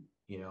 And,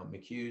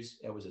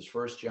 that was his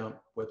first jump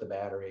with the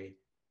battery.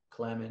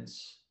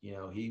 Clements,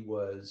 he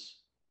was,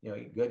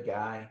 a good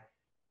guy.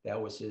 that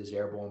was his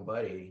airborne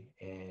buddy,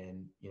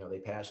 and they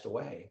passed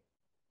away.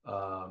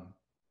 Um,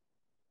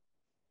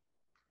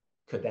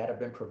 could that have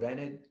been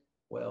prevented?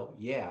 Well,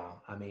 yeah.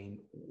 I mean,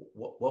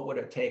 what would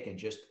have taken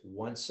just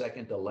 1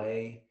 second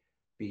delay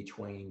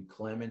between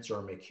Clements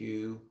or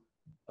McHugh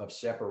of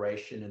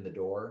separation in the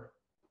door?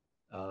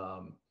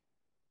 Um,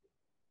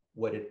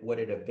 would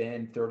it have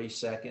been 30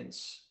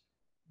 seconds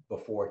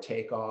before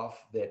takeoff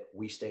that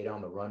we stayed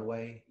on the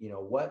runway?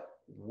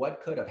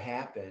 What could have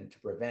happened to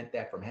prevent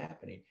that from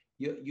happening?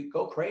 You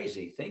go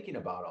crazy thinking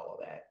about all of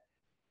that.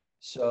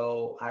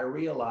 So I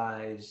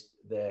realized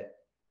that,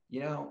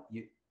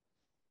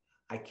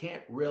 I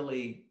can't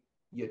really,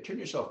 you turn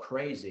yourself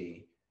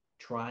crazy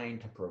trying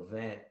to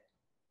prevent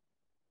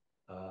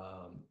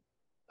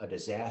a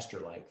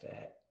disaster like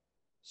that.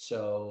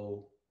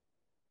 So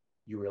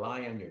you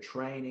rely on your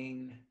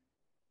training,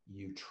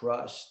 you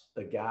trust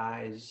the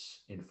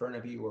guys in front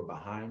of you or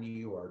behind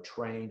you are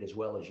trained as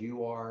well as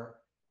you are.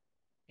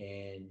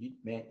 And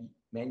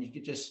man, you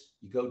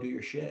go do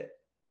your shit,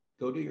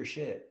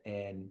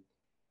 and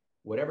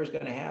whatever's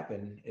going to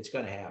happen, it's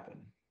going to happen.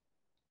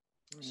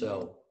 Mm-hmm.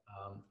 So,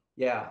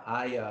 yeah,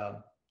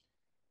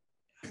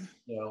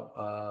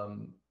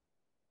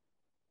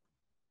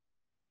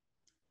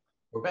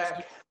 we're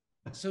back.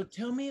 So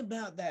tell me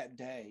about that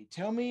day.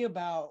 Tell me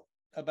about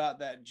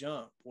that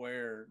jump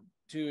where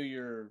two of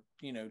your,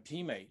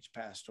 teammates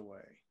passed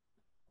away.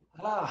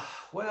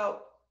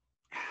 Well,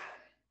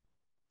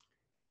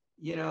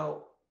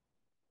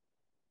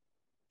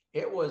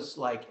 it was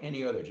like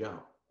any other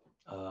jump.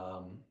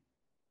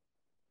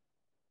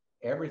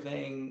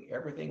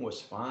 Everything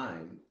was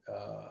fine.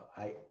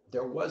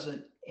 There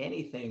wasn't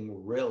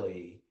anything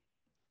really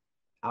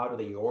out of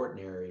the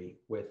ordinary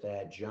with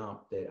that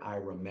jump that I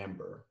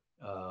remember.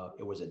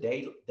 It was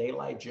a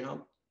daylight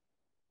jump.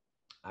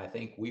 I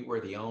think we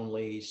were the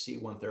only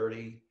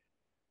C-130.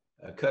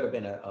 Could have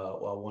been a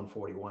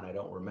 141. I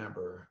don't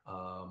remember.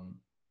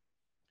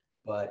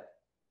 But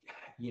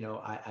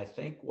I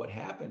think what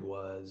happened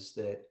was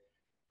that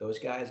those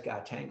guys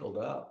got tangled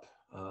up,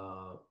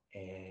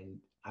 and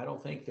I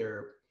don't think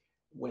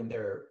when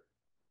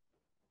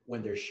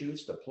their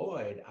chutes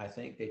deployed, I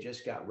think they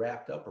just got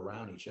wrapped up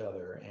around each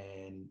other,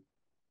 and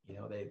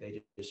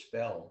they just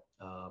fell.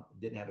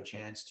 Didn't have a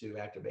chance to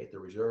activate the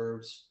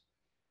reserves,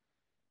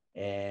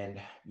 and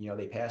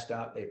they passed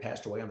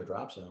away on the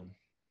drop zone.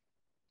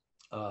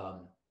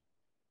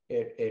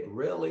 It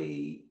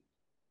really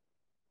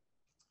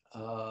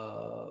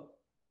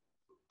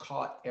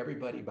caught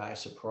everybody by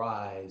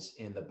surprise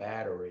in the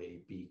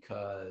battery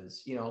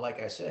because,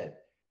 like I said,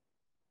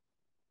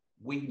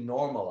 we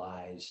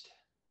normalized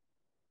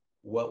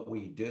what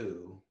we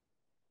do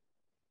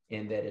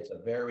in that it's a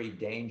very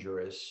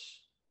dangerous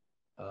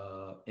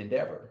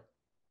endeavor.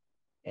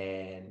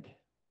 And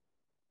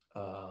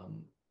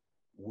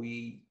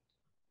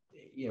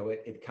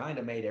it kind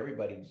of made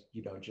everybody,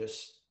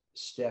 just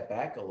step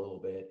back a little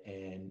bit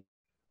and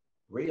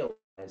realize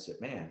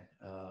that, man,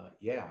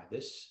 yeah,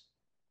 this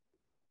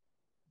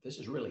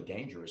is really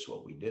dangerous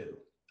what we do.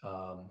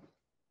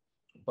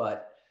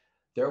 But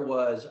there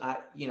was, I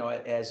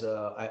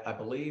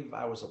believe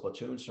I was a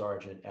platoon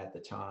sergeant at the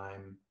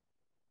time,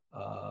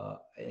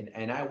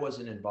 and I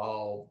wasn't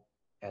involved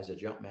as a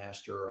jump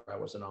master. I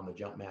wasn't on the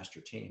jump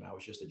master team. I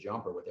was just a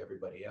jumper with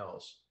everybody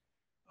else.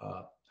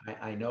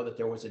 I know that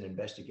there was an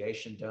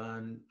investigation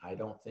done. I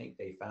don't think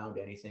they found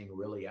anything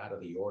really out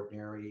of the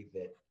ordinary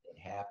that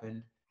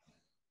happened.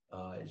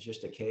 It's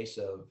just a case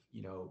of,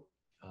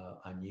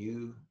 a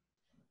new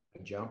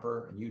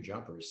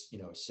jumpers,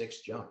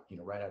 sixth jump,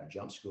 right out of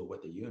jump school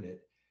with the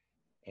unit,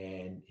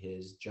 and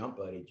his jump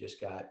buddy just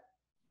got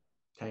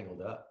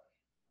tangled up.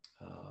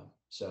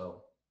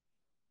 So,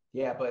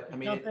 yeah, but I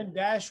mean, jumping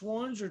dash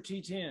ones or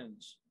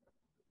T10s?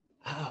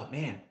 Oh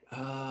man,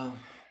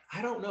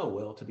 I don't know,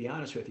 Will. To be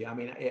honest with you, I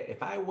mean,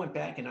 if I went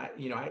back and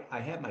I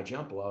have my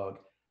jump log,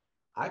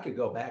 I could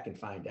go back and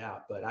find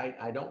out, but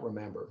I don't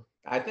remember.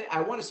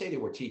 I want to say they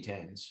were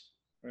T10s.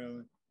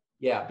 Really?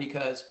 Yeah,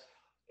 because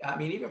I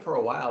mean, even for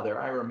a while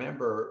there, I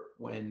remember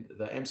when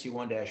the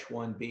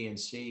MC1-1 B and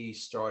C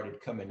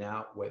started coming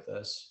out with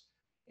us,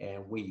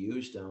 and we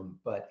used them.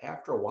 But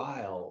after a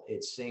while,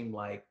 it seemed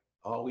like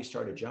all we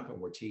started jumping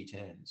were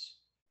T10s.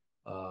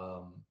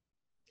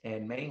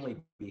 And mainly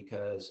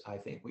because I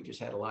think we just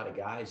had a lot of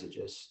guys that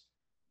just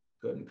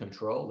couldn't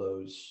control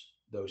those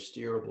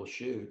steerable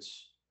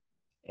chutes.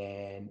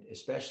 And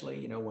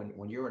especially,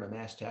 when you're in a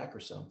mass attack or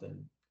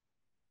something,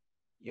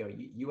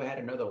 you add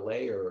another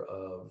layer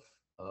of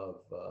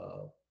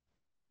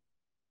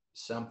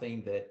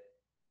something that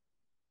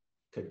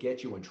could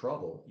get you in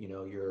trouble.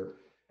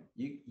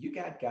 You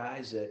got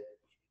guys that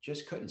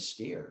just couldn't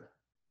steer,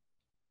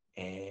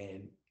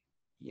 and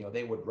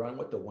they would run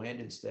with the wind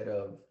instead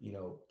of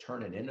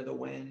turning into the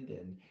wind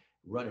and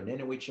running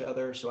into each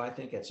other. So I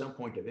think at some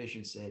point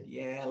division said,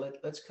 yeah,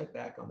 let's cut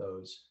back on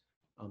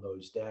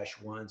those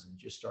dash ones and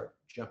just start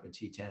jumping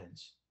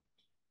T10s.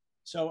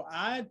 So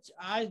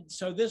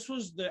so this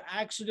was the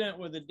accident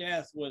where the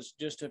death was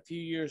just a few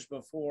years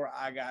before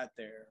I got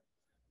there.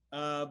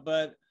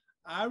 But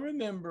I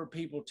remember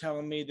people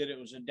telling me that it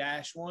was a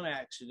Dash 1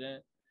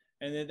 accident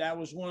and that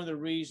was one of the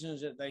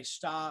reasons that they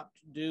stopped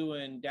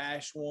doing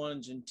Dash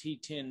 1s and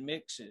T10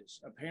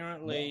 mixes.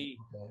 Apparently,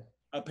 Okay.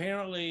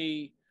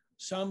 apparently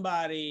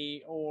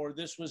somebody, or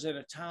this was at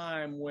a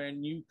time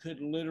when you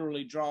could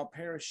literally draw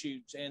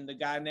parachutes and the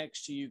guy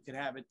next to you could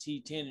have a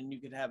T10 and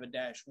you could have a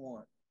Dash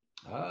 1.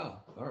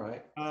 Oh, all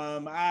right.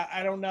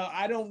 I don't know.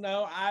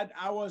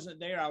 I wasn't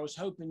there. I was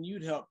hoping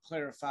you'd help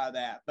clarify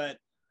that, but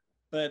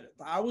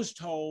I was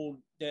told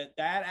that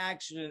that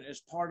accident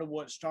is part of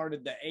what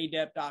started the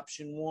ADEPT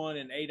option 1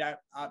 and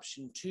ADEPT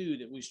option 2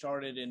 that we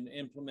started and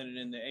implemented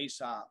in the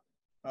ASOP,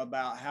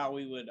 about how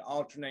we would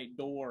alternate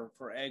door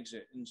for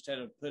exit instead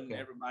of putting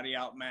everybody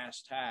out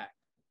mass tack.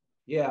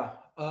 Yeah.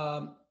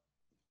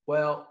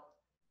 Well,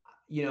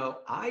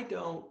 I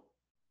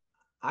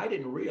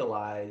didn't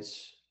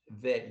realize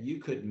that you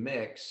could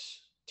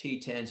mix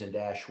T10s and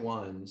Dash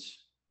 1s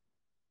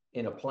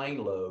in a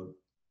plane load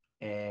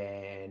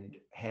and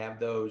have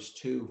those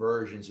two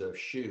versions of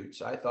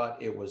chutes. I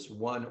thought it was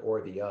one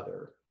or the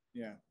other.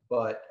 Yeah.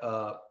 But,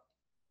 and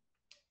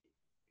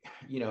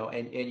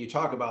you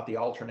talk about the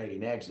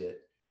alternating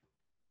exit,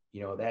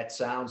 that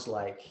sounds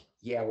like,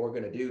 yeah, we're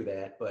going to do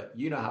that. But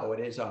you know how it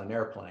is on an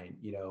airplane,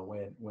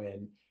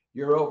 when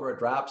you're over a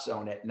drop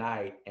zone at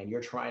night and you're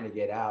trying to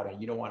get out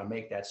and you don't want to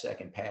make that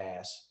second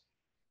pass,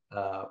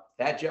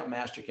 that jump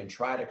master can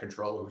try to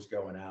control who's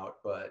going out,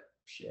 but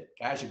shit,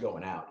 guys are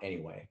going out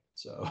anyway.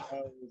 So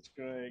it's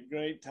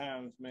great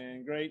times,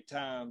 man, great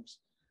times.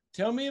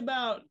 Tell me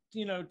about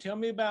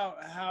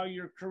how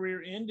your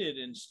career ended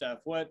and stuff.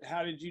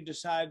 How did you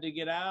decide to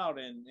get out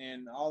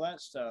and all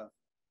that stuff?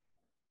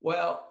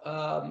 Well,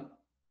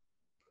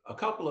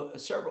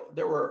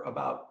 there were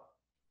about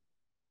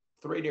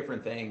three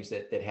different things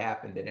that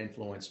happened that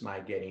influenced my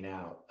getting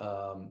out.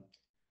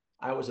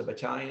 I was a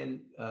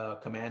battalion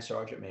command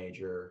sergeant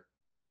major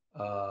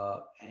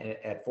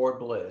at Fort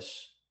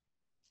Bliss,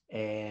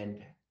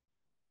 and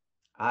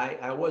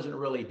I wasn't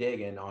really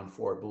digging on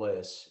Fort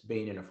Bliss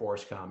being in a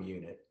FORSCOM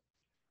unit.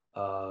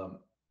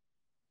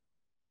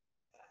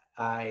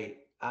 I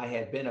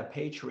had been a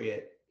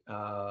Patriot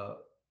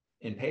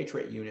in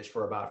Patriot units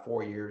for about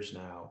 4 years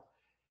now,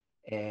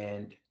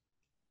 and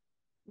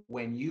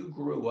when you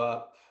grew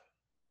up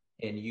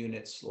in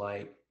units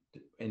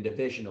in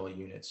divisional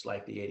units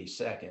like the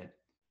 82nd,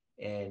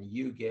 and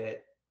you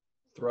get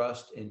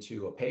thrust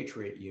into a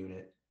Patriot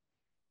unit,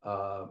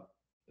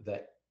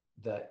 that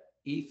the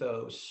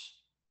ethos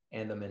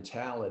and the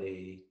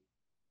mentality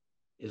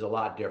is a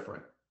lot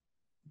different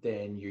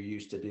than you're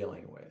used to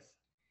dealing with.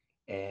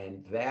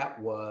 And that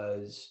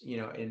was,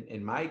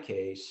 in my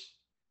case,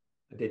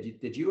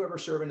 did you ever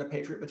serve in the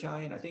Patriot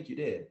Battalion? I think you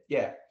did.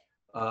 Yeah.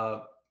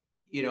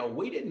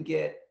 We didn't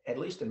get, at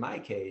least in my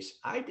case,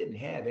 I didn't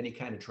have any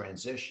kind of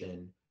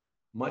transition,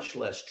 much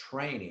less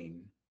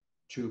training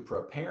to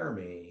prepare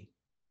me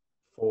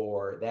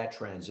for that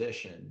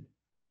transition,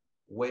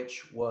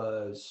 which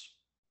was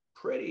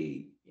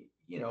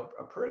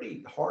a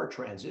pretty hard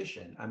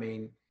transition. I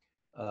mean,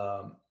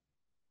 the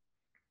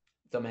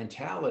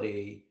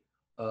mentality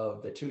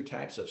of the two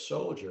types of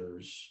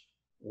soldiers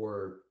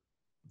were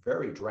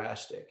very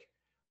drastic,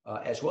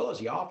 as well as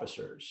the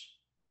officers,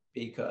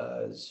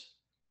 because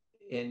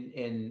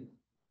in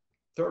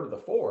third or the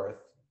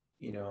fourth,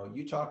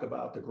 you talk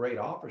about the great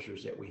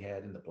officers that we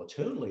had and the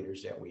platoon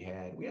leaders that we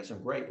had. We had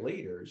some great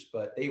leaders,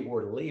 but they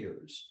were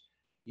leaders.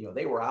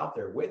 They were out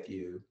there with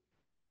you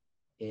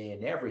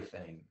in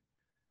everything.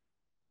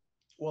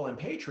 Well, in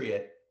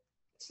Patriot,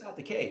 it's not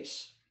the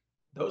case.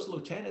 Those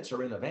lieutenants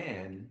are in the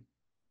van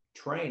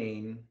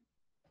training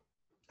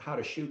how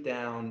to shoot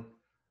down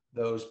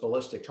those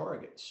ballistic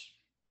targets.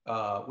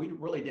 We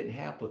really didn't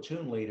have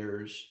platoon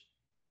leaders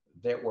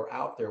that were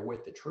out there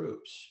with the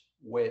troops,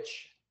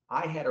 which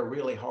I had a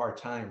really hard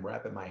time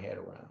wrapping my head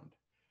around.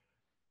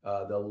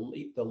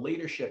 The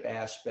leadership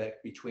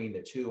aspect between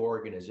the two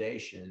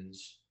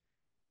organizations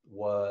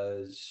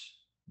was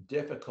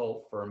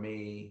difficult for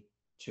me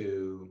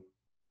to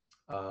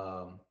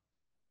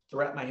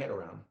wrap my head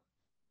around.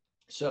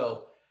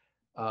 So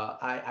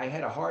I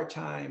had a hard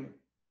time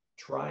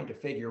trying to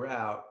figure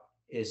out,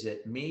 is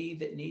it me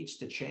that needs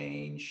to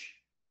change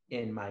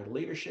in my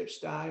leadership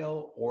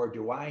style, or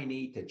do I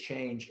need to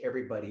change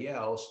everybody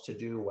else to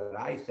do what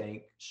I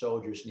think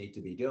soldiers need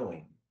to be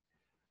doing?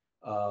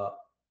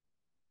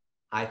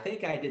 I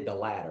think I did the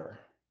latter.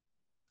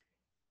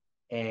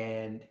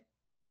 And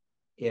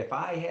if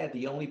I had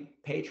the only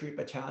Patriot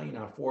battalion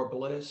on Fort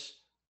Bliss,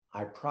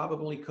 I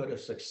probably could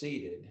have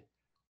succeeded.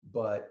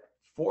 But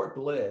Fort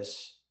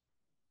Bliss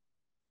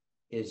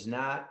is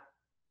not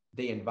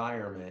the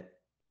environment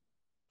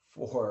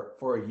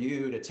for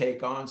you to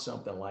take on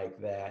something like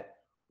that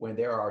when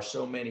there are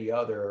so many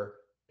other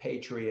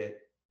Patriot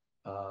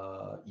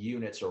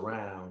units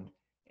around,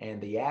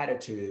 and the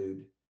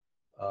attitude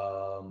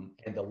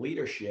and the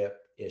leadership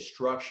is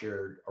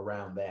structured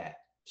around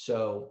that.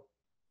 So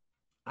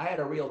I had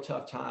a real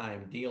tough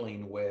time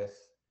dealing with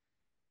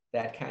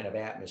that kind of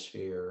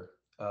atmosphere.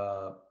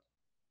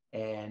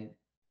 And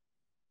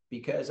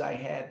because I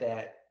had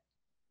that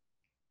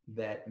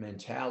that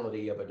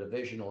mentality of a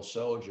divisional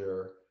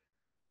soldier,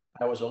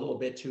 I was a little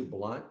bit too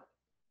blunt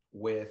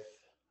with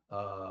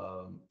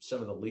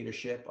some of the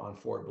leadership on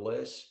Fort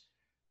Bliss.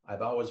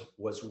 I've always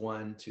was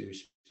one to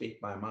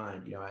speak my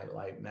mind.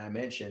 I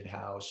mentioned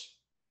how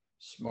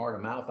smart a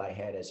mouth I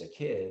had as a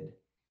kid.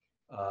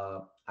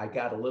 I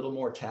got a little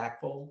more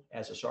tactful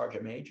as a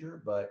sergeant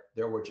major, but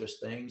there were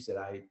just things that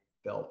I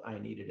felt I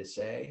needed to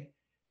say,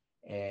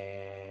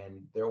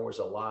 and there were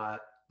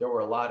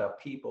a lot of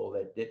people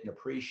that didn't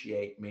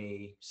appreciate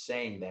me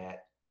saying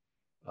that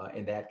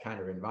in that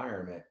kind of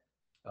environment.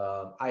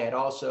 I had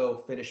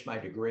also finished my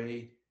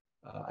degree.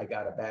 I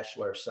got a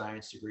Bachelor of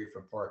Science degree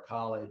from Park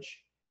College,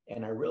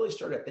 and I really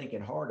started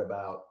thinking hard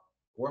about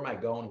where am I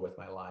going with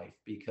my life,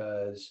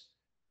 because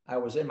I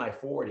was in my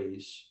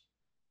 40s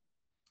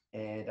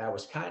and I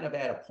was kind of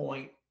at a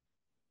point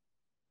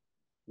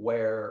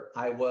where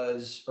I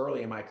was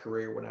early in my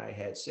career when I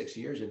had 6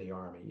 years in the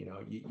Army.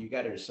 You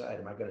got to decide,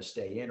 am I going to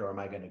stay in or am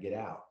I going to get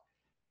out?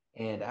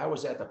 And I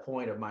was at the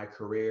point of my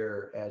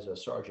career as a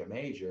sergeant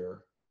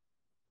major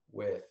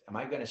with, am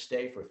I going to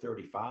stay for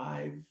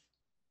 35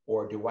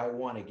 or do I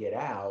want to get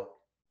out,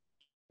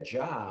 a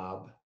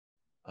job,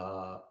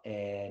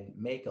 and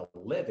make a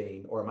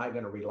living, or am I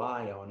going to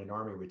rely on an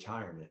Army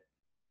retirement?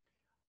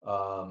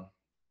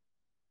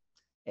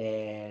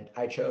 And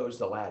I chose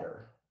the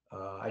latter.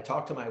 I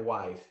talked to my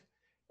wife,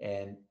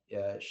 and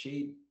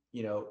she,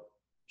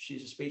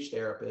 she's a speech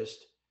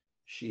therapist.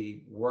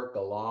 She worked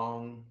a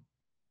long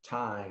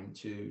time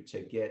to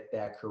get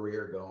that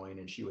career going,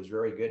 and she was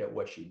very good at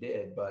what she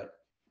did. But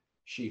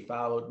she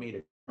followed me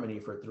to Germany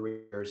for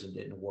 3 years and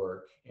didn't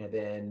work. And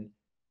then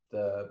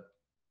the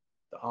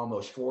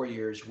almost 4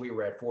 years we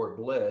were at Fort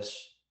Bliss,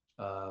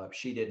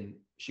 she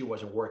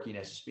wasn't working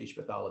as a speech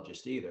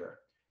pathologist either.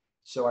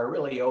 So I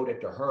really owed it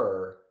to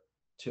her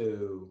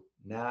to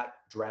not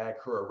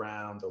drag her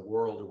around the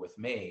world with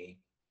me.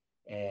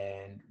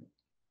 And,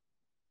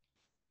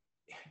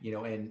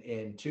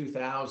 in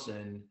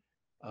 2000,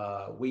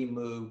 we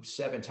moved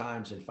 7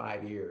 times in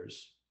 5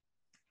 years.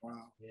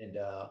 Wow. And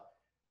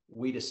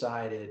we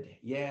decided,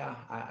 yeah,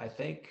 I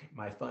think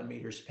my fund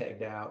meter's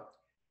pegged out,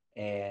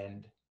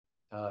 and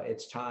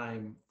it's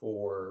time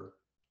for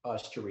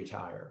us to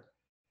retire.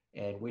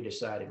 And we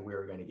decided we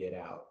were going to get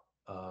out.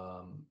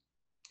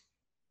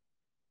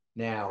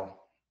 Now,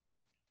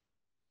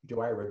 do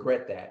I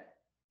regret that?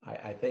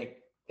 I think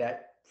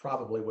that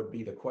probably would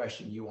be the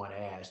question you want to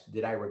ask.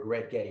 Did I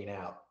regret getting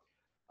out?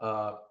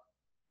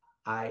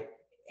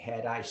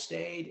 Had I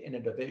stayed in a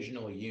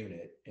divisional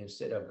unit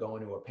instead of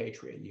going to a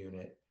Patriot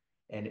unit,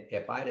 and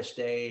if I'd have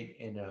stayed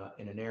in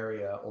an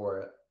area,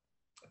 or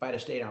if I'd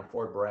have stayed on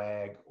Fort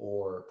Bragg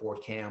or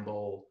Fort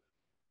Campbell,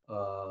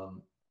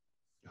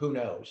 who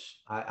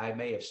knows? I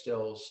may have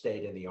still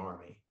stayed in the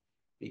Army,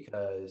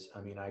 because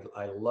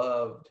I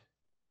loved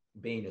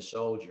being a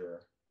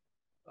soldier.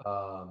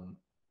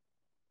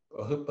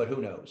 But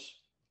who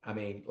knows?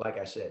 Like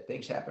I said,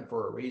 things happen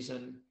for a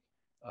reason.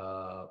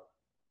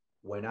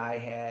 When I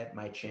had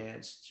my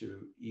chance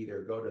to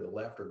either go to the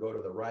left or go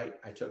to the right,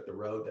 I took the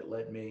road that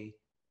led me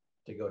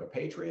to go to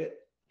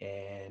Patriot,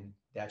 and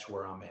that's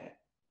where I'm at.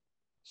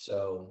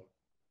 So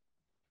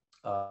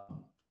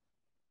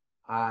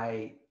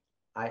I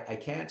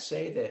can't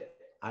say that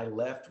I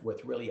left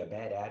with really a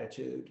bad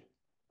attitude,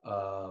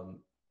 but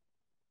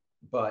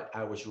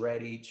I was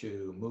ready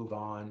to move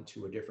on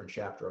to a different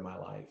chapter of my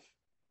life.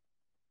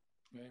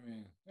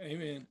 Amen.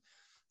 Amen.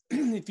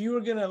 If you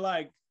were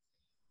gonna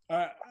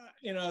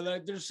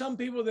there's some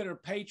people that are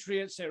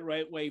patriots that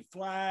wave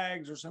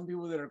flags, or some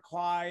people that are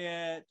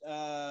quiet.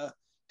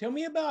 Tell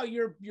me about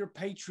your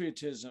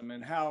patriotism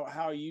and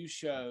how you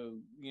show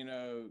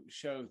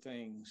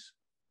things.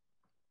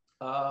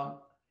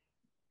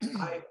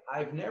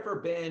 I've never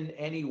been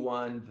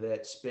anyone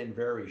that's been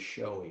very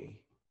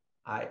showy.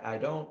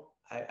 I've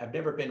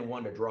never been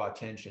one to draw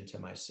attention to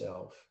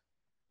myself.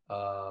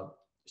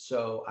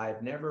 So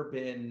I've never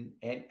been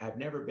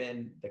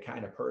the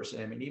kind of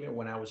person, even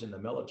when I was in the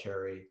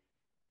military,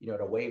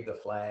 to wave the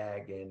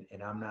flag,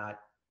 and I'm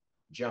not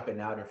jumping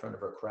out in front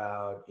of a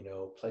crowd,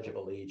 Pledge of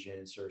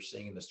Allegiance or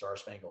singing the Star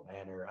Spangled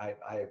Banner.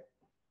 I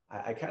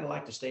kind of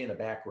like to stay in the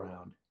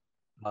background.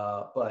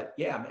 But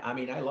yeah,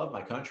 I love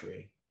my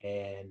country,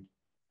 and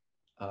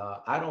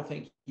I don't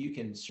think you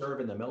can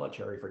serve in the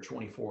military for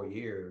 24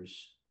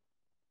 years,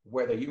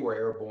 whether you were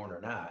airborne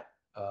or not.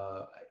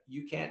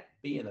 You can't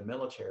be in the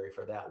military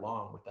for that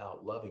long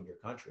without loving your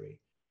country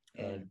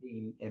and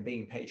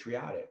being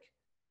patriotic.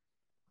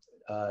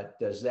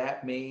 Does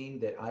that mean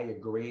that I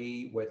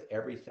agree with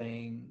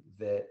everything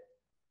that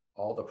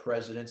all the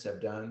presidents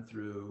have done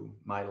through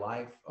my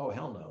life? Oh,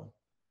 hell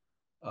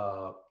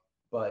no.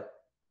 But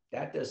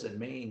that doesn't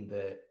mean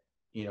that,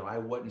 I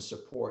wouldn't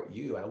support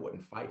you. I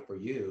wouldn't fight for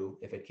you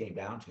if it came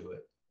down to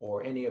it,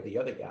 or any of the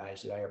other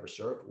guys that I ever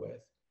served with.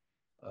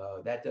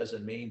 That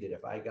doesn't mean that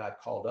if I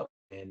got called up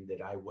and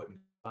that I wouldn't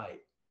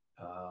fight.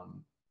 I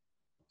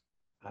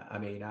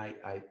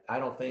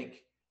don't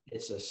think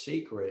it's a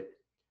secret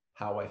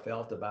how I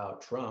felt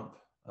about Trump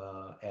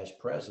as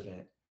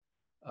president.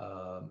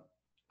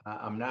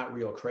 I'm not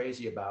real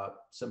crazy about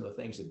some of the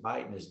things that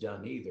Biden has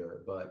done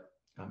either, but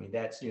I mean,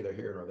 that's neither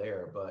here nor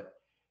there. But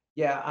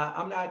yeah,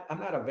 I'm not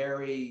a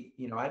very,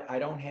 I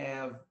don't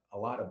have a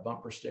lot of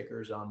bumper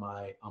stickers on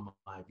my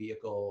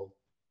vehicle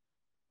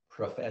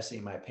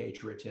professing my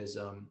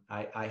patriotism.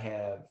 I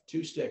have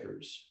two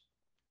stickers,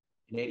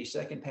 an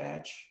 82nd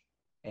patch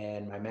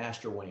and my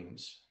master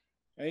wings.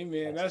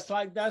 Amen. That's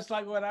like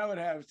what I would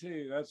have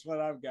too. That's what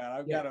I've got.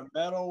 I've got a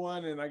metal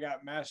one and I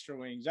got master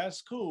wings.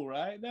 That's cool,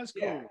 right? That's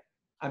cool. Yeah.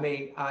 I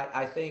mean,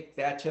 I think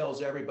that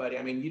tells everybody.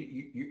 I mean,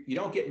 you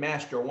don't get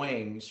master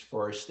wings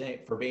for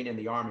being in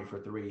the Army for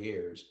 3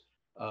 years.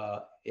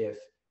 If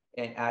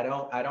and I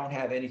don't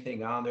have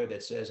anything on there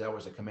that says I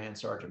was a command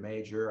sergeant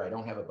major. I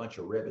don't have a bunch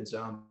of ribbons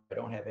on. I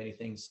don't have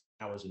anything.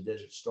 I was in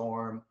Desert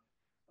Storm.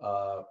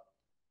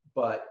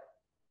 But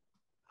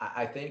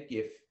I think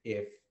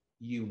if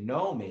you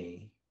know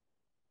me,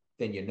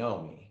 then you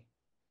know me,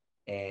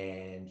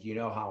 and you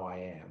know how I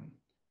am.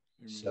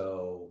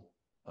 So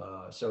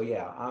so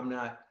yeah, I'm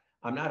not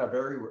a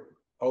very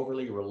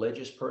overly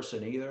religious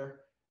person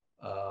either.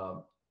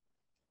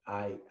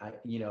 I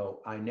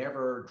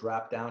never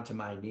dropped down to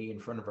my knee in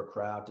front of a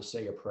crowd to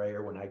say a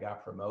prayer when I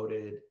got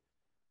promoted.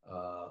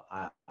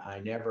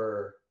 I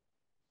never.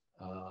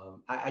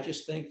 I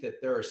just think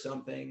that there are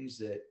some things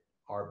that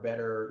are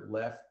better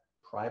left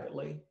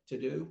privately to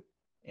do,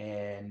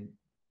 and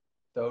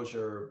those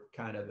are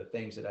kind of the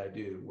things that I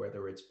do,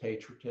 whether it's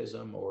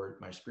patriotism or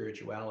my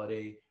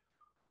spirituality,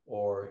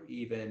 or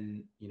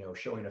even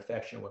showing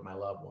affection with my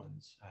loved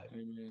ones.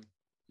 Amen.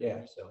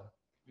 Yeah. So.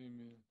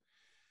 Amen.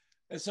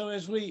 And so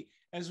as we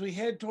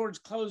head towards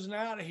closing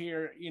out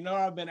here,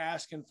 I've been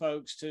asking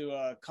folks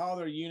to call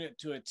their unit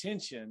to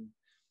attention,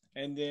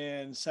 and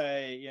then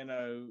say,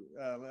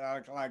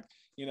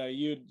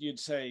 you'd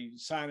say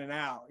signing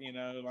out,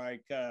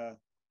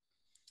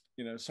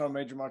 Sergeant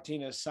Major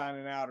Martinez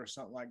signing out or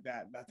something like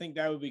that. I think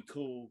that would be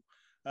cool.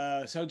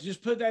 So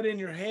just put that in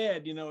your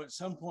head. At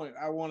some point,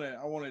 I want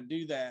to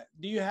do that.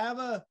 Do you have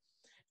a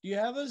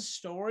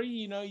story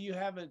you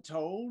haven't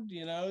told?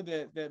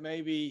 That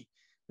maybe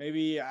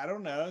I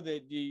don't know,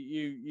 that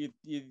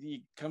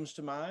you comes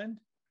to mind.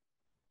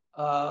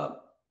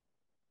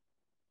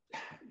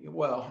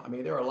 Well, I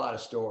mean, there are a lot of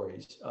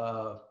stories.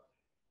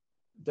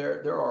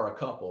 There are a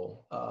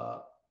couple.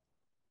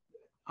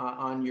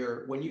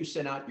 When you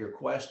sent out your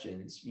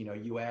questions,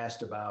 you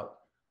asked about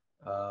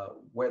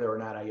whether or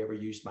not I ever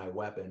used my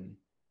weapon,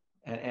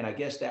 and I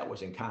guess that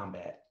was in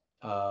combat,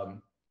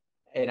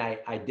 and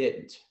I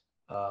didn't.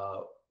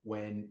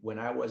 When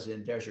I was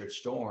in Desert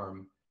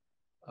Storm,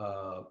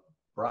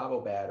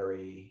 Bravo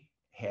Battery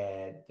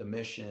had the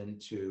mission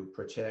to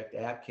protect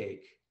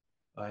Abqaiq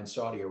in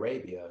Saudi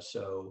Arabia.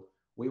 So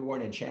we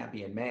weren't in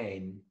Champion,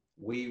 Maine.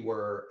 We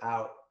were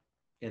out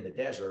in the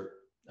desert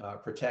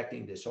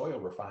protecting this oil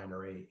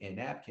refinery in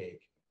Abqaiq.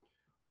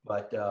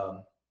 But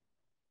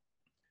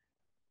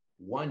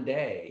one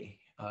day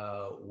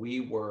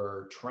we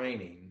were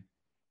training,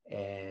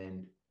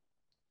 and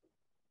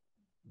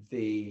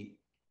the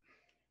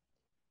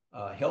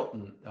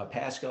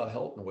Pascal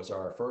Hilton was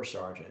our first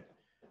sergeant.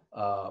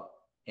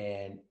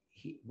 And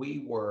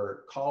we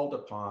were called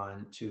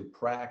upon to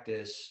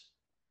practice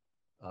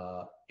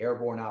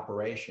airborne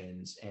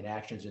operations and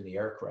actions in the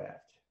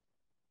aircraft.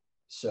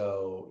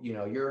 So,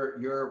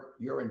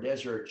 you're in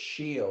Desert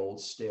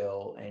Shield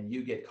still, and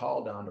you get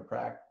called on to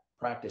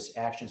practice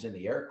actions in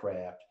the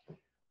aircraft.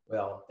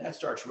 Well, that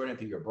starts running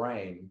through your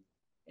brain,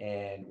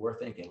 and we're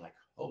thinking like,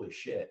 holy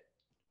shit,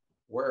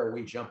 where are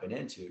we jumping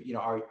into?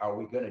 Are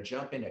we going to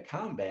jump into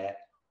combat,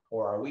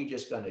 or are we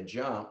just going to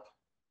jump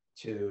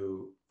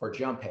for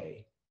jump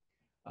pay?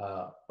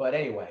 But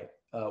anyway,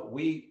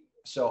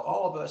 so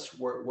all of us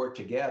were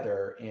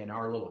together in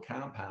our little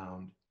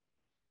compound,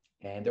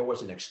 and there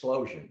was an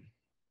explosion.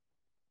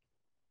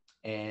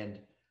 And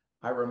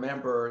I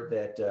remember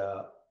that,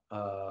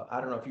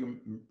 I don't know if you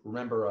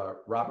remember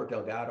Robert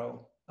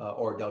Delgado,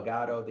 or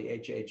Delgado, the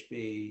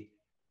HHB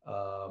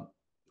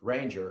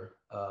Ranger.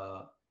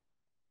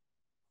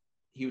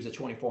 He was a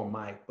 24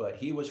 Mike, but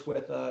he was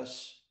with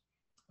us.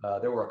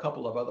 There were a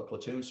couple of other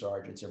platoon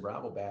sergeants in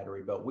Bravo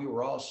Battery, but we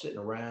were all sitting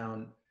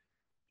around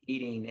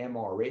eating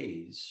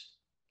MREs,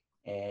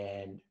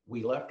 and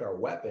we left our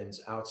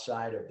weapons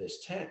outside of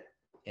this tent,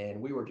 and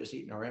we were just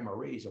eating our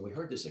MREs, and we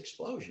heard this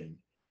explosion.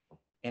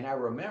 And I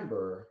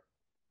remember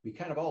we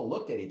kind of all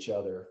looked at each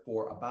other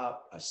for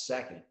about a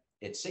second.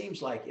 It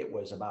seems like it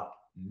was about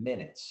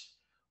minutes,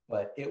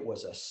 but it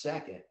was a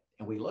second.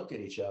 And we looked at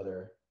each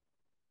other,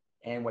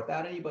 and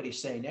without anybody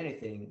saying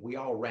anything, we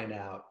all ran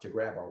out to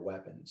grab our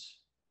weapons.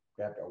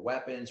 Grabbed our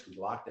weapons, we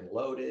locked and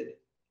loaded,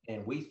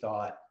 and we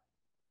thought,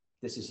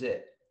 this is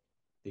it.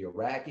 The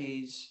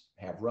Iraqis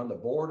have run the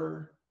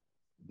border.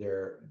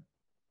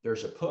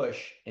 There's a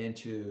push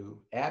into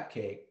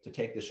Abqaiq to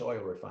take this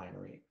oil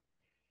refinery.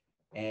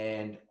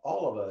 And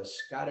all of us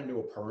got into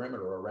a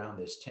perimeter around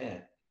this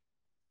tent.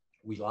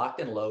 We locked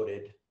and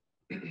loaded,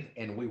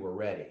 and we were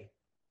ready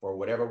for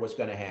whatever was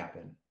going to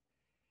happen.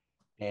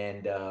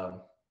 And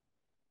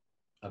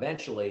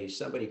eventually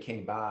somebody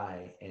came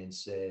by and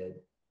said,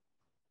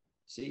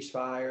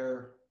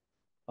 ceasefire,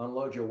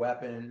 unload your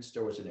weapons.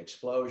 There was an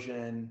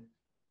explosion.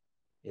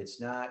 It's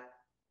not,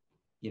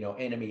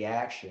 enemy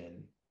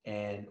action.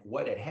 And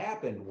what had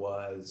happened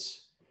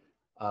was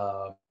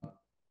uh,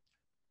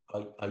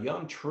 a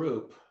young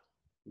troop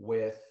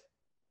with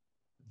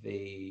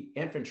the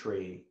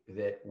infantry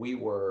that we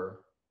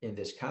were in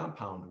this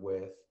compound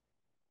with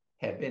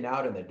had been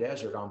out in the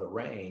desert on the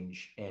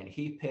range, and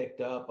he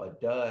picked up a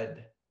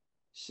dud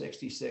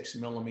 66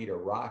 millimeter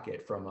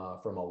rocket from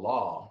a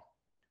law.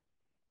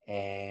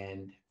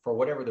 And for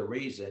whatever the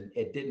reason,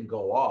 it didn't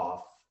go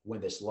off when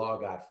this law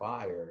got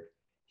fired.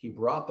 He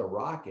brought the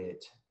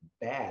rocket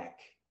back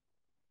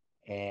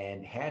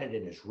and had it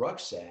in his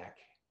rucksack.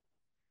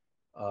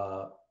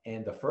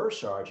 And the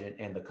first sergeant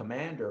and the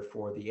commander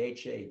for the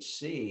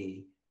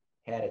HHC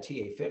had a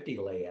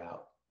TA-50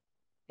 layout.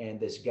 And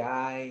this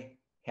guy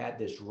had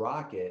this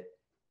rocket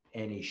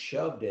and he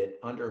shoved it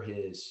under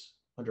his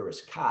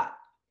cot.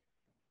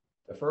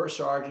 The first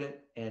sergeant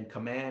and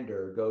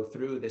commander go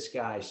through this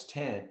guy's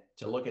tent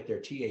to look at their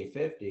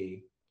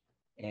TA-50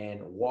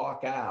 and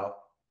walk out.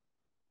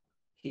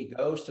 He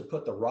goes to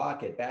put the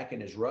rocket back in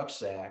his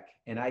rucksack,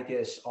 and I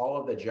guess all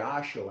of the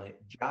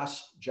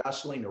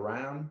jostling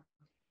around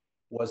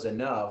was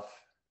enough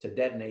to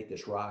detonate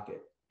this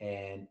rocket,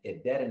 and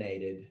it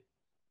detonated,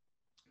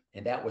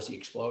 and that was the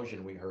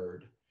explosion we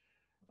heard.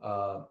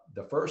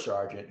 The first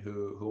sergeant,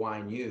 who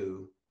I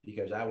knew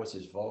because I was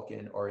his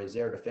Vulcan or his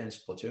air defense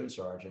platoon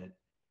sergeant,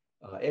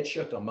 it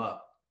shook him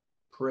up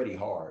pretty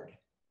hard.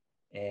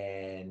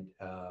 And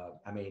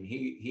I mean,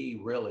 he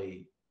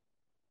really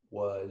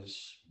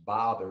was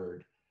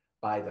bothered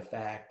by the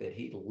fact that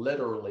he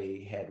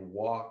literally had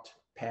walked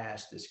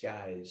past this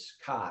guy's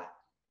cot,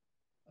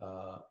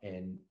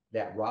 and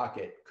that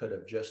rocket could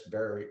have just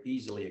very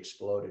easily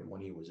exploded when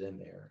he was in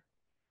there.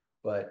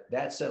 But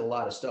that set a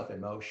lot of stuff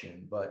in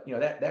motion. But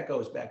that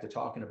goes back to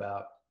talking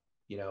about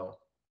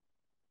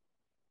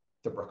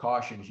the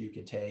precautions you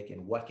can take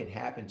and what can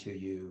happen to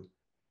you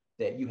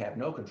that you have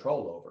no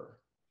control over.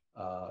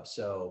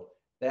 So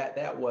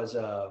that was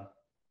a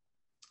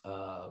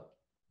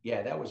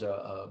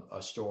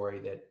story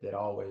that I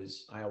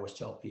always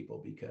tell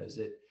people, because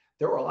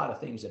there were a lot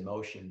of things in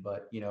motion,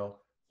 but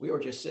we were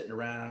just sitting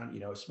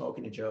around,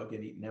 smoking and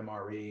joking, eating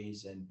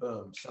MREs, and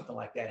boom, something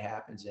like that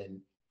happens, and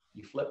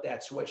you flip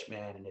that switch,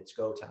 man, and it's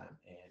go time.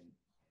 And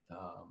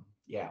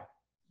yeah.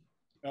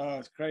 Oh,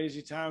 it's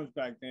crazy times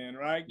back then,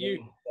 right?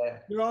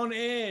 You're on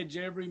edge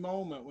every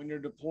moment when you're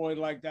deployed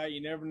like that. You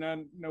never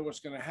know what's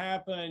going to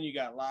happen. You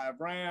got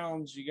live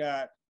rounds.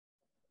 Hey,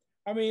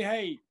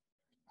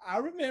 I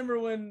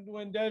remember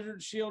when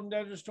Desert Shield and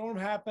Desert Storm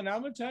happened.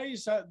 I'm going to tell you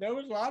something. There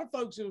was a lot of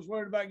folks that was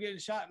worried about getting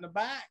shot in the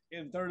back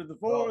in third or the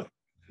fourth.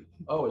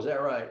 Oh, is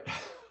that right?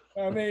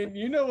 I mean,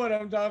 you know what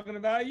I'm talking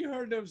about. You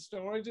heard those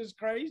stories. It's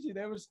crazy.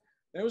 There was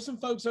some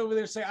folks over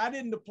there say, I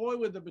didn't deploy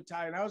with the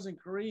battalion. I was in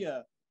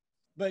Korea.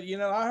 But,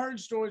 I heard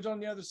stories on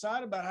the other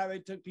side about how they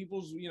took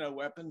people's,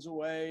 weapons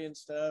away and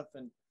stuff.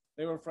 And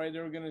they were afraid they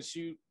were going to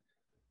shoot.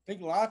 I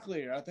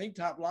think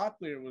Top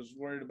Locklear was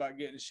worried about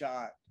getting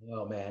shot.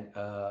 Oh, man.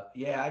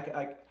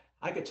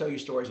 I could tell you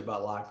stories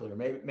about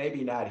Locklear.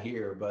 Maybe not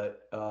here,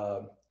 but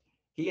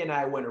he and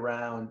I went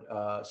around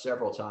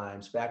several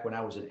times back when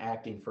I was an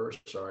acting first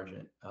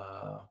sergeant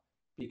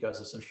because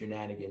of some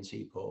shenanigans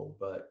he pulled.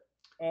 But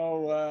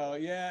oh, wow.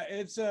 Yeah,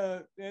 it's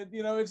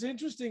it's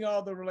interesting,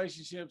 all the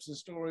relationships and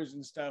stories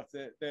and stuff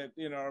that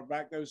are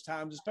back those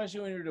times,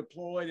 especially when you're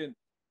deployed, and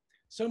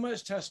so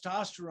much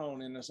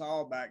testosterone in us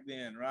all back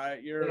then,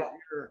 right?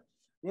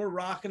 We're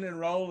rocking and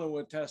rolling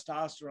with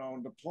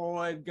testosterone,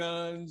 deployed,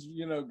 guns,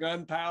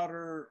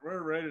 gunpowder.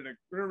 We're ready to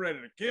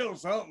kill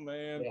something,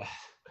 man. Yeah.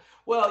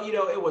 Well,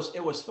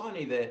 it was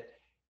funny that,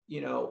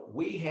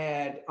 we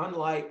had,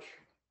 unlike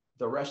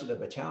the rest of the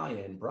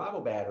battalion, Bravo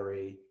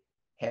Battery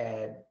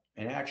had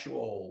an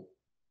actual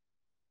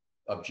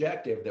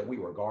objective that we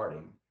were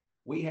guarding.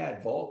 We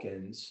had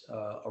Vulcans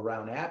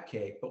around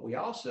Apcake, but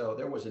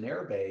there was an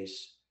air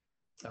base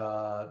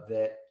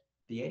that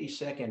the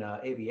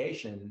 82nd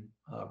Aviation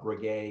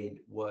Brigade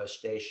was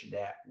stationed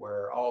at,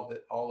 where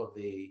all of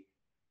the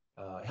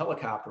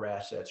helicopter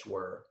assets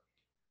were.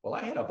 Well,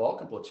 I had a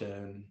Vulcan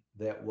platoon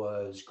that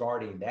was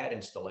guarding that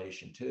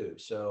installation too.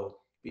 So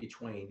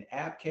between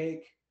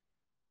Apcake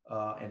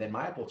and then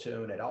my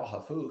platoon at Al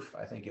Hafuf,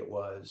 I think it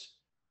was,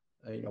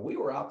 we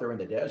were out there in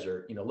the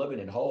desert, living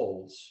in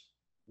holes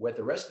with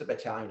the rest of the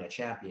battalion at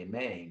Champion,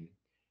 Maine.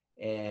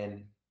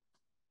 And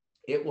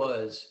it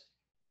was,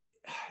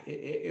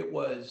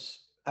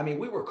 I mean,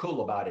 we were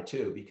cool about it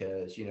too,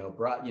 because,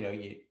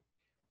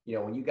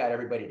 when you got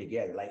everybody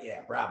together, like,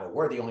 yeah, Bravo,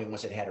 we're the only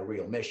ones that had a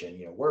real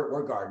mission.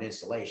 We're guarding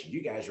installation.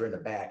 You guys are in the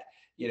back,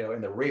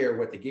 in the rear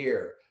with the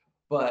gear.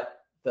 But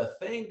the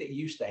thing that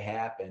used to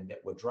happen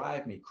that would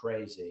drive me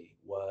crazy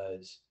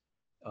was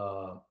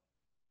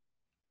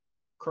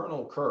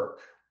Colonel Kirk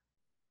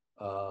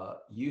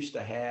used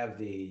to have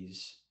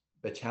these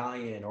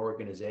battalion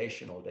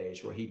organizational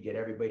days where he'd get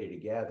everybody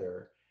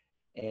together,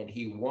 and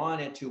he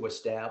wanted to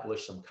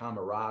establish some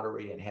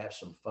camaraderie and have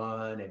some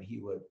fun. And he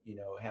would,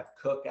 have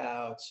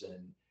cookouts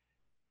and,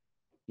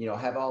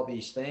 have all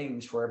these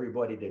things for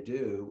everybody to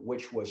do,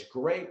 which was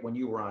great when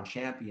you were on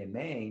Champion,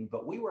 Maine,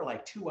 but we were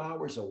like 2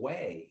 hours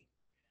away.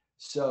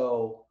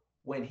 So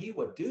when he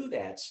would do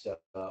that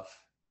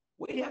stuff,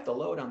 we'd have to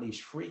load on these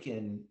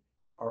freaking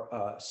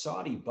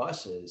Saudi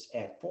buses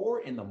at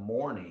 4 in the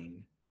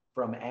morning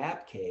from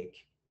Abcake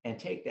and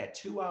take that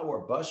 2 hour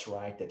bus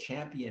ride to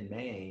Champion,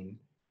 Maine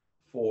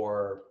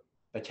for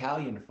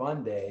Battalion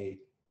Fun Day.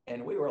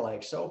 And we were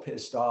like so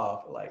pissed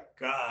off, like,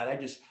 God, I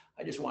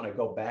just want to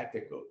go back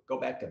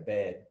to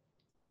bed.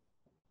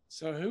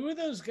 So who were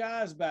those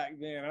guys back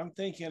then? I'm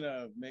thinking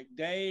of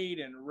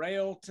McDade and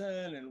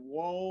Railton and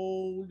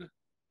Wold.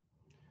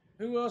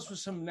 Who else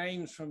was some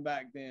names from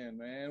back then,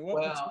 man?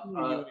 What platoon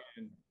were you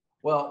in?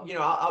 Well,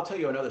 I'll tell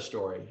you another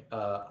story.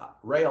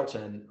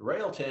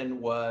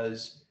 Railton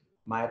was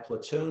my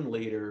platoon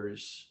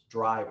leader's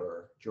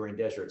driver during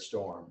Desert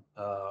Storm.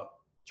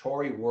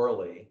 Tori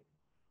Worley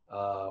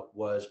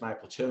was my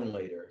platoon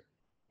leader.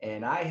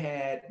 And I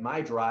had,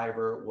 my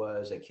driver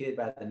was a kid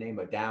by the name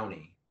of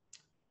Downey.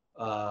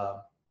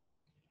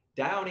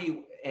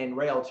 Downey and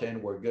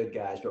Railton were good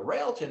guys, but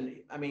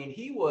Railton, I mean,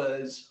 he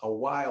was a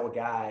wild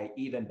guy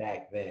even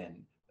back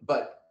then,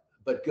 but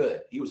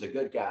good. He was a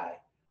good guy.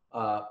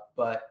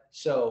 But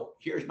so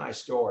here's my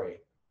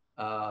story.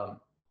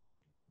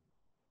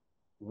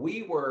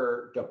 We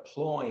were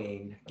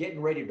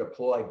getting ready to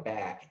deploy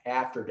back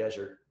after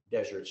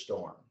Desert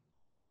Storm.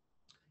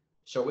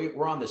 So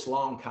we're on this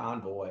long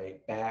convoy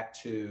back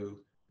to,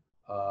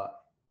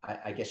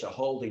 I guess, a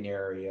holding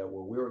area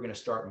where we were going to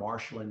start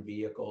marshaling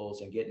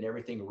vehicles and getting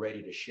everything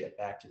ready to ship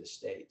back to the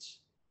States.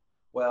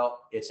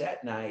 Well, it's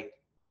at night,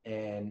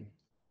 and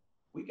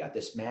we got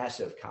this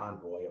massive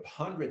convoy of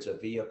hundreds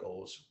of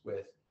vehicles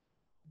with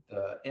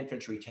the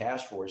infantry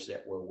task force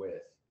that we're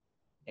with.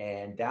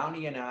 And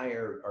Downey and I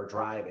are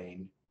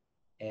driving,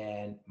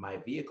 and my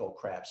vehicle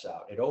craps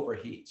out. It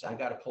overheats. I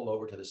got to pull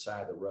over to the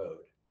side of the road.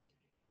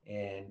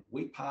 And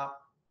we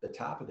pop the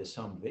top of this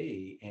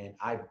Humvee, and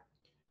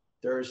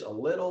there's a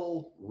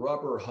little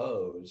rubber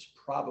hose,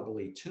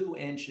 probably 2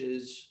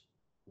 inches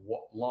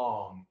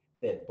long,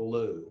 that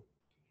blew,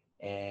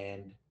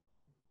 and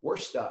we're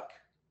stuck.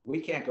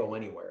 We can't go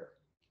anywhere.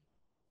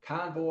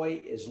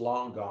 Convoy is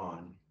long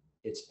gone.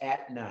 It's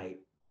at night,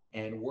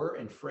 and we're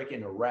in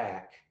freaking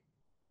Iraq.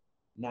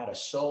 Not a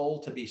soul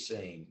to be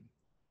seen.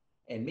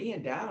 And me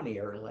and Downey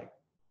are like,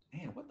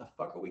 man, what the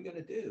fuck are we going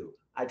to do?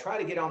 I try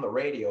to get on the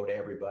radio to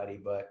everybody,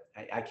 but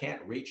I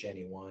can't reach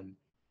anyone.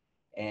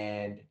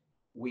 And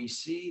we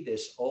see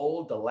this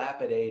old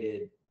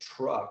dilapidated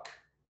truck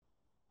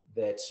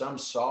that some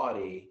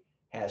Saudi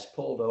has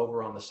pulled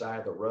over on the side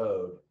of the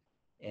road.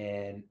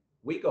 And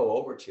we go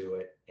over to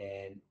it,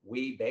 and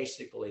we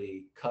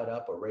basically cut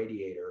up a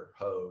radiator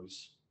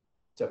hose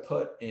to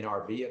put in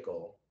our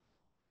vehicle.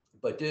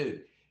 But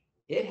dude,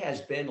 it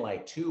has been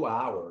like 2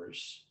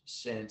 hours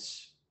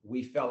since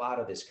we fell out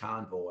of this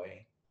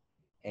convoy.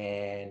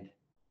 And,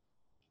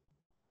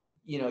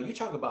 you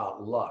talk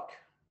about luck.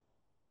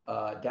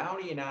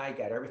 Downey and I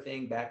got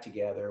everything back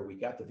together. We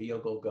got the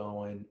vehicle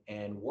going,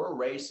 and we're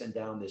racing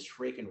down this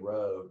freaking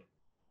road,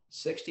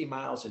 60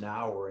 miles an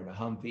hour in a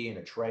Humvee and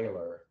a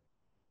trailer.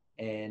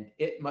 And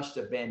it must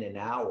have been an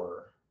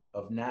hour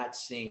of not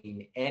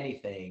seeing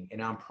anything.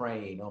 And I'm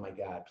praying, oh my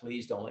God,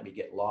 please don't let me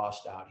get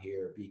lost out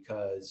here,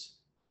 because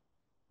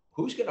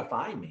who's going to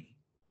find me?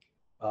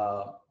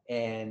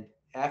 And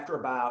after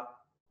about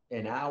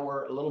an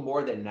hour, a little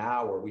more than an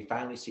hour, we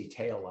finally see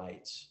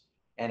taillights.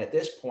 And at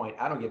this point,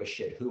 I don't give a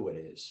shit who it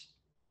is.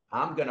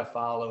 I'm going to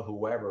follow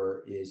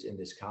whoever is in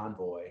this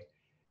convoy.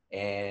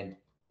 And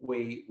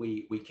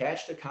we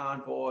catch the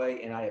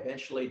convoy, and I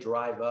eventually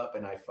drive up,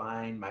 and I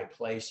find my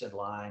place in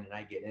line, and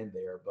I get in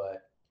there.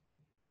 But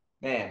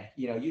man,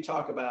 you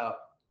talk about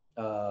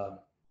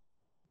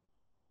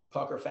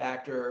pucker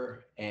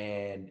factor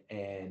and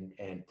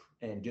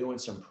doing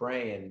some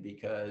praying,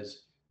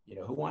 because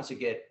who wants to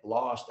get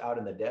lost out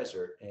in the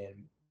desert and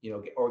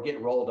or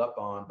get rolled up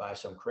on by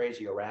some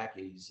crazy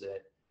Iraqis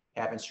that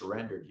haven't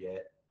surrendered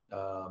yet.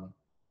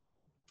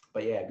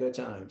 But yeah, good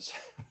times.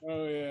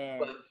 Oh yeah.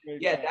 But,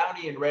 yeah,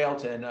 Downey and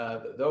Railton,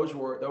 those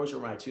were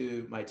my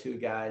two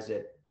guys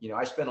that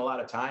I spent a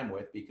lot of time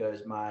with,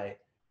 because my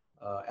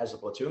as a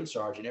platoon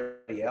sergeant,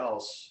 everybody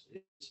else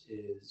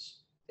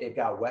is they've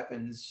got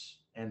weapons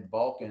and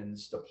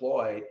Vulcans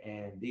deployed,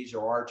 and these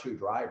are our 2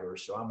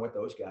 drivers. So I'm with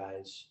those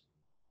guys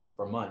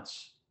for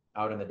months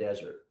out in the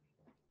desert.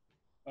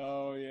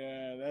 Oh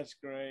yeah, that's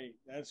great.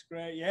 That's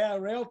great. Yeah,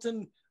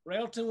 Railton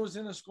was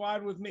in a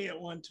squad with me at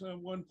one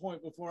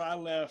point before I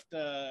left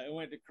and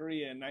went to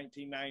Korea in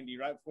 1990,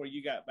 right before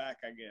you got back,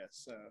 I guess.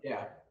 So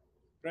yeah,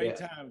 great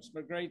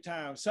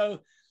times. So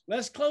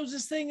let's close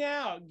this thing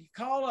out.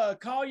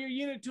 Call your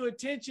unit to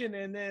attention,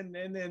 and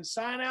then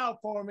sign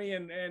out for me,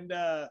 and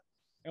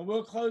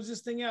we'll close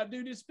this thing out,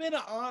 dude. It's been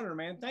an honor,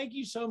 man. Thank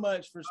you so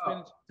much for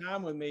spending some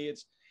time with me.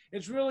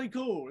 It's really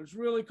cool. It's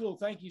really cool.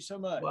 Thank you so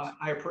much. Well,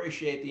 I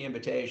appreciate the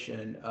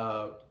invitation.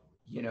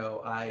 you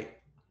know, I,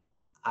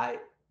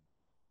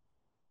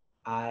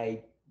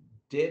 I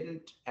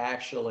didn't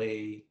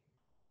actually,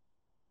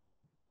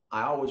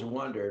 I always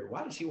wondered,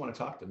 why does he want to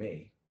talk to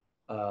me?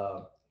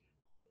 Uh,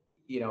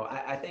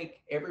 I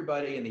think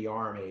everybody in the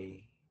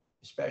Army,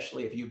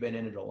 especially if you've been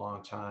in it a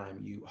long time,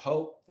 you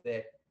hope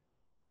that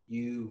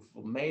you've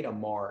made a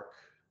mark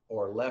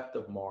or left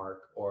a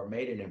mark or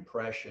made an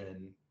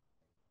impression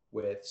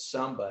with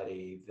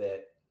somebody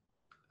that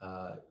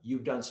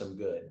you've done some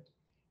good.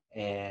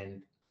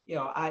 And,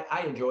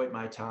 I enjoyed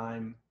my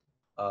time.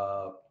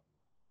 Uh,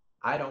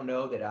 I don't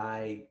know that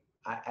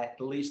at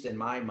least in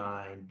my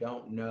mind,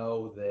 don't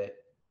know that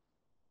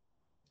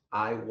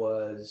I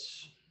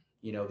was,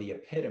 the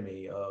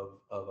epitome of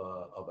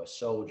a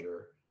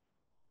soldier.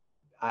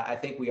 I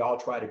think we all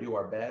try to do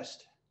our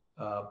best.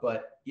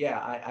 But yeah,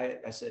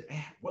 I said,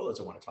 man, Will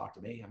doesn't want to talk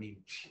to me. I mean,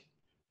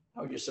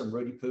 I was just some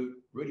Rudy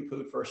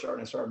Poot first sergeant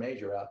and sergeant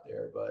major out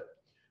there. But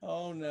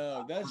Oh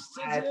no, that's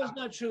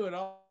not true at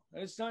all.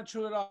 It's not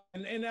true at all.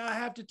 And I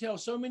have to tell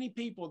so many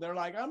people, they're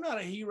like, I'm not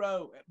a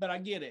hero, but I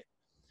get it.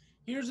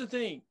 Here's the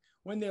thing.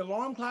 When the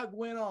alarm clock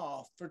went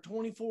off for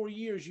 24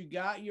 years, you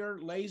got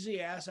your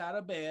lazy ass out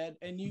of bed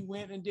and you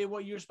went and did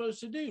what you're supposed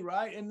to do,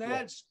 right? And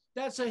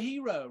that's a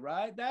hero,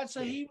 right? That's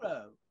a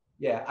hero.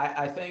 yeah,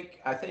 I think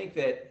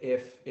that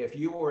if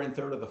you were in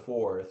third or the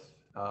fourth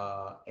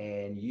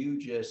and you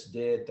just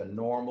did the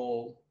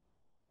normal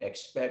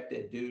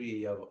expected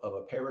duty of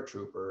a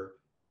paratrooper,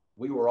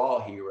 we were all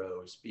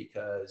heroes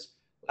because,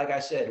 like I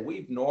said,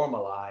 we've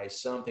normalized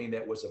something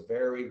that was a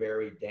very,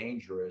 very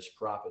dangerous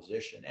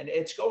proposition. And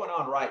it's going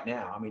on right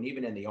now. I mean,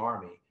 even in the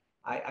Army,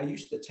 I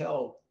used to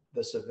tell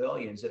the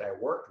civilians that I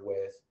worked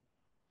with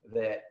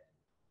that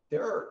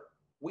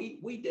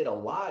we did a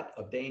lot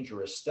of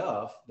dangerous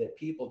stuff that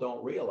people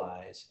don't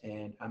realize.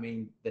 And I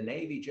mean, the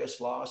Navy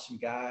just lost some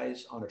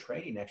guys on a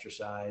training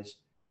exercise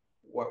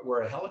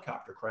where a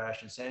helicopter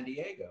crashed in San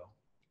Diego.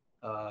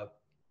 Uh,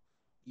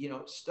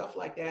 stuff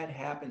like that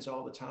happens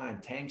all the time.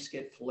 Tanks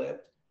get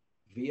flipped,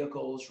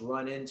 vehicles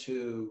run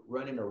into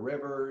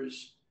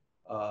rivers.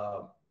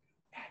 Uh,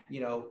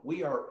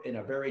 we are in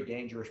a very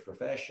dangerous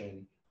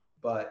profession,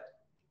 but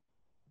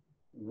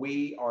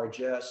we are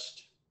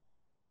just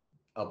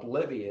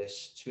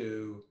oblivious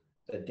to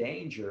the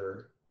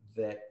danger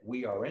that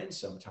we are in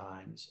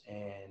sometimes.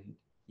 And,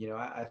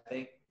 I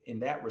think in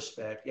that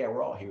respect, yeah,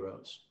 we're all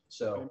heroes.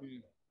 So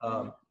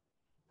um,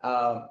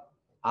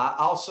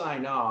 I'll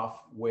sign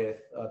off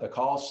with the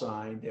call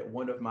sign that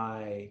one of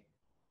my,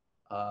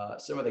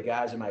 some of the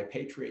guys in my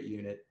Patriot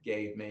unit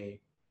gave me.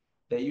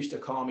 They used to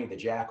call me the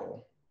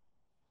Jackal.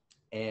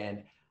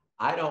 And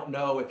I don't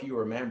know if you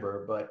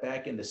remember, but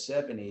back in the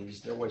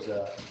 70s, there was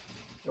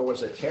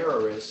a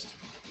terrorist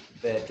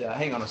that,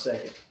 hang on a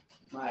second.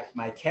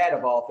 My cat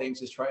of all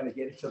things is trying to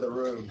get into the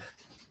room.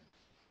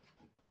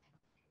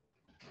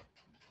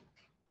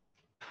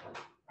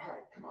 All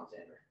right, come on,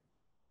 Xander.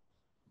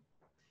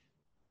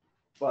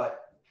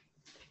 But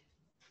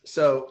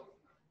so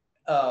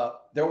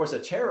there was a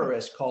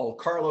terrorist called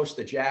Carlos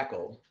the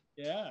Jackal.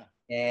 Yeah.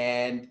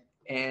 And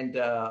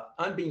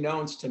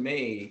unbeknownst to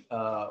me,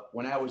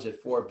 when I was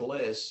at Fort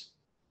Bliss,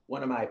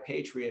 one of my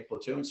Patriot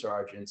platoon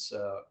sergeants,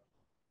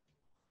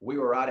 we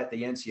were out at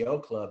the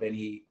NCO club, and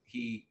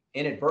he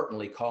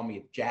inadvertently called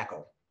me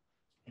Jackal.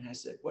 And I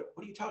said, what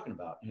are you talking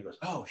about? And he goes,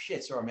 oh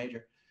shit, Sergeant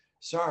Major,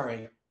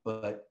 sorry,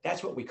 but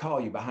that's what we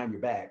call you behind your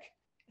back.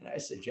 And I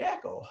said,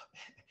 Jackal.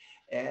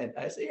 And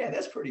I said, yeah,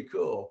 that's pretty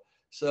cool.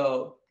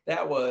 So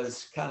that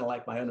was kind of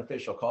like my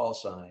unofficial call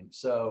sign.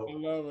 So I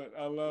love it.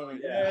 I love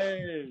it. Yeah.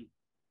 Yay.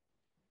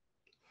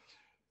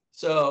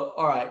 So,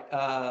 all right.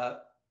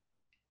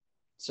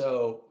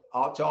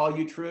 To all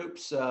you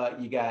troops,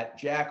 you got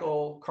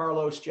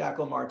Carlos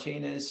Jackal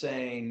Martinez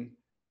saying,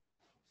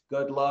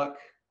 good luck,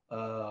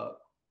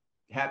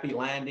 happy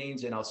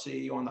landings, and I'll see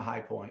you on the high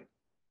point.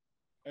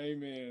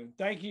 Amen.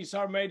 Thank you,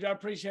 Sergeant Major. I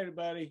appreciate it,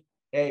 buddy.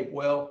 Hey,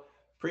 Will,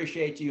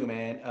 appreciate you,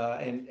 man.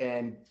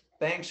 And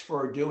thanks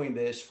for doing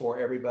this for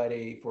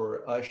everybody,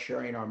 for us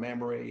sharing our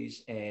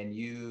memories, and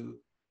you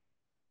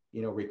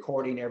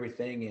recording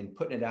everything and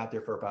putting it out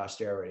there for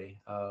posterity.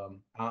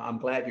 I'm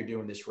glad you're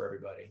doing this for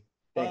everybody.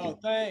 Thank you.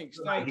 Thanks.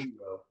 Thanks.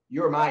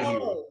 You're my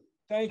hero.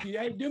 Thank you.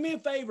 Hey, do me a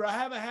favor. I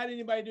haven't had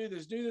anybody do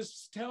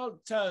this.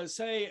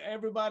 Say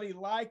everybody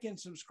like and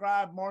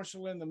subscribe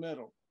Marshall in the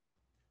Middle.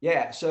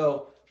 Yeah.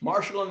 So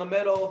Marshall in the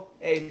Middle.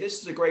 Hey,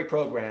 this is a great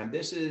program.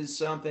 This is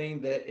something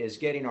that is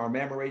getting our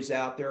memories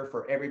out there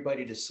for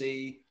everybody to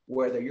see,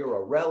 whether you're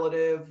a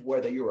relative,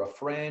 whether you're a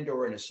friend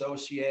or an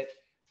associate.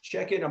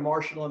 Check in a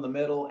Marshall in the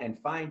Middle and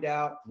find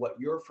out what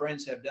your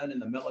friends have done in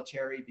the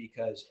military,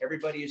 because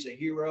everybody is a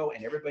hero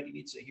and everybody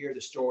needs to hear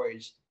the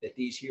stories that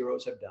these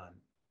heroes have done.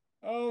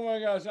 Oh my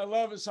gosh, I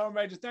love it, Sergeant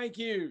Major. Thank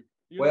you.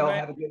 Well,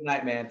 have a good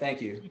night, man.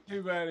 Thank you. You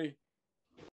too, buddy.